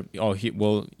championship. Oh,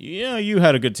 you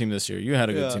had a good team this year. You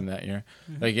had a good Yeah. team that year.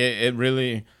 Like it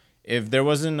really, if there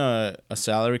wasn't a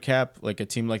salary cap, like a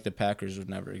team like the Packers would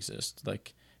never exist.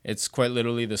 Like it's quite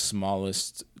literally the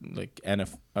smallest like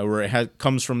where it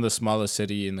comes from the smallest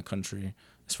city in the country.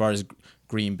 As far as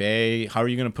Green Bay, how are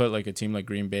you gonna put like a team like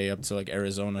Green Bay up to like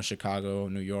Arizona, Chicago,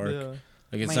 New York? Yeah.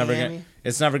 Like Miami.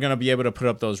 it's never gonna be able to put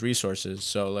up those resources.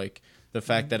 So like the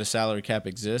fact that a salary cap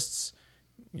exists,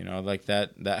 you know, like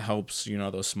that helps, you know,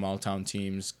 those small town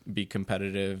teams be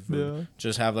competitive. Or Yeah.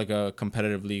 just have like a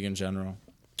competitive league in general.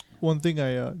 One thing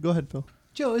go ahead, Phil.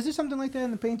 Joe, is there something like that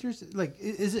in the painters? Like,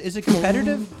 is it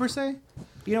competitive per se?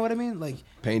 You know what I mean? Like,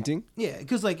 Painting? yeah,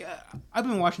 because like I've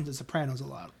been watching The Sopranos a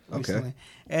lot Okay. recently,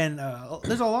 and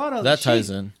there's a lot of That ties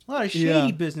in. a lot of shady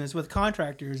Yeah. business with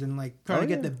contractors and like trying to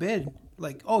get yeah. the bid.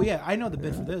 Like, oh yeah, I know the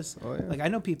bid for this. Oh, yeah. Like I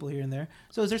know people here and there.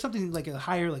 So is there something like a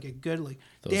higher, like a good, like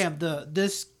Those- damn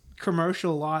this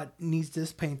commercial lot needs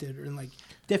this painted, or like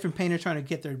different painters trying to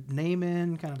get their name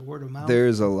in, kind of word of mouth.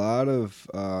 There's a lot of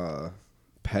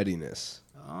pettiness.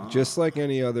 Oh. Just like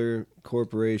any other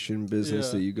corporation business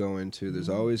Yeah. that you go into, there's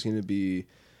always going to be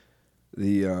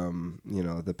the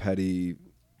the petty.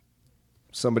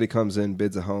 Somebody comes in,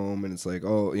 bids a home, and it's like,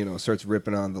 oh, starts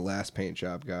ripping on the last paint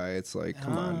job guy. It's like,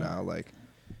 come on now, like,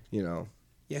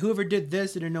 Yeah, whoever did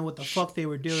this didn't know what the fuck they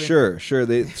were doing. Sure,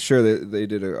 they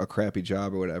did a crappy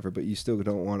job or whatever, but you still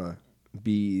don't want to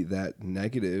be that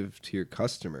negative to your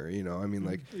customer. I mean,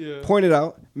 like, Yeah. point it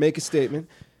out, make a statement.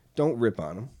 Don't rip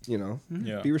on them,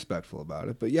 Yeah. Be respectful about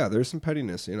it. But yeah, there's some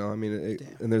pettiness, I mean,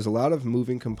 and there's a lot of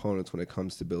moving components when it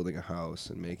comes to building a house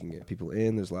and making it. People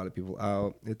in, there's a lot of people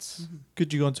out. It's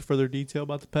Could you go into further detail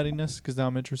about the pettiness? Because now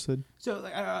I'm interested. So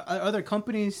like, are other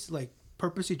companies like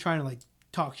purposely trying to like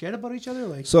talk shit about each other?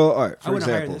 Like, so. All right, I for wouldn't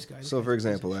hire example, this guy. This so guy's for a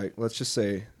example, piece of right, let's just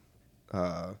say,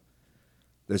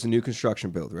 there's a new construction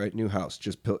build, right? New house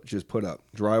just put up,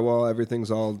 drywall, everything's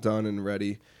all done and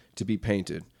ready to be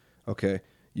painted. Okay.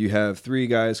 You have 3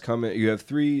 guys come in. You have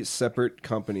 3 separate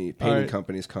painting right.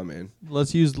 companies come in.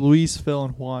 Let's use Luis, Phil,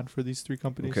 and Juan for these 3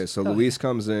 companies. Okay, so Hell Luis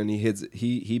comes in.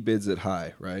 He bids it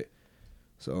high, right?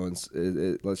 So let's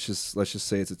just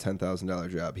say it's a $10,000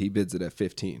 job. He bids it at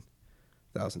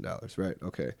 $15,000, right?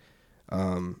 Okay.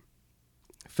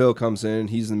 Phil comes in.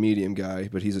 He's the medium guy,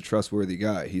 but he's a trustworthy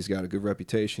guy. He's got a good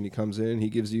reputation. He comes in. He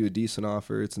gives you a decent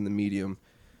offer. It's in the medium.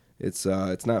 It's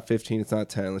not 15. It's not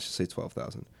 10. Let's just say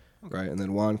 12,000. Right, and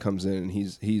then Juan comes in, and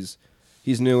he's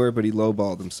newer, but he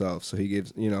lowballed himself, so he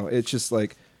gives. It's just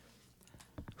like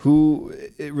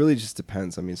it really just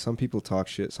depends. I mean, some people talk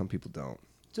shit, some people don't.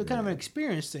 So kind of an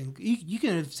experience thing. You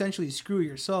can essentially screw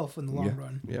yourself in the long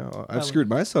run. Yeah, That I've would- screwed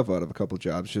myself out of a couple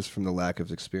jobs just from the lack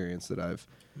of experience that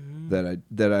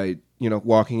that I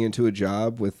walking into a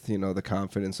job with the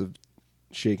confidence of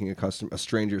shaking a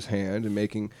stranger's hand and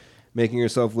making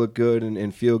yourself look good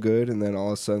and feel good, and then all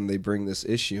of a sudden they bring this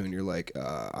issue, and you're like,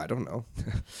 I don't know,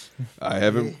 I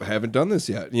haven't done this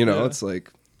yet. Yeah. It's like,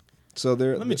 so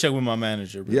there. Let me check with my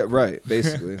manager. Bro. Yeah, right.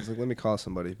 Basically, it's like, let me call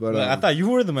somebody. But I thought you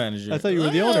were the manager. I thought you were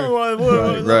the owner.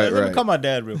 Right, Let me right. call my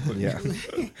dad real quick. yeah,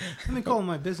 Let me call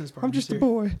my business partner. I'm just a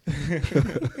boy.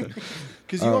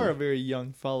 Because you are a very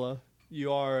young fella.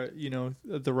 You are,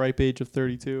 at the ripe age of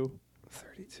 32.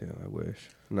 32. I wish.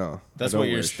 No. That's I what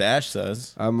don't your wish. stash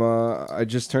says. I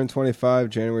just turned 25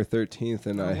 January 13th,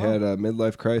 and I had a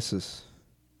midlife crisis.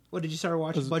 What, did you start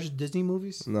watching a bunch of Disney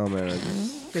movies? No, man. I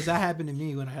just, Because that happened to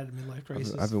me when I had a midlife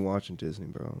crisis. I've been watching Disney,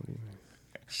 bro.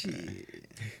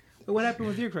 But what happened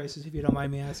with your crisis, if you don't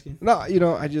mind me asking? No,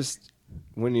 I just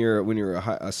when you're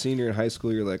a senior in high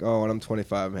school, you're like, oh, when I'm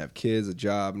 25, I'm gonna have kids, a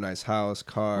job, nice house,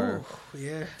 car,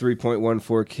 Yeah.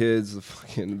 3.14 kids,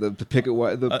 the picket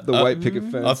white the white picket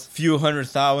A fence, few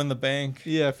 $100,000 in the bank.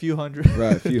 Yeah, a few hundred.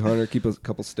 right? A few hundred, keep a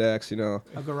couple stacks, A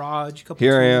garage, couple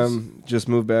Here I tools. am, just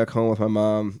moved back home with my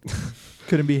mom.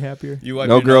 Couldn't be happier. You wipe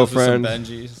No your nose with some girlfriend.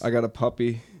 Benjis. I got a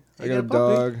puppy. I You got a got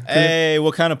a puppy? dog. Hey,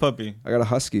 what kind of puppy? I got a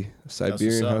husky, a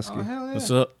Siberian up. husky. Oh, hell yeah.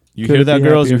 What's up? You Couldn't hear that, be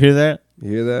girls? happier. You hear that? You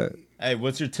hear that? Hey,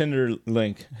 what's your Tinder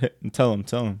link? Tell him.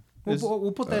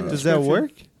 We'll put that in the Does that description.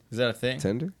 work? Is that a thing?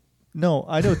 Tender? No,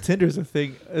 I know Tinder's a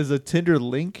thing. Is a Tinder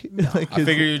link? Like, I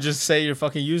figure you just say your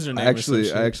fucking username. I or some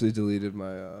shit. actually deleted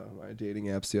my my dating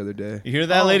apps the other day. You hear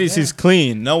that, Oh, ladies? yeah. He's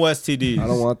clean. No STDs. I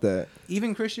don't want that.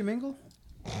 Even Christian Mingle?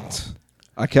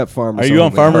 I kept farmers. Are you on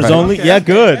only. Farmers Right. Only? Okay, Yeah, okay.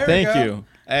 good. There we Thank go. you.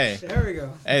 Hey, There we go.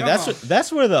 hey, Come on. that's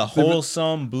where the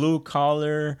wholesome blue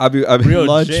collar, I'll be real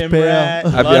Lunch gym pail. rat,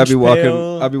 I'll lunch be walking.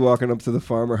 pail. I'll be walking up to the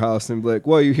farmer house and be like,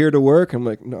 "Well, you here to work?" I'm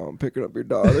like, "No, I'm picking up your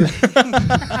daughter."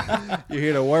 you're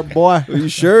here to work, boy. Are you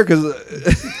sure? Because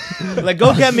Like,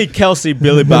 go get me Kelsey,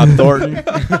 Billy Bob Thornton.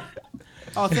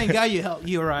 Oh, thank God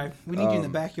you arrived. We need you in the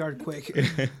backyard quick.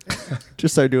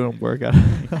 Just start doing work out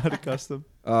of custom.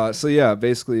 so yeah,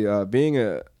 basically, being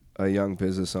a young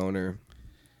business owner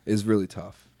is really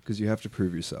tough because you have to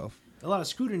prove yourself. A lot of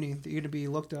scrutiny that you're going to be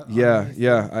looked at.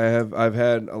 Yeah. I've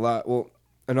had a lot. Well,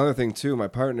 another thing too. My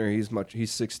partner,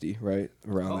 he's 60, right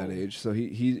around that age. So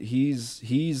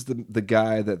he's the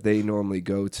guy that they normally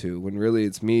go to when really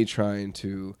it's me trying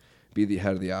to be the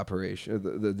head of the operation,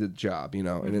 the job,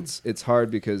 And it's hard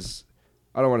because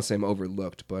I don't want to say I'm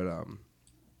overlooked, but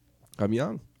I'm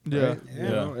young. Yeah. Right? Yeah. You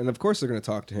know? And of course they're going to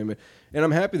talk to him, and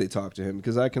I'm happy they talk to him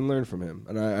because I can learn from him,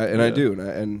 and I do,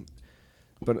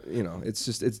 but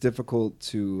it's difficult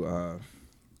to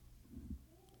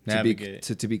Navigate.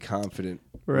 to be confident,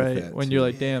 with Right. that, When too. you're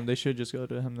like, damn, they should just go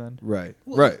to him then. right,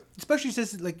 Well, right, Especially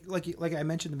since, like I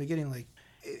mentioned in the beginning,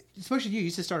 especially you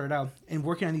used to start it out and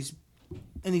working on these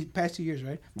in these past 2 years,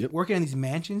 right? Yep. Working on these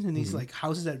mansions and these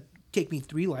houses that take me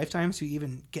 3 lifetimes to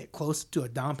even get close to a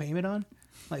down payment on.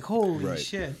 Like, holy Right.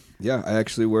 shit! yeah. I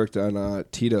actually worked on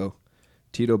Tito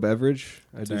Beverage.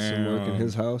 I did some work in Damn.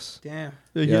 his house. Damn.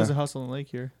 He Yeah. has a house on the lake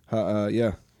here.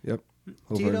 Yeah, yep.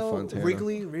 Over in Tito, Fontana.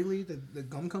 Wrigley, the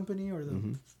gum company or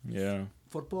the Yeah.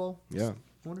 football Yeah,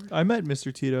 owner. I met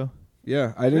Mr. Tito.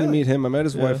 yeah. I didn't Really? meet him. I met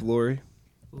his Yeah. wife Lori.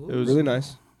 It was Really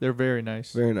nice. They're very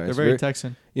nice. Very nice. They're very Very-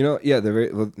 Texan. Yeah, they're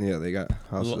very. Well, yeah, they got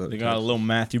houses. They got a little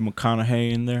Matthew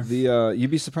McConaughey in there.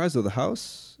 You'd be surprised though. The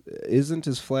house isn't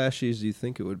as flashy as you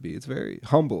think it would be. It's very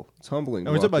humble. It's humbling.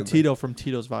 And we're talking about Tito from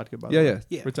Tito's Vodka, by the Yeah, way. yeah.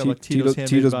 Yeah. We're talking about Tito's handmade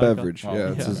Tito's vodka. Beverage. Oh,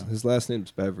 Yeah, it's yeah. his last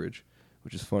name's Beverage,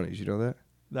 which is funny. Did you know that?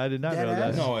 I did not Dead know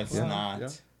ass? that. No, it's Yeah.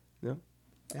 not. Yeah.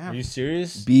 Damn. Are you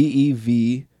serious?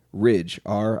 BEV Ridge,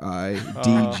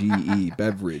 RIDGE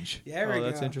Beverage. There we Oh,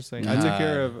 that's go. interesting. Nah.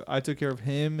 I took care of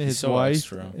him, He's his so wife,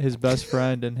 extra. his best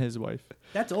friend, and his wife.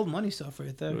 That's old money stuff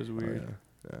right there. It was weird.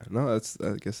 Yeah. No, that's.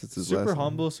 I guess it's his Super last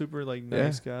humble, super like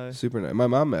nice guy. Name. Super nice. My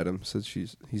mom met him. Said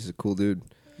he's a cool dude.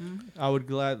 I would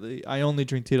gladly. I only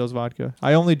drink Tito's vodka.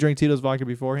 I only drink Tito's vodka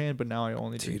beforehand, but now I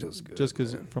only drink Tito's good, just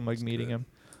because man. from like It's meeting good. him.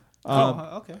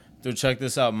 Okay. Dude, check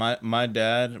this out. My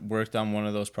dad worked on one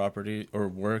of those properties, or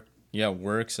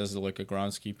works as like a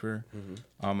groundskeeper,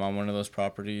 on one of those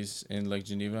properties in Lake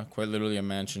Geneva. Quite literally a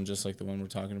mansion, just like the one we're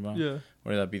talking about. Yeah.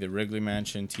 Whether that be the Wrigley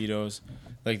Mansion, Tito's.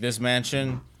 Like this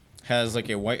mansion has like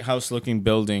a White House looking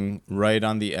building right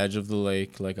on the edge of the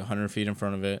lake, like 100 feet in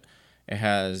front of it. It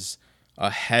has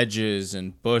hedges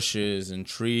and bushes and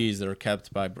trees that are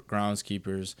kept by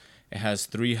groundskeepers. It has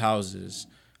 3 houses,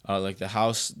 like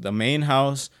the main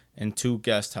house and 2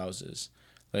 guest houses.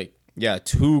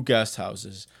 2 guest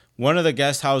houses. One of the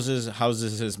guest houses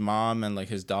houses his mom and like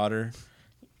his daughter,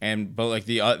 but like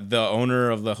the owner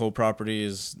of the whole property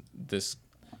is this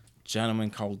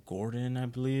gentleman called Gordon, I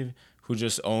believe, who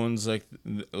just owns like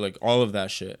all of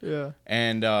that shit. Yeah.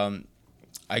 And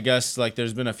I guess like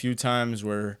there's been a few times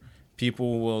where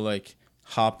people will like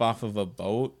hop off of a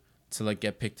boat to like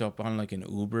get picked up on like an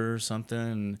Uber or something,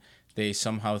 and they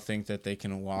somehow think that they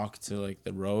can walk to like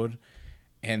the road,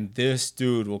 and this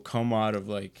dude will come out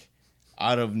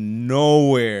of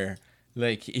nowhere.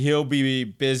 Like he'll be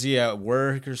busy at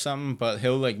work or something, but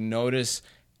he'll like notice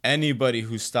anybody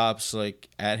who stops like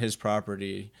at his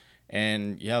property.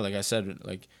 And yeah, like I said,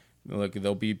 like Like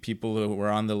there'll be people who were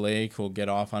on the lake who'll get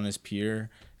off on his pier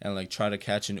and like try to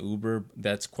catch an Uber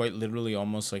that's quite literally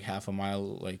almost like half a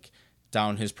mile like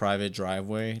down his private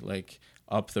driveway, like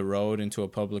up the road into a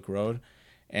public road.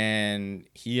 And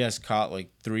he has caught like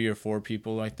 3 or 4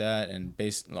 people like that, and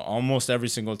almost every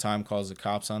single time calls the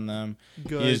cops on them.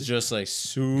 Good. He is just like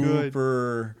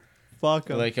super Fuck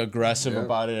 'em. like aggressive Yeah.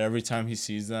 about it every time he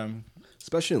sees them.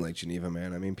 Especially in Lake Geneva,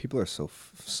 man. I mean, people are so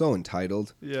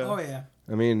entitled. Yeah. Oh yeah.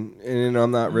 I mean, and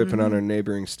I'm not ripping on our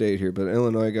neighboring state here, but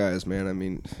Illinois guys, man, I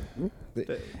mean,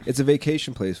 it's a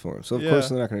vacation place for them. So of course Yeah.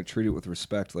 they're not going to treat it with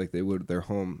respect like they would their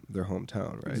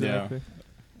hometown, right? Exactly.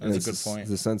 And That's a it's good point.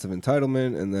 The sense of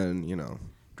entitlement, and then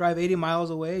Drive 80 miles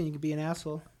away and you can be an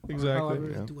asshole. Exactly.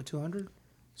 Yeah. 200.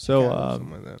 So,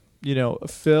 something like that. you know,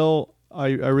 Phil, I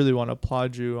really want to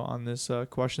applaud you on this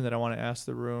question that I want to ask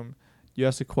the room. You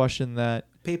asked a question that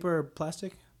Paper or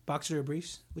plastic? Boxer or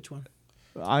briefs? Which one?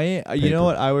 you Paper. know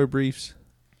what? I wear briefs.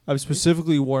 I've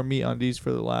specifically worn meat undies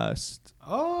for the last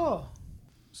Oh,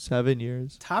 7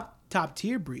 years. top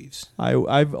tier briefs.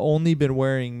 I've only been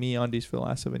wearing me undies for the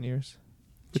last 7 years.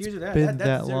 Cheers It's to that. been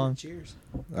that deserves long. Cheers.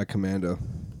 I commando.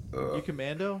 You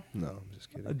commando? No, I'm just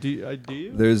kidding. Do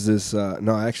you? There's this.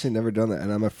 No, I actually never done that,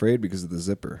 and I'm afraid because of the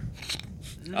zipper.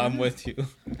 I'm with you.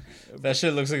 That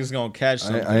shit looks like it's gonna catch I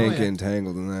something. ain't yeah. getting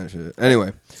tangled in that shit.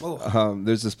 Anyway, Oh,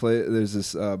 there's this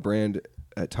brand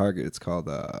at Target. It's called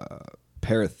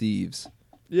Pair of Thieves.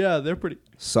 Yeah, they're pretty.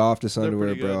 Softest They're underwear,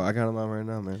 pretty bro. good. I got them on right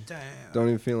now, man. damn. Don't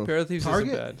even feel them. Pair of Thieves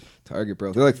Target? isn't bad. Target,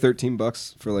 bro. They're like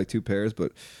 $13 for like 2 pairs,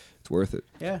 but it's worth it.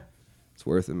 Yeah. It's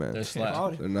worth it, man. They're slap.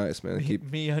 Quality. They're nice, man. They keep.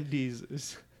 Me undies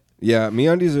is Yeah,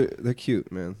 MeUndies they're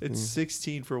cute, man. it's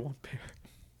 16 for one pair.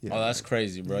 Yeah. Oh, that's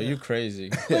crazy, bro. You crazy.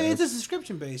 Wait, it's a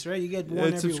subscription base, right? You get one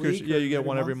It's every subscription. week. Yeah, or you get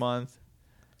one every month.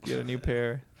 You get a new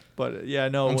pair. But yeah,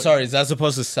 no. I'm sorry. Is that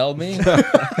supposed to sell me?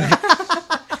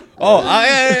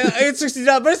 It's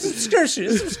 $60, but it's a subscription.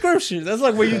 It's a subscription. That's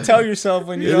like what you tell yourself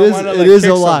when you It don't is. want to It like is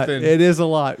pick a lot. something. It is a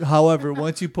lot. However,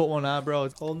 once you put one on, bro,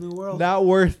 it's Whole new world. not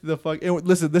worth the fuck.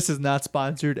 Listen, this is not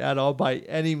sponsored at all by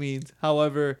any means.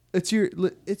 However, it's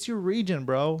your region,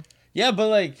 bro. Yeah, but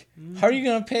like, how are you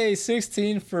gonna pay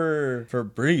 16 for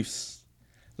briefs?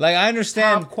 Like, I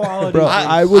understand. Top quality. Bro,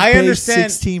 I would I pay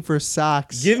understand. 16 for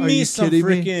socks. Give Are me you some kidding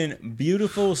me? freaking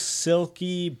beautiful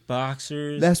silky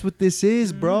boxers. That's what this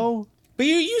is, bro. But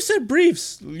you said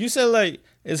briefs. You said like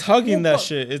it's hugging that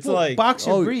shit. It's like boxer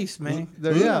Oh, briefs, man.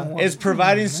 there- You yeah. don't want- it's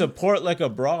providing support like a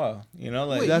bra. You know,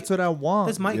 like Wait, That's what I want.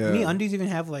 Does my Yeah. me undies even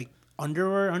have like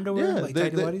underwear, like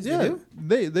tighty whities?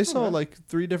 They do. they sell like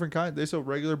 3 different kinds. They sell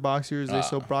regular boxers. They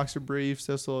sell boxer briefs.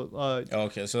 They sell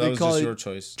okay, so they that was call just it your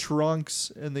choice.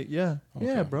 trunks and yeah,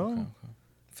 bro. Okay.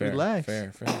 Fair, Relax.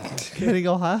 fair. Getting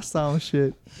all hostile and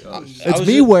shit. I It's was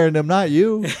me just- wearing them, not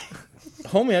you.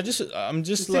 homie. I'm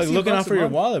just like 16 looking bucks out a for your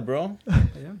month. wallet, bro. Yeah.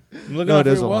 I'm looking No, out it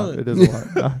for is a your lot. wallet. It is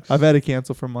a lot. I've had to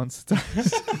cancel for months.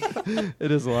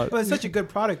 It is a lot, But it's such a good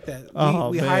product that Oh,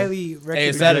 we man. highly recommend. Hey,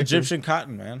 it's that Exactly. Egyptian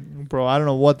cotton, man. bro. I don't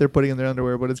know what they're putting in their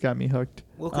underwear, but it's got me hooked.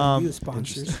 Welcome to you,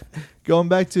 sponsors. Going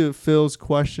back to Phil's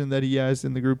question that he asked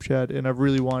in the group chat, and I've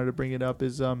really wanted to bring it up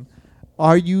is,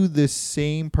 are you the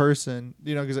same person?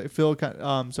 You know, because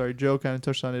Joe kind of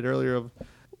touched on it earlier. Of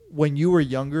when you were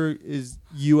younger, is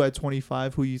you at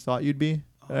 25 who you thought you'd be?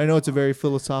 And I know it's a very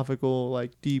philosophical,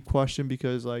 like deep question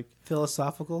because, like,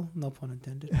 Philosophical, no pun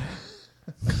intended.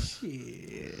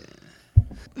 Shit.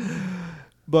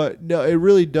 but no, it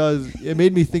really does. It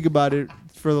made me think about it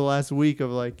for the last week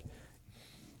of like,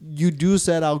 you do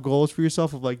set out goals for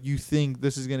yourself of like you think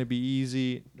this is gonna be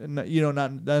easy, and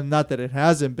not that it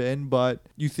hasn't been, but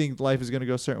you think life is gonna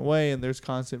go a certain way, and there's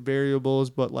constant variables.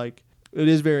 But like, it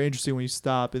is very interesting when you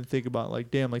stop and think about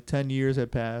like, damn, like 10 years have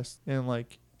passed, and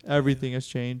like everything has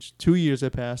changed. 2 years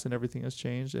have passed, and everything has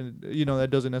changed, and that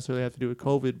doesn't necessarily have to do with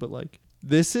COVID, but like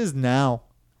this is now.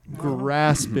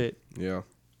 Grasp it. Yeah.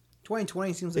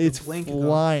 2020 seems like It's a blink ago.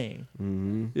 flying.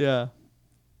 Mm-hmm. Yeah.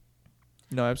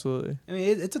 No, absolutely. I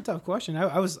mean, it's a tough question.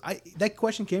 That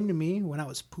question came to me when I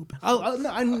was pooping.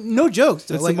 No jokes.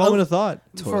 Though. It's Like, a moment of thought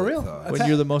for Toilet real. thought. when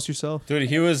you're the most yourself. Dude,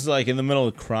 he was like in the middle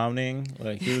of crowning.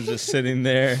 Like he was just sitting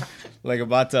there, like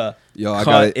about to Yo, I cut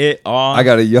got it off. I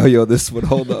got to yo-yo this one.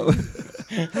 Hold up.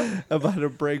 About to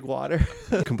break water.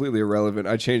 Completely irrelevant.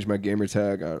 I changed my gamer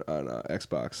tag on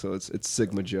Xbox, so it's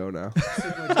Sigma Joe now.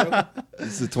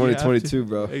 It's the 2022,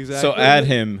 bro. Exactly. So add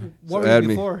him. What So were add you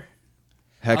me. before?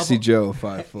 Hexy Joe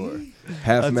 5'4", half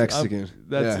That's- Mexican.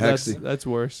 That's yeah, Hexy. that's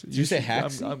worse. Did you say I'm-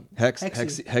 Hexy? I'm-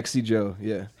 Hexy Joe.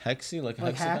 Yeah. Hexy, like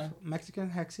Like half hexagon. Mexican,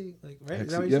 hexy, like right? Is Hexy,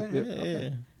 that what you're yep, saying? yep. Yeah, yeah.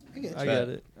 I get I you. get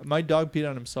it. My dog peed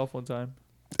on himself one time.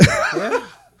 Yeah?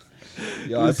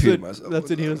 Yeah, I peed myself. That's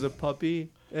when he was a puppy,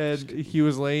 and he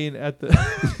was laying at the.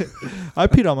 I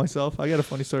peed on myself. I got a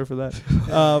funny story for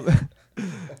that.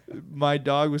 My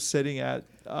dog was sitting at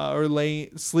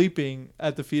sleeping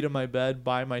at the feet of my bed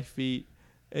by my feet,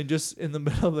 and just in the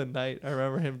middle of the night, I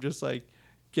remember him just like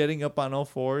getting up on all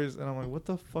fours, and I'm like, "What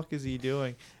the fuck is he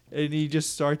doing?" And he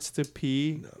just starts to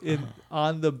pee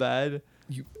on the bed,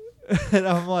 and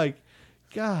I'm like,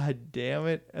 "God damn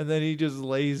it!" And then he just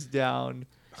lays down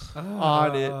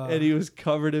on it, and he was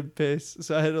covered in piss.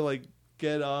 So I had to like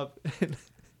get up.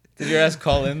 And Did your ass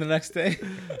call in the next day?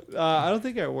 I don't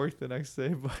think I worked the next day,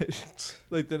 but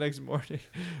like the next morning.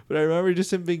 But I remember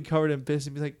just him being covered in piss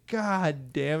and be like,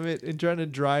 "God damn it!" and trying to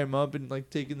dry him up and like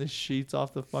taking the sheets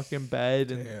off the fucking bed.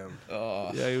 And Damn,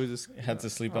 Oh, yeah, he was just had to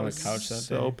sleep on the couch that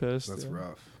so day. pissed. that's yeah.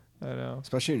 rough. I know.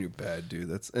 Especially in your bed, dude.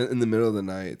 That's in the middle of the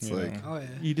night. It's Yeah. like, Oh yeah.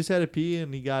 He just had to pee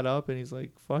and he got up and he's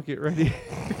like, "Fuck it, ready."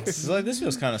 It's like, this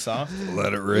feels kind of soft.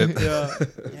 let it rip. Yeah,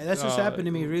 Yeah, that's just happened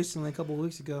to me recently a couple of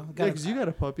weeks ago. I got because you got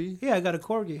a puppy. yeah, I got a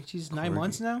corgi. She's 9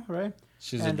 months now, right?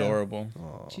 She's And, adorable.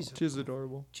 Oh, She's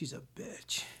adorable. She's a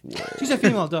bitch. She's a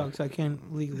female dog, so I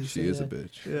can't legally say she is that. a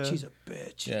bitch. Yeah. She's a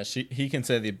bitch. Yeah, he can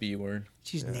say the B word.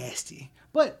 She's nasty.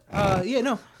 But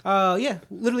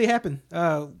literally happened.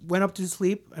 Went up to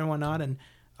sleep and whatnot, and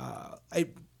I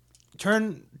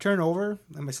turn over.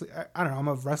 I'm I don't know. I'm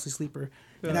a restless sleeper,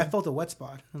 and I felt a wet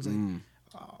spot. I was like,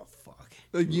 oh fuck.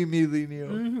 Like you immediately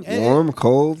knew. And Warm,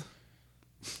 cold.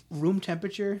 room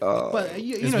temperature. Oh. But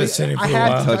you It's know, been sitting I for a had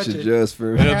while. to Touch it just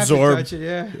for. I had to absorb. touch it,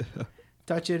 yeah.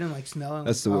 Touch it and like smell it.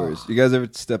 That's the like, worst. You guys ever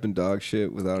step in dog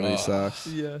shit without any socks?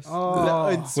 Yes. Oh.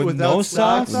 It's With without no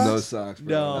socks? With no socks,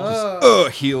 bro. No.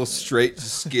 Just, heel straight,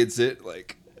 just skids it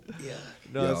like. Yeah.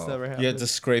 No, that's Yo. never happened. You had to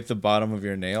scrape the bottom of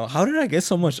your nail. How did I get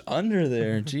so much under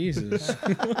there? Jesus.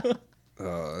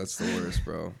 Oh, that's the worst,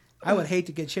 bro. I would hate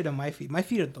to get shit on my feet. My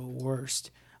feet are the worst.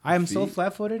 I am so Feet?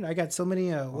 flat-footed. I got so many.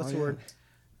 What's the yeah. word?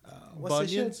 What's the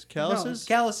Bunions? shit? Calluses?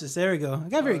 No, calluses. There we go. I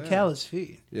got very yeah. callous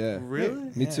feet. Yeah.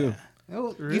 Really? Me too.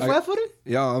 Oh, Really? you flat-footed?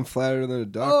 Yeah, I'm flatter than a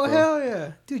dog. Oh bro. hell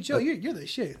yeah, dude, Joe, you're the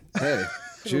shit. Hey,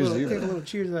 cheers to you, Take a bro. little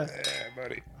cheers to that.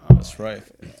 That's right.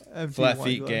 Empty Flat wine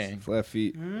feet glass. gang. Flat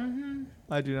feet.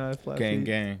 I do not have flat Gang, feet.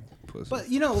 gang. Pussy. But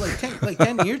you know, like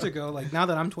 10 years ago, like now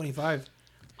that I'm 25,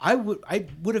 I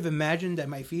would have imagined that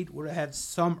my feet would have had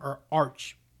some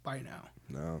arch by now.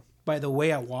 No. By the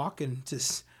way I walk and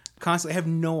just constantly have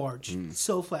no arch,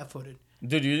 so flat-footed.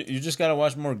 Dude, you just gotta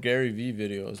watch more Gary V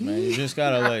videos, man. You just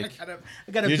gotta like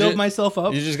I gotta You build ju- myself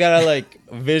up. you just gotta like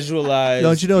visualize.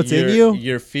 Don't you know it's in your- you?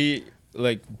 Your feet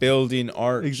like building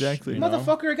arch. Exactly. you know?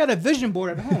 Motherfucker, I got a vision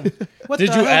board at home. What Did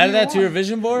the you hell add do that to your want?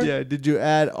 vision board? Yeah. Did you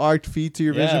add arched feet to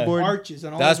your Yeah. vision board? Arches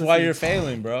and all That's the why feet. you're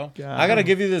failing, bro. God. I gotta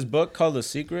give you this book called The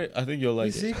Secret. I think you'll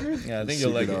like The it. Secret? Yeah, I think you'll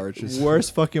like Secret it. arches.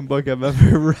 Worst fucking book I've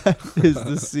ever read is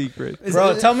The Secret. Is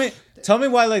Bro, it- tell me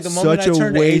why like the moment Such I a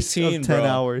turned waste 18, of 10 bro.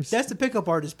 hours. That's the pickup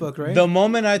artist book, right? The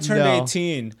moment I turned No.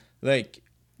 18, like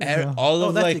No. all Oh,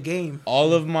 of that's like the game.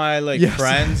 all of my like Yes.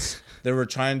 friends that were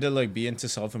trying to like be into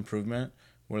self-improvement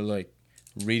were like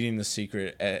reading The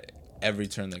Secret at every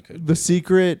turn they could. The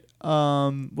Secret.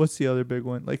 What's the other big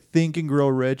one? Like Think and Grow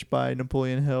Rich by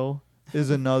Napoleon Hill is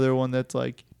another one that's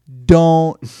like,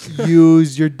 don't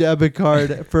use your debit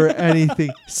card for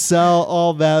anything. Sell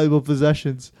all valuable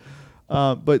possessions.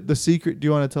 But The Secret. Do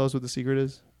you want to tell us what The Secret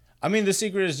is? I mean, The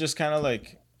Secret is just kind of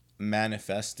like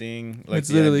manifesting. Like It's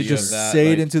the literally idea just of that, say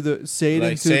like, it into the say it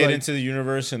like, into say like, it into the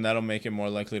universe, and that'll make it more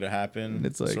likely to happen.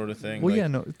 it's like sort of thing. Well, like, yeah,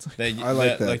 no, it's like, that, I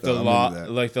like that, like though. the I'm law, into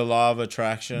that. like the law of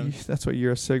attraction. that's why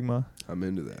you're a Sigma. I'm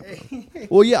into that, bro.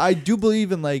 Well, yeah, I do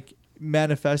believe in like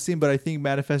manifesting, but I think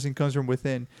manifesting comes from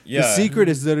within. Yeah. The Secret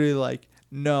is literally like,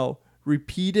 no,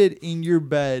 repeat it in your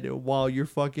bed while you're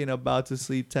fucking about to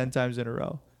sleep 10 times in a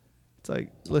row. It's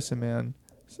like, listen, man,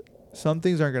 some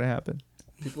things aren't gonna happen.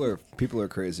 People are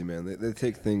crazy, man. They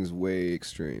take things way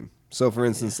extreme. So, for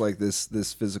instance, like this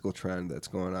physical trend that's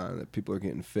going on, that people are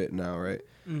getting fit now, right?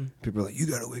 People are like, you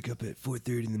gotta wake up at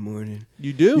 4:30 in the morning.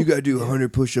 You do. You gotta do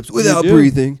 100 push-ups without do.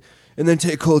 breathing, and then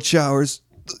take cold showers.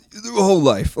 The whole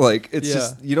life, like it's Yeah.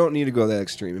 just you don't need to go that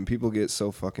extreme, and people get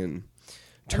so fucking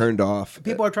turned off.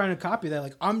 People are trying to copy that.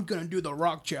 Like, I'm gonna do the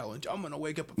rock challenge. I'm gonna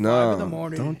wake up at 5 No, in the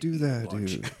morning. don't do that,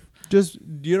 dude. Just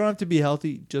you don't have to be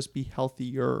healthy. Just be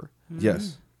healthier.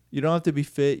 Yes, You don't have to be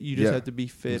fit. You just Yeah, have to be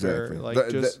fitter. exactly. Like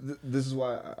just This is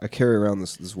why I carry around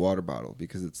this water bottle,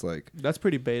 because it's like that's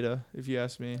pretty beta, if you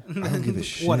ask me. I don't give a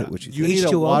shit What, what you You think. need a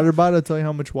H2O? water bottle to tell you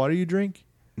how much water you drink.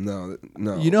 No.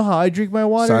 You know how I drink my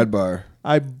water? Sidebar.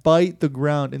 I bite the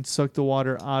ground and suck the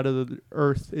water out of the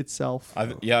earth itself.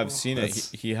 I've seen it.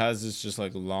 That's- He has this just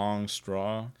like long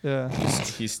straw. Yeah.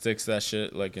 He sticks that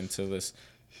shit like into this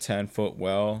 10-foot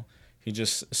well. He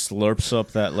just slurps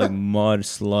up that like mud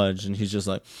sludge, and he's just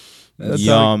like,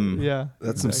 yum. Yeah.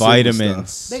 That's some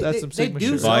Vitamins. Sigma That's some they Sigma do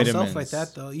shit. sell stuff Vitamins. like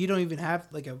that though. You don't even have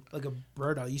like a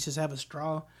bird out. You just have a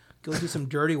straw. Go through some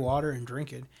dirty water and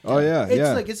drink it. Oh yeah,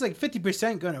 It's like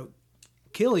 50% gonna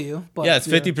kill you. But Yeah, it's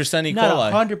 50% E. not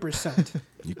coli. 100%.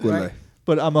 Equally. Right.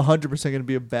 But I'm 100% gonna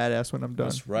be a badass when I'm done.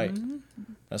 That's right. Mm-hmm.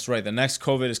 That's right. The next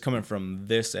COVID is coming from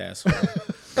this asshole.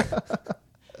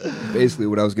 Basically,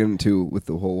 what I was getting to with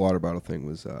the whole water bottle thing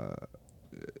was,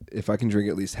 if I can drink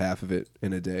at least half of it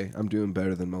in a day, I'm doing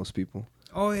better than most people.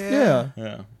 Oh yeah. Yeah.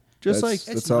 Yeah. Just That's-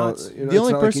 like that's all. nuts. You know, The it's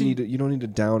only not like person- you don't need to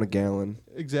down a gallon,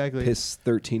 exactly. piss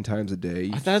 13 times a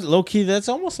day. I thought low key that's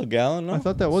almost a gallon. No? I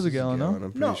thought that was a It's gallon, no? I'm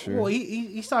pretty No, sure. well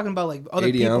he's talking about like other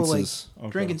 80 people ounces.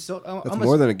 like drinking soda. That's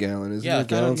more than a gallon, isn't Yeah, I it? A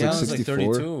thought a gallon's like gallon's like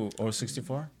 64. 32 or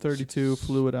 64. 32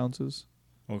 fluid ounces,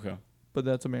 Okay. but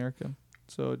that's American.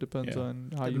 So it depends Yeah.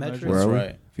 on how The you metric. measure. Where That's are we?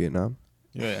 right. Vietnam.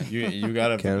 Yeah, you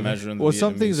gotta Canada. measure in the Well,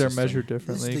 some Vietnamese things are system. measured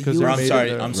differently It's the because US. they're Or I'm made sorry,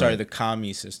 in the, I'm sorry, Right. the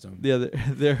commie system. yeah,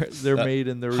 they're That- made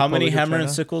in the How many Republic of hammer and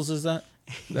China. sickles is that?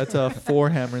 That's 4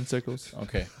 hammer and sickles.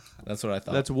 Okay, that's what I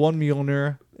thought. That's 1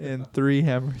 Mjolnir and 3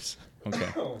 hammers. okay.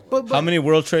 But How many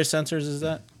World Trade Centers is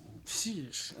that?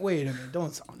 Sheesh. Wait a minute!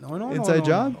 Don't no. Inside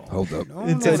job? Hold up.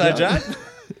 Inside Inside job? job?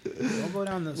 Don't go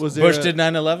down this. Was one. there Bush a- did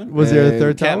 9/11. Was there a And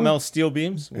third Can't tower? melt steel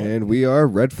beams. And we are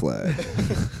red flag.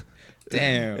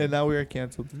 Damn. And now we are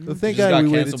canceled. So You thank just God got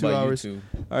we waited canceled 2 by hours. YouTube.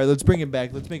 All right, let's bring it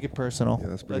back. Let's make it personal. Yeah,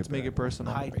 let's bring it make back. it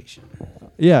personal. hydration.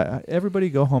 Yeah, everybody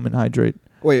go home and hydrate.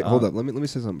 Wait, hold Um, up. Let me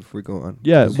say something before we go on.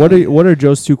 Yeah, what are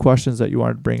Joe's 2 questions that you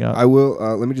wanted to bring up? I will.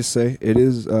 Let me just say, it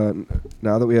is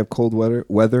now that we have cold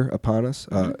weather upon us.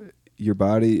 Your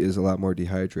body is a lot more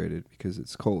dehydrated because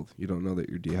it's cold. You don't know that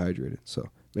you're dehydrated, so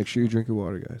make sure you drink your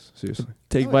water, guys. Seriously.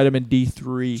 Take vitamin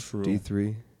D3. True.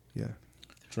 D3. Yeah,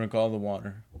 Drink all the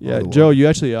water. Yeah, the Joe, water. you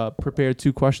actually prepared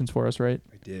 2 questions for us, right?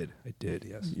 I did.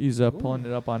 Yes. He's pulling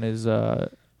it up on his my-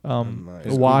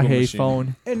 His Google Huawei machine.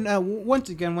 phone. And once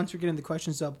we're getting the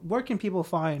questions up, where can people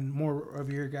find more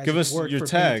of your guys' Give us work your for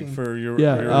tag painting? for your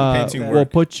Yeah, painting that. we'll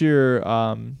work. put your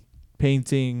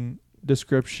painting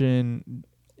description.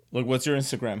 Look, what's your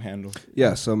Instagram handle?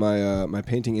 Yeah. So my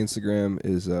painting Instagram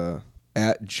is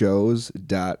at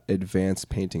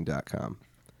joes.advancedpainting.com.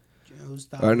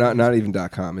 Or not even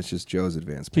 .com. It's just Joe's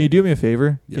Advanced. Can you do me a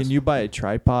favor? Yes. Can you buy a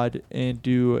tripod and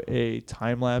do a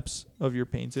time lapse of your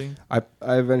painting? I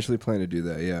eventually plan to do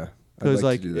that. Yeah. I'd Because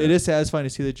like to do that. it is satisfying to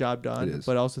see the job done, It is.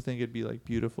 but I also think it'd be like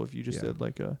beautiful if you just Yeah. did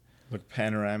like a Like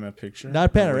panorama picture. not Or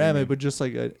what do you panoramic, mean? but just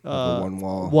like a Like a one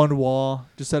wall. one wall.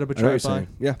 Just set up a I know what you're tripod. saying.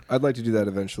 Yeah, I'd like to do that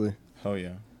eventually. Hell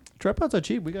yeah. Tripods are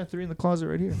cheap. We got 3 in the closet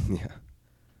right here. Yeah.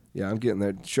 Yeah, I'm getting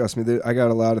there. Trust me, I got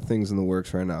a lot of things in the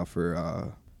works right now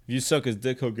for. If you suck his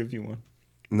dick, he'll give you one.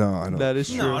 No, I don't. That is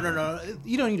true. No.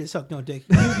 You don't need to suck no dick.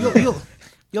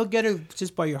 You'll get it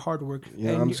just by your hard work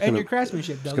Yeah, and, I'm your, just and gonna- your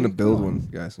craftsmanship. just Doug. gonna build Come on. one,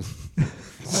 guys.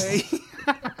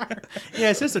 Yeah,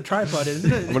 it's just a tripod,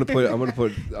 isn't it? I'm gonna put I think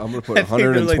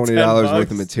they're like $120 worth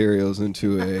 $10. of materials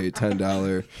into a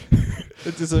 $10.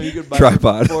 It's just so you could buy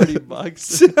Tripod. for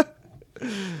 $40.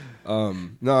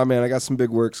 No, man, I got some big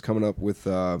works coming up with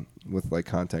like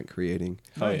content creating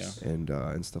Hell yeah.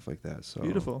 and stuff like that. So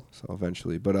Beautiful. So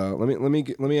eventually, but let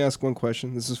me ask one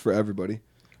question. This is for everybody.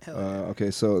 Hell yeah.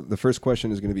 Okay, so the first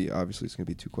question is going to be obviously it's going to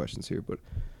be 2 questions here, but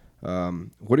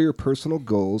what are your personal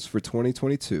goals for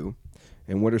 2022,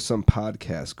 and what are some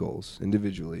podcast goals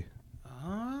individually?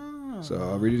 So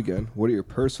I'll read it again. What are your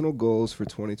personal goals for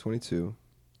 2022,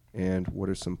 and what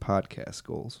are some podcast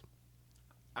goals?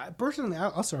 Personally,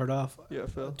 I'll start off. Yeah,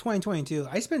 Phil. 2022.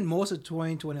 I spent most of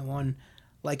 2021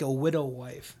 like a widow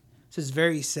wife. Just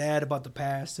very sad about the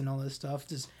past and all this stuff.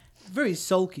 Just very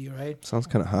sulky, right? Sounds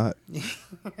kind of hot.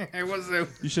 It was.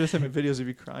 You should have sent me videos of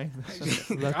you crying.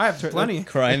 I have plenty.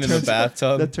 Crying in the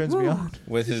bathtub That turns me on.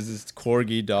 with his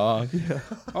corgi dog.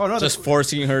 Oh no, Just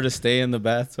forcing her to stay in the the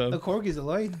bathtub. corgi's a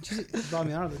light. She brought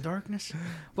me out of the darkness.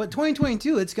 But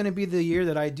 2022, it's gonna be the year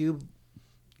that I do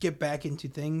get back into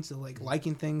things, like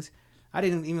liking things. I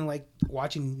didn't even like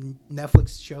watching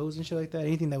Netflix shows and shit like that.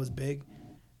 Anything that was big.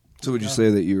 So would you say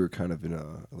that you were kind of in a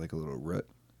little rut?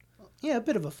 Yeah, a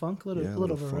bit of a funk, a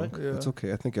little of a rut. Yeah. That's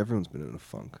okay. I think everyone's been in a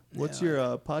funk. What's Yeah.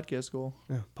 your podcast goal?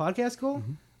 Podcast goal?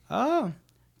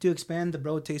 To expand the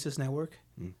Bro Tasteless network,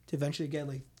 to eventually get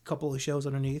like a couple of shows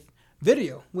underneath.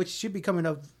 Video, which should be coming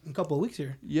up in a couple of weeks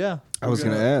here. Yeah. I was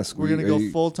gonna ask. We're going to are go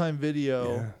you- full-time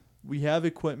video. Yeah. We have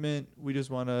equipment. We just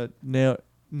want to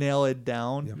nail it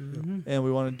down. Yep. Mhm. And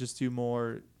we want to just do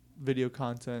more video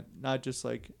content, not just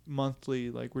like monthly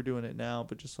like we're doing it now,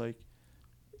 but just like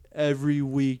every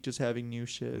week just having new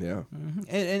shit. Yeah.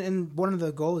 And one of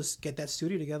the goals is get that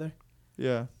studio together.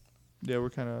 Yeah. Yeah, we're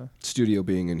kind of. Studio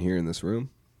being in here in this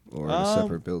room or in a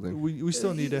separate building. We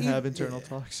still need to have internal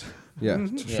talks. Yeah,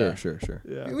 Yeah. sure.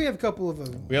 Yeah. We have a couple of.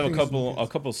 We have a things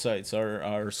couple sites.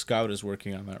 Our scout is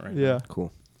working on that right now. Yeah.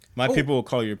 Cool. My Oh. people will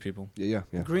call your people. Yeah.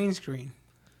 Green screen.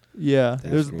 Yeah.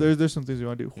 That's There's some things we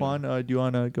want to do. Juan, do you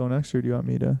want to go next or do you want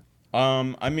me to?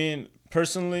 I mean,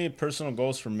 personal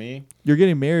goals for me. You're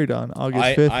getting married on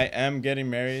August 5th. I am getting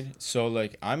married, so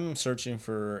like I'm searching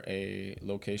for a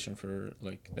location for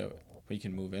like that we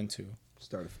can move into.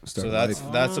 Start So life.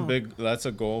 that's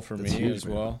a goal for That's me huge, as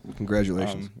man. well.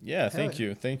 Congratulations. Yeah, thank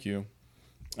you.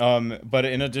 But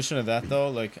in addition to that though,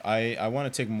 like I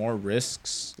want to take more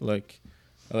risks, like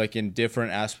in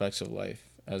different aspects of life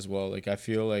as well. Like I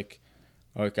feel like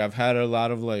I've had a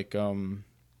lot of like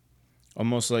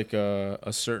almost like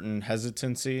a certain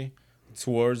hesitancy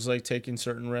towards like taking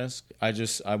certain risk.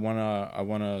 I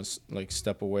wanna like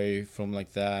step away from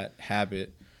like that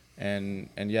habit, and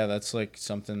yeah, that's like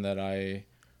something that I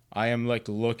am like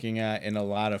looking at in a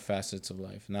lot of facets of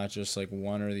life, not just like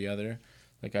one or the other.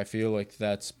 Like I feel like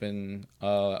that's been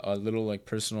a little like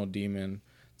personal demon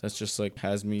that's just like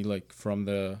has me like from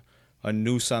a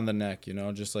noose on the neck, you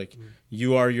know, just like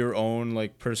you are your own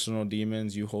like personal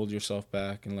demons, you hold yourself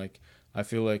back, and like I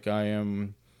feel like I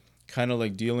am kind of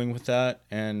like dealing with that,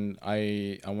 and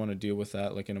I want to deal with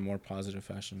that like in a more positive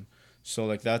fashion. So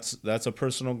like that's a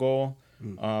personal goal,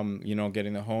 you know,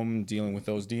 getting the home, dealing with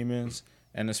those demons.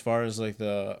 And as far as like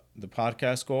the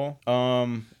podcast goal,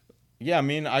 yeah, I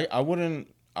mean I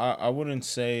wouldn't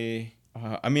say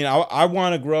I mean I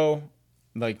want to grow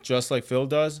like just like Phil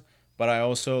does, but I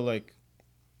also like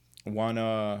want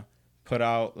to put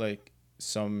out like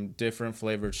some different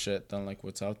flavored shit than like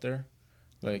what's out there.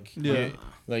 Like Yeah.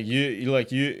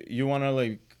 you want to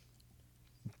like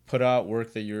put out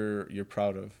work that you're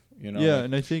proud of, you know. Yeah, like,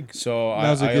 and I think so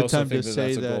now's a I good also time think to that say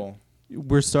that's a that goal.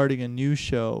 we're starting a new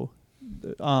show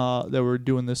that we're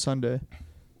doing this Sunday.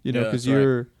 You know, Yeah, because that's right.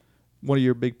 you're one of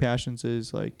your big passions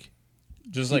is like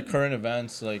Just like current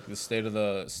events, like the state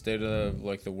of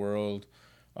like the world,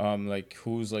 like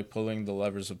who's like pulling the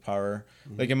levers of power.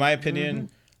 Like in my opinion,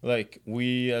 like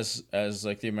we as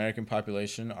like the American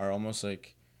population are almost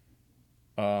like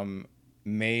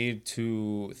made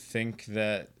to think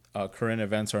that current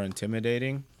events are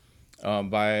intimidating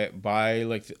by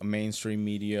like the mainstream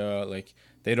media. Like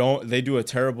they do a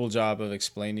terrible job of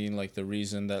explaining like the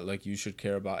reason that like you should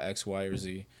care about X, Y, or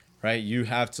Z. Right? You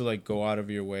have to like go out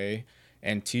of your way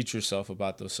and teach yourself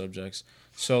about those subjects.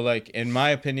 So like in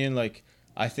my opinion, like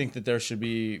I think that there should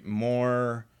be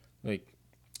more like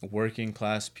working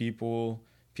class people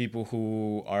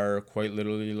who are quite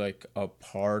literally like a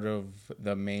part of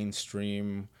the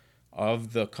mainstream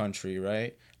of the country,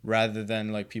 right? Rather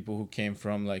than like people who came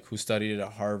from like who studied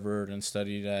at Harvard and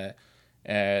studied at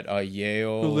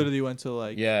Yale, who literally went to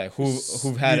like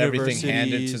who've had everything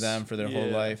handed to universities. them for their whole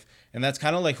Yeah. life, and that's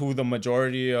kind of like who the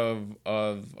majority of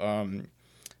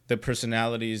the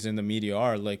personalities in the media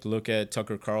are. Like look at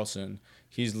Tucker Carlson.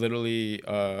 He's literally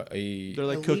a They're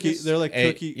like Elitist. cookie. They're like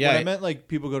A- cookie. yeah. When I meant like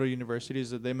people go to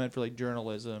universities, that they meant for like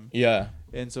journalism. yeah.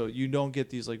 And so you don't get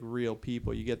these like real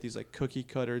people. You get these like cookie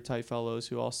cutter type fellows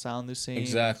who all sound the same.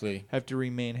 Exactly. Have to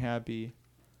remain happy.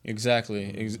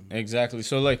 Exactly. Exactly.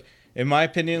 So like in my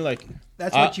opinion, like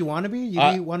That's what you want to be.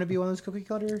 You want to be one of those cookie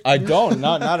cutter. I don't,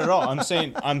 not at all. I'm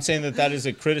saying that is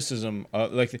a criticism.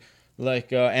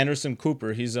 Like Anderson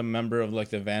Cooper, he's a member of like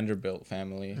the Vanderbilt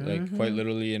family, like quite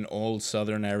literally an old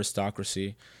Southern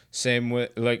aristocracy. Same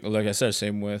with like I said,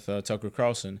 same with Tucker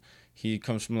Carlson. He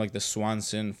comes from like the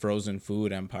Swanson frozen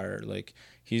food empire. Like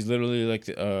he's literally like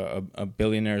a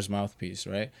billionaire's mouthpiece,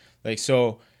 right? Like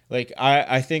so, like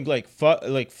I think like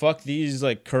fuck these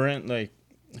like current like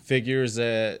figures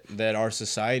that our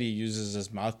society uses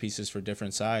as mouthpieces for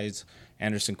different sides.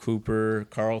 Anderson Cooper,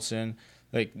 Carlson.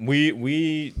 Like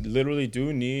we literally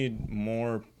do need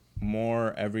more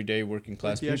everyday working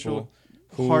class the people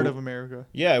actual heart of America.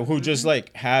 who just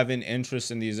like have an interest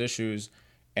in these issues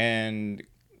and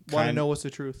Want to know what's the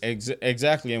truth?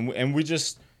 Exactly, and we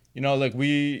just like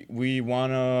we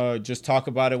want to just talk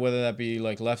about it, whether that be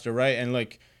like left or right, and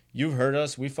like you've heard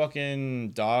us, we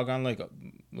fucking dog on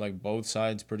like both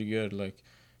sides pretty good. Like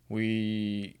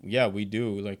we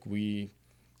do like we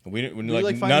like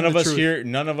finding none of the us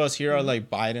truth. here are like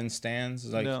Biden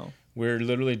stands. Like No. we're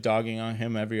literally dogging on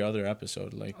him every other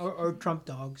episode. Like or Trump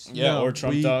dogs. yeah, No, or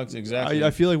Trump dogs. Exactly. I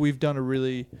feel like we've done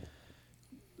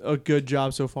a good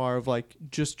job so far of like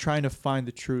just trying to find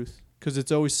the truth, because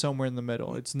it's always somewhere in the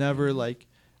middle. It's never like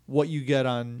what you get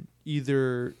on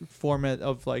either format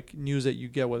of like news that you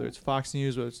get, whether it's Fox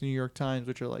News, whether it's New York Times,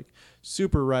 which are like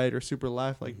super right or super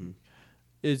left. Like,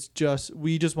 it's just,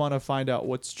 we just want to find out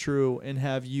what's true and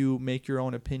have you make your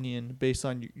own opinion based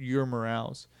on your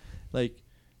morals. Like,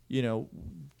 you know,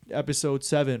 episode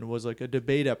 7 was like a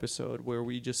debate episode where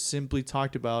we just simply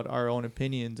talked about our own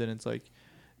opinions, and it's like,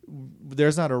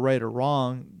 there's not a right or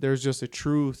wrong. There's just a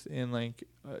truth and like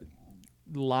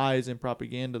lies and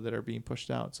propaganda that are being pushed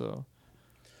out. So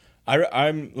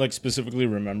I'm like specifically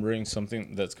remembering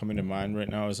something that's coming to mind right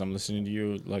now as I'm listening to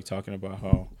you, like talking about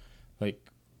how, like,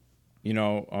 you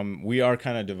know, we are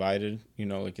kind of divided. You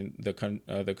know, like in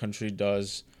the country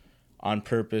does on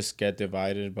purpose get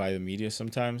divided by the media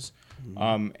sometimes.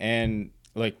 And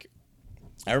like,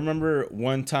 I remember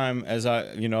one time as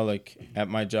I, you know, like at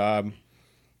my job,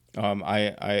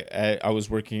 I was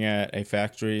working at a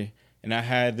factory, and I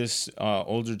had this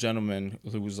older gentleman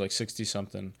who was like 60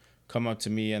 something come up to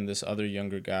me and this other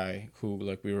younger guy who,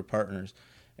 like, we were partners,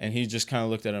 and he just kind of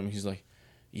looked at him. He's like,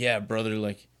 "Yeah, brother,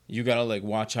 like, you gotta like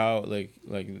watch out, like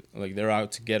they're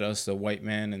out to get us, the white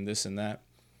man, and this and that."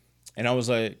 And I was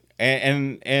like,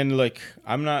 and like,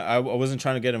 I wasn't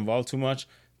trying to get involved too much,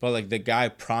 but like the guy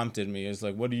prompted me. It's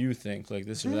like, "What do you think? Like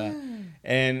this or that?"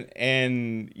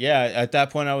 And yeah, at that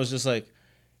point I was just like,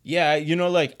 yeah, you know,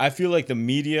 like I feel like the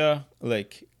media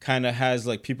like kind of has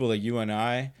like people like you and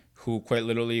I who quite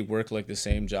literally work like the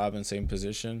same job and same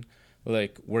position,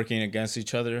 like working against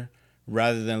each other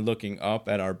rather than looking up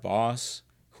at our boss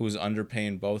who's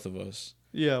underpaying both of us.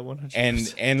 yeah,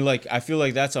 100%. And like I feel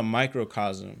like that's a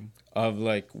microcosm of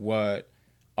like what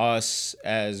us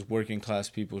as working class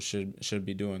people should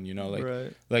be doing, you know, like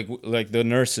Right. like the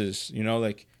nurses, you know,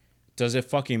 like, does it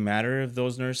fucking matter if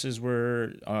those nurses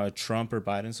were Trump or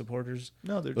Biden supporters?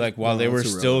 No, they're Like just, while No, they were that's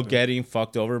still irrelevant. getting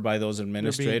fucked over by those they're being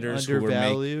administrators who were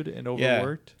undervalued and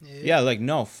overworked. yeah, like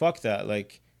no, fuck that.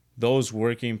 Like those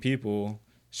working people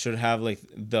should have like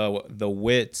the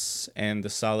wits and the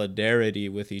solidarity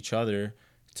with each other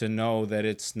to know that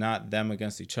it's not them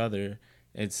against each other,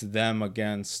 it's them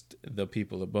against the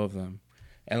people above them.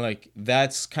 And like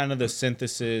that's kind of the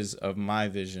synthesis of my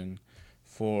vision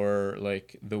for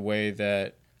like the way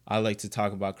that I like to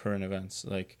talk about current events.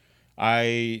 Like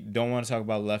I don't want to talk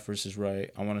about left versus right.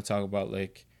 I want to talk about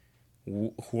like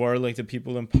who are like the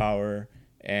people in power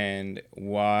and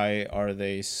why are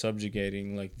they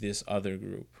subjugating like this other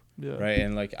group, Yeah. right?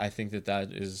 And like I think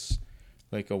that is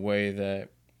like a way that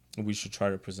we should try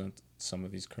to present some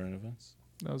of these current events.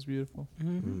 That was beautiful.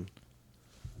 Mm-hmm.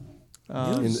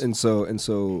 Um, And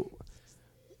so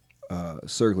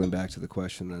circling back to the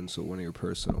question then, so one of your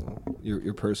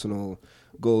personal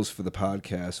goals for the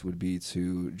podcast would be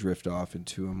to drift off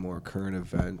into a more current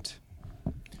event.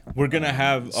 We're gonna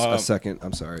have A second,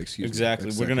 I'm sorry, excuse me.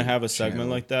 exactly. We're gonna have a segment channel.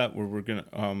 like that where we're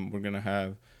gonna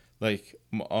have like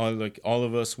all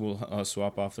of us will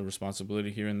swap off the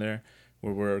responsibility here and there,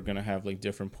 where we're gonna have like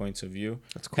different points of view.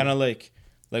 That's cool. Kind of like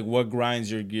what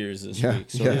grinds your gears this Yeah, week,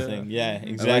 sort yeah. of thing. Yeah, I like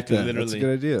exactly. that. Literally, That's a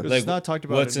good idea. It's like not talked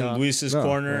about what's enough. in Luis's No,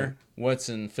 corner, right. what's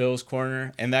in Phil's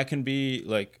corner, and that can be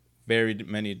like very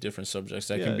many different subjects.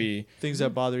 That can be things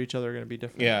that bother each other are going to be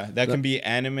different. yeah, that can be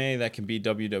anime, that can be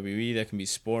WWE, that can be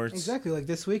sports. Exactly. Like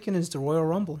this weekend is the Royal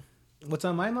Rumble. What's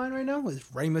on my mind right now is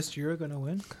Rey Mysterio going to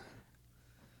win.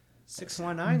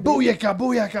 619. Booyaka,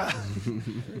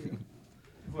 booyaka.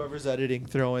 Whoever's editing,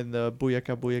 throw in the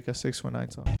Booyaka Booyaka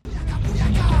 619 song.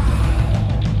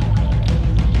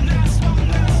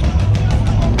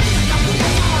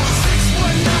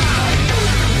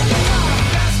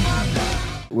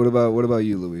 What about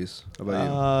you, Luis? How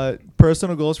about you?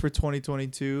 Personal goals for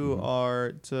 2022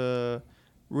 are to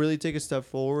really take a step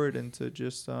forward and to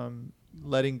just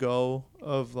letting go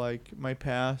of like my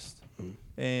past.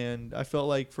 And I felt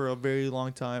like for a very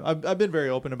long time, I've been very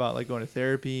open about like going to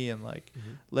therapy and like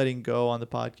letting go on the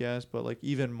podcast, but like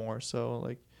even more so,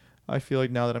 like I feel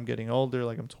like now that I'm getting older,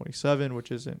 like I'm 27,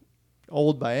 which isn't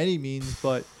old by any means,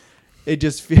 but it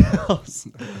just feels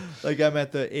like I'm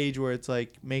at the age where it's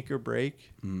like make or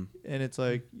break. And it's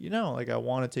like, you know, like I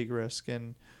want to take risk,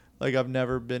 and like I've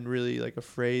never been really like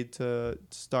afraid to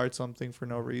start something for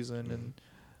no reason. And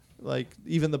like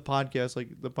even the podcast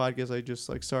I just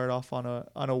like started off on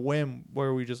a whim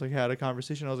where we just like had a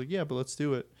conversation. I was like, yeah, but let's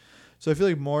do it. So I feel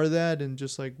like more of that, and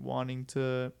just like wanting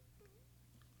to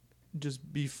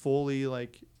just be fully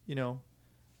like, you know,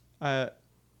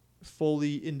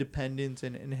 fully independent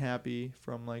and happy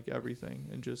from like everything,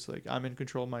 and just like I'm in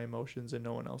control of my emotions and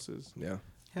no one else is. Yeah,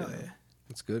 Hell yeah.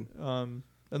 that's good. And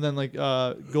then like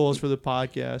goals for the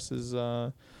podcast is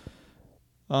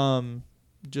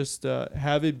just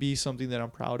have it be something that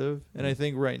I'm proud of. And I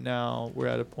think right now we're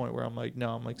at a point where I'm like, no,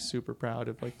 I'm like super proud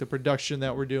of like the production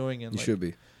that we're doing. And You like, should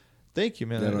be. thank you,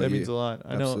 man. Yeah, no, that means a lot.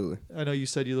 absolutely. I know you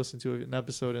said you listened to an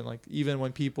episode and like even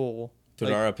when people Dude,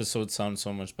 like, our episodes sound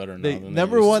so much better now they than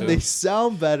number they used one, to. they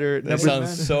sound better. They Number sound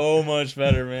so much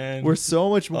better, man. we're so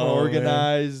much more Oh, man.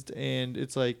 organized, and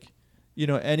it's like, you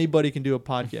know, anybody can do a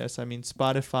podcast. I mean,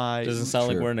 Spotify Doesn't sound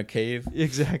like Sure. we're in a cave.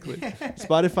 exactly.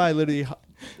 Spotify literally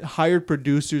hired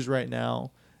producers right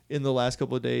now in the last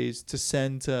couple of days to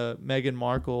send to Meghan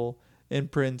Markle and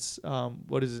Prince,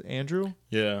 what is it, Andrew?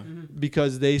 Yeah.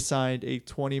 Because they signed a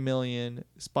 20 million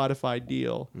Spotify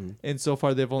deal, and so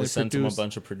far they've only They sent him a produced.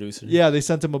 bunch of producers. Yeah, they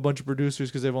sent them a bunch of producers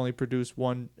because they've only produced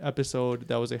one episode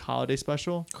that was a holiday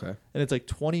special, Okay. and it's like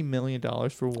 $20 million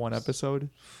for one episode.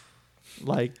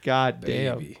 Like, god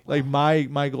damn. Baby. Like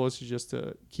my goal is just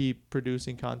to keep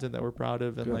producing content that we're proud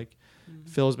of, and Good. like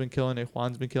Phil's been killing it,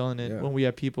 Juan's been killing it. Yeah. When we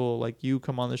have people like you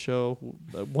come on the show,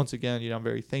 once again, you know, I'm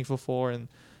very thankful for, and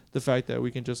the fact that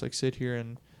we can just like sit here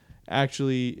and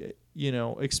actually, you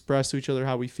know, express to each other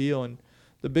how we feel. And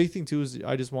the big thing too is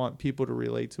I just want people to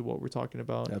relate to what we're talking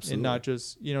about, and Absolutely. not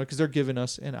just, you know, because they're giving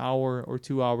us an hour or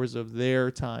 2 hours of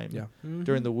their time Yeah.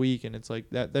 during the week, and it's like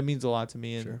that means a lot to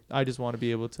me, and Sure. I just want to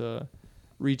be able to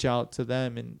reach out to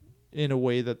them and in a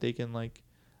way that they can like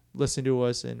listen to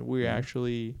us, and we're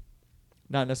actually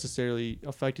not necessarily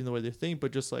affecting the way they think,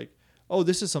 but just like, oh,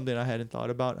 this is something I hadn't thought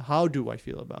about. How do I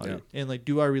feel about Yeah. it? And like,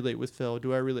 do I relate with Phil?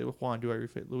 Do I relate with Juan? Do I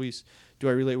relate with Luis? Do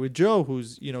I relate with Joe,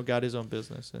 who's, you know, got his own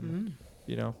business, and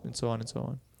you know, and so on and so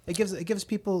on. It gives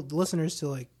people, the listeners, to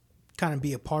like kind of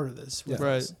be a part of this. with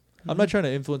Right. us. I'm not trying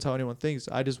to influence how anyone thinks.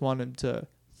 I just want them to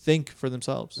think for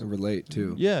themselves. And relate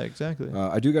too. Yeah, exactly.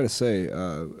 I do got to say,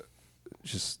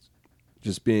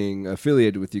 just being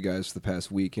affiliated with you guys for the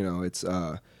past week, you know, it's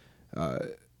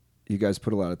you guys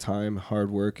put a lot of time, hard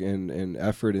work, and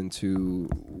effort into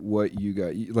what you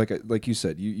got. Like you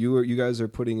said, you guys are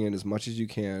putting in as much as you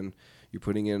can. You're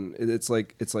putting in. It's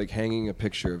like hanging a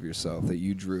picture of yourself that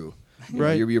you drew. You know,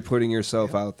 Right. You're putting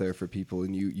yourself out there for people,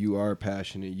 and you are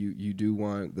passionate. You do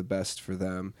want the best for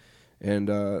them, and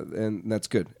that's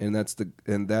good. And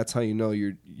that's how you know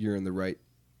you're in the right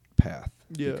path.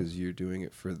 Yeah. Because you're doing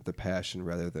it for the passion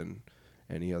rather than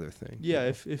any other thing. Yeah,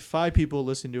 if 5 people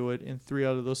listen to it and 3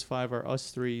 out of those 5 are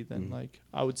us 3, then like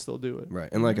I would still do it. Right.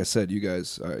 And like I said, you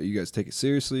guys take it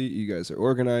seriously. You guys are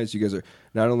organized. You guys are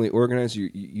not only organized,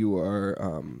 you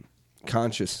are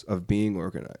conscious of being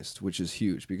organized, which is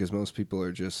huge because most people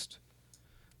are just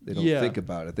they don't Yeah. think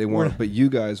about it. They We're- want, but you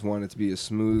guys want it to be a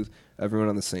smooth, everyone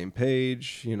on the same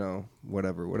page, you know,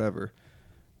 whatever.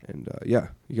 And yeah,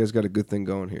 you guys got a good thing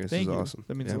going here. This Thank is you. awesome.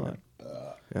 That means Yeah, a lot.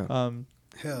 man. Yeah.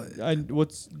 Hell yeah.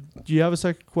 Do you have a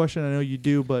second question? I know you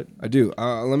do, but I do.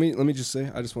 Let me just say,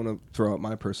 I just want to throw out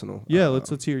my personal. yeah,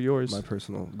 let's hear yours. my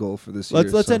personal goal for this year.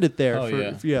 Let's so- end it there. Oh,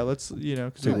 yeah. Let's, you know,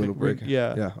 'cause Take a I little think we're- break.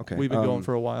 Yeah, Yeah, okay. We've been going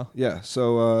for a while. Yeah.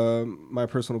 So my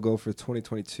personal goal for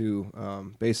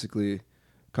 2022 basically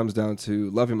comes down to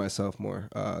loving myself more.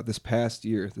 This past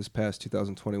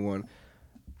 2021,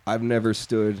 I've never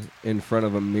stood in front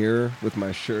of a mirror with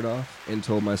my shirt off and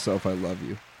told myself I love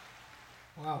you.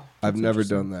 Wow. I've never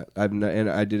done that. And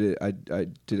I did it. I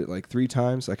did it like 3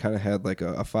 times. I kind of had like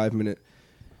a 5-minute,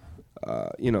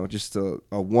 just a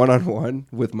one-on-one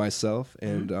with myself,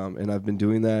 and I've been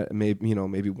doing that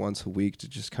maybe once a week to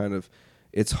just kind of.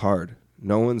 It's hard.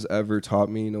 No one's ever taught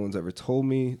me. No one's ever told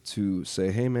me to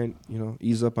say, "Hey, man,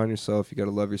 ease up on yourself. You got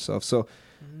to love yourself." So,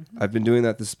 I've been doing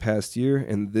that this past year,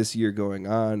 and this year going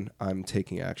on, I'm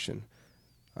taking action.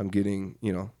 I'm getting,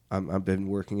 I've been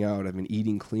working out. I've been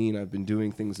eating clean. I've been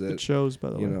doing things that, It shows, by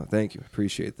the way. Thank you.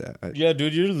 Appreciate that. Yeah,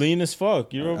 dude, you're lean as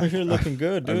fuck. You're over here looking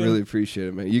good, I dude. really appreciate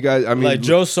it, man. You guys, I mean, like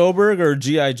Joe Soberg or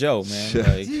G.I. Joe, man.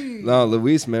 Like, no,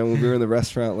 Luis, man, when we were in the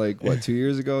restaurant, 2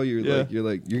 years ago, you're Yeah.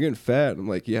 like, you're getting fat. I'm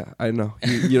like, yeah, I know.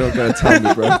 You don't gotta tell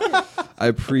me, bro. I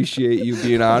appreciate you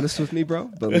being honest with me, bro.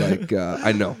 But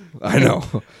I know.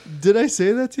 Did I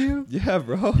say that to you? Yeah,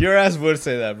 bro. your ass would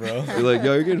say that, bro. You're like,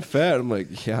 yo, you're getting fat. I'm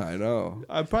like, yeah, I know.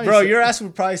 I probably Bro, said- your ass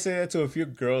would probably say that to a few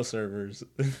girl servers.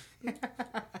 What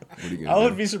are you I gonna would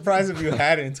do? be surprised if you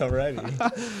hadn't already.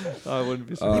 I wouldn't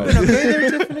be You surprised. been okay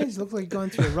there, Tiffany? You look like you're going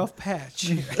through a rough patch.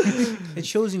 It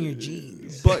shows in your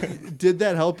jeans. But did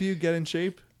that help you get in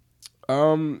shape?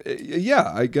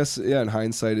 Yeah, I guess. Yeah, in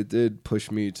hindsight, it did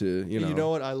push me to, You know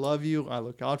what? I love you. I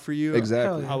look out for you.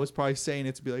 Exactly. I was probably saying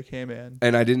it to be like, hey, man.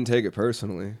 And I didn't take it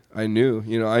personally. I knew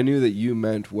that you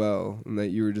meant well, and that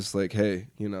you were just like, hey,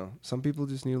 some people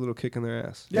just need a little kick in their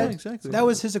ass. Yeah, exactly. That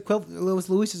was his equivalent. It was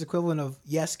Luis's equivalent of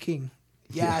yes, king.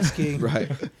 Yes, king. Right.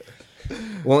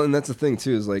 Well, and that's the thing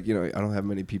too, is like, you know, I don't have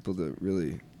many people to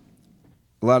really.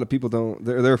 A lot of people don't.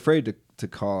 They're afraid to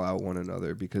call out one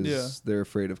another because they're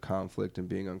afraid of conflict and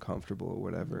being uncomfortable or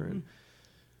whatever. And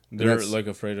They're that's- like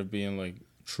afraid of being like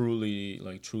truly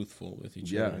like truthful with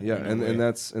each other. yeah, in a way.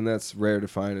 and that's rare to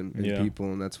find in people,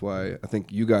 and that's why I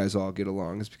think you guys all get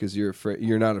along is because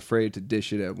you're not afraid to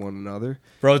dish it at one another.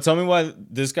 Bro, tell me why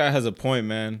this guy has a point,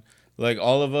 man. Like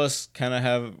all of us kind of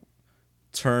have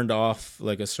turned off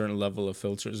like a certain level of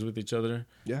filters with each other.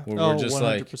 Yeah, Where Oh, we're just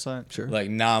 100%. sure. like,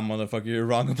 nah, motherfucker, you're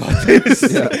wrong about this.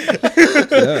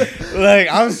 Yeah. Like,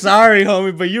 I'm sorry,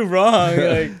 homie, but you're wrong.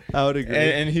 Like, I would agree.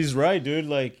 and he's right, dude.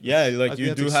 Like, yeah, like think you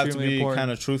that's do have to extremely be important.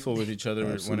 kind of truthful with each other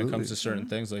when it Absolutely. comes to certain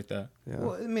things like that. Yeah.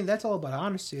 Well, I mean, that's all about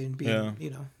honesty and being, Yeah. you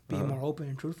know, being more open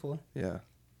and truthful. Yeah.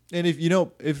 And if you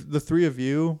know, if the three of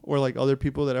you or like other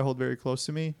people that I hold very close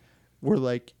to me were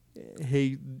like,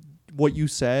 hey, what you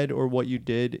said or what you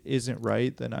did isn't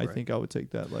right, then I think I would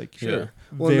take that like Sure.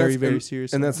 Well, and very, that's- very and-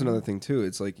 seriously. And that's another thing too.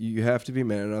 It's like you have to be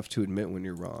man enough to admit when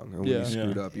you're wrong or when Yeah. you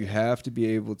screwed Yeah. up. You have to be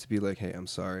able to be like, "Hey, I'm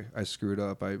sorry. I screwed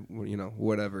up. You know,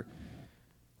 whatever."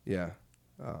 Yeah.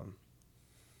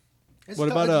 It's What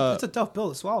tough- about, it's a tough pill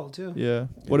to swallow too. Yeah.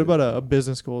 What about a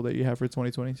business goal that you have for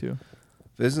 2022?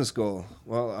 Business goal.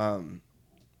 Well,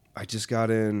 I just got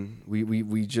in.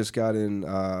 We just got in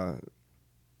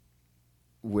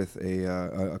with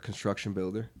a construction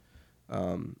builder,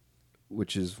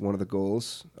 which is one of the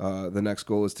goals. The next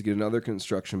goal is to get another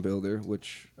construction builder,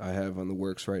 which I have on the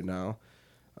works right now.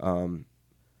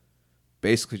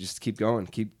 Basically, just to keep going,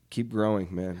 keep growing,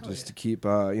 man. Hell Just yeah. to keep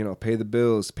pay the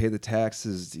bills, pay the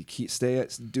taxes,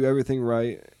 to do everything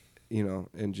right,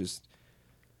 and just.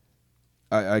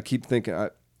 I keep thinking I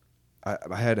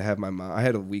had to have my mom. I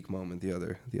had a weak moment the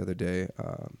other day.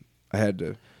 I had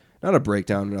to, not a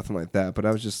breakdown or nothing like that, but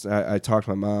I was just I talked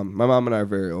to my mom. My mom and I are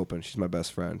very open. She's my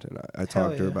best friend, and I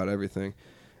talked to her yeah. about everything.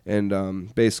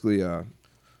 And basically, I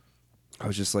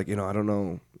was just like, I don't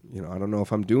know, I don't know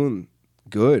if I'm doing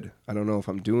good. I don't know if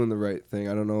I'm doing the right thing.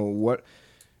 I don't know what.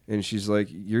 And she's like,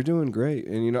 "You're doing great."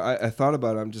 And I thought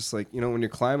about it. I'm just like, when you're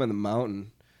climbing the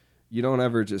mountain, you don't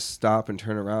ever just stop and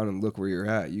turn around and look where you're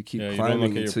at. You keep Yeah, you don't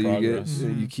climbing look at until your you get, progress.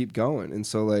 you keep going. And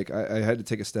so like I had to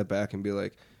take a step back and be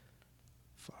like,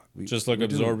 "Fuck, Just like we're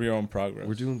absorb doing, your own progress.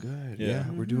 We're doing good. Yeah. Yeah,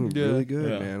 we're doing Yeah. really good,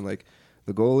 Yeah. man. Like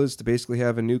the goal is to basically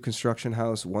have a new construction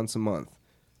house once a month.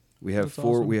 We have That's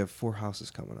four. awesome. We have 4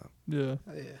 houses coming up. Yeah.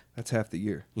 Oh, yeah. That's half the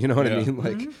year. You know what I Yeah. mean?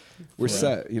 Like we're Yeah.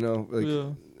 set. Like yeah.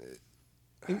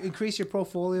 Increase your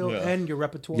portfolio Yeah. and your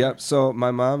repertoire. Yep. So my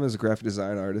mom is a graphic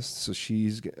design artist, so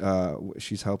she's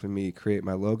helping me create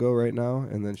my logo right now,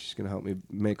 and then she's gonna help me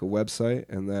make a website,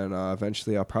 and then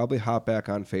eventually I'll probably hop back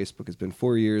on Facebook. It's been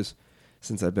 4 years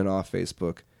since I've been off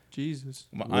Facebook. Jesus.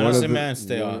 Honestly, man,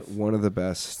 stay off. One of the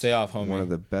best. Stay off, homie. One of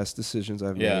the best decisions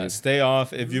I've Yeah, made. stay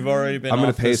off. If you've already been I'm gonna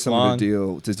off pay this someone long, to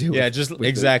deal. Yeah, with- just with it.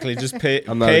 exactly. Just pay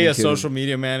I'm not pay even a kidding. social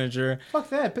media manager. Fuck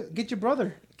that. Get your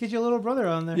brother. Get your little brother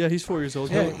on there. Yeah, he's 4 years old.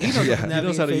 Yeah, he knows Yeah. how to He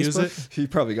knows how to use it. He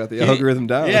probably got the algorithm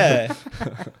down. Yeah,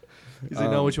 He's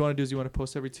like, no, what you want to do is you want to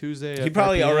post every Tuesday. he at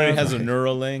probably 5 already p.m. has a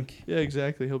Neuralink. Yeah,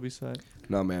 exactly. He'll be set.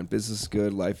 No, man, business is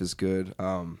good. Life is good.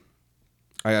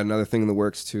 I got another thing in the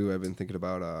works too. I've been thinking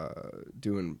about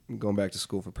going back to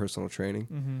school for personal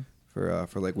training for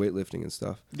like weightlifting and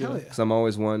stuff. Hell yeah. Because I'm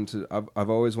always I've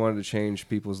always wanted to change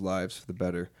people's lives for the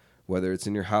better. Whether it's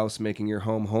in your house, making your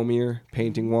home homier,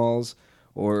 painting walls,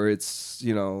 or it's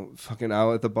fucking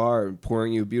out at the bar and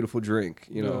pouring you a beautiful drink.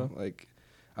 Like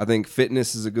I think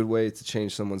fitness is a good way to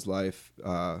change someone's life.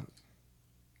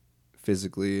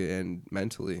 Physically and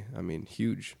mentally, I mean,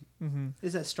 huge.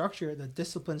 Is that structure, the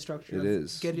discipline structure? It of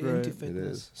is. Getting Right. into It fitness.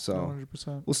 It is. So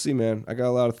 100%. we'll see, man. I got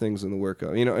a lot of things in the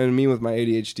workout. And me with my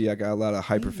ADHD, I got a lot of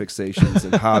hyperfixations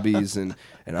and hobbies, and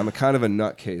I'm a kind of a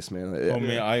nutcase, man.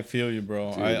 Homie, I feel you,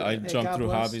 bro. I Hey, jump God through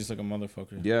bless. hobbies like a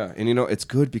motherfucker. Yeah, and it's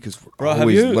good because we're Bro, have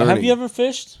always you learning. ever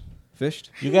fished?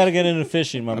 Fished? You gotta get into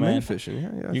fishing, my I'm man. in fishing.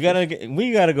 Yeah.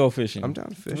 We gotta go fishing. I'm down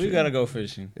to fish. We gotta go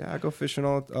fishing. Yeah, I go fishing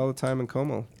all the time in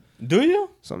Como. Do you?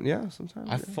 Sometimes.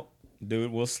 I yeah.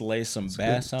 Dude, we'll slay some It's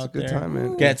bass good. out It's a good there. time,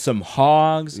 man. Get some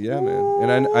hogs. Yeah, man.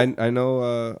 And I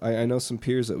know I know some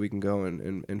piers that we can go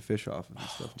and fish off of and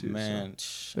stuff too. Man,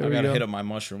 There I we gotta go. hit up my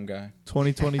mushroom guy.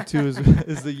 2022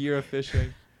 is the year of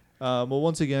fishing. Well,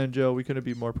 once again, Joe, we couldn't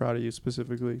be more proud of you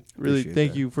specifically. Really, Appreciate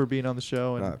thank that. you for being on the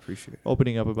show and I appreciate it.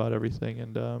 opening up about everything.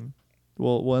 And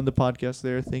we'll end the podcast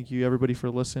there. Thank you, everybody, for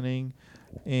listening.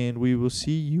 And we will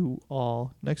see you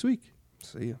all next week.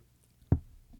 See ya.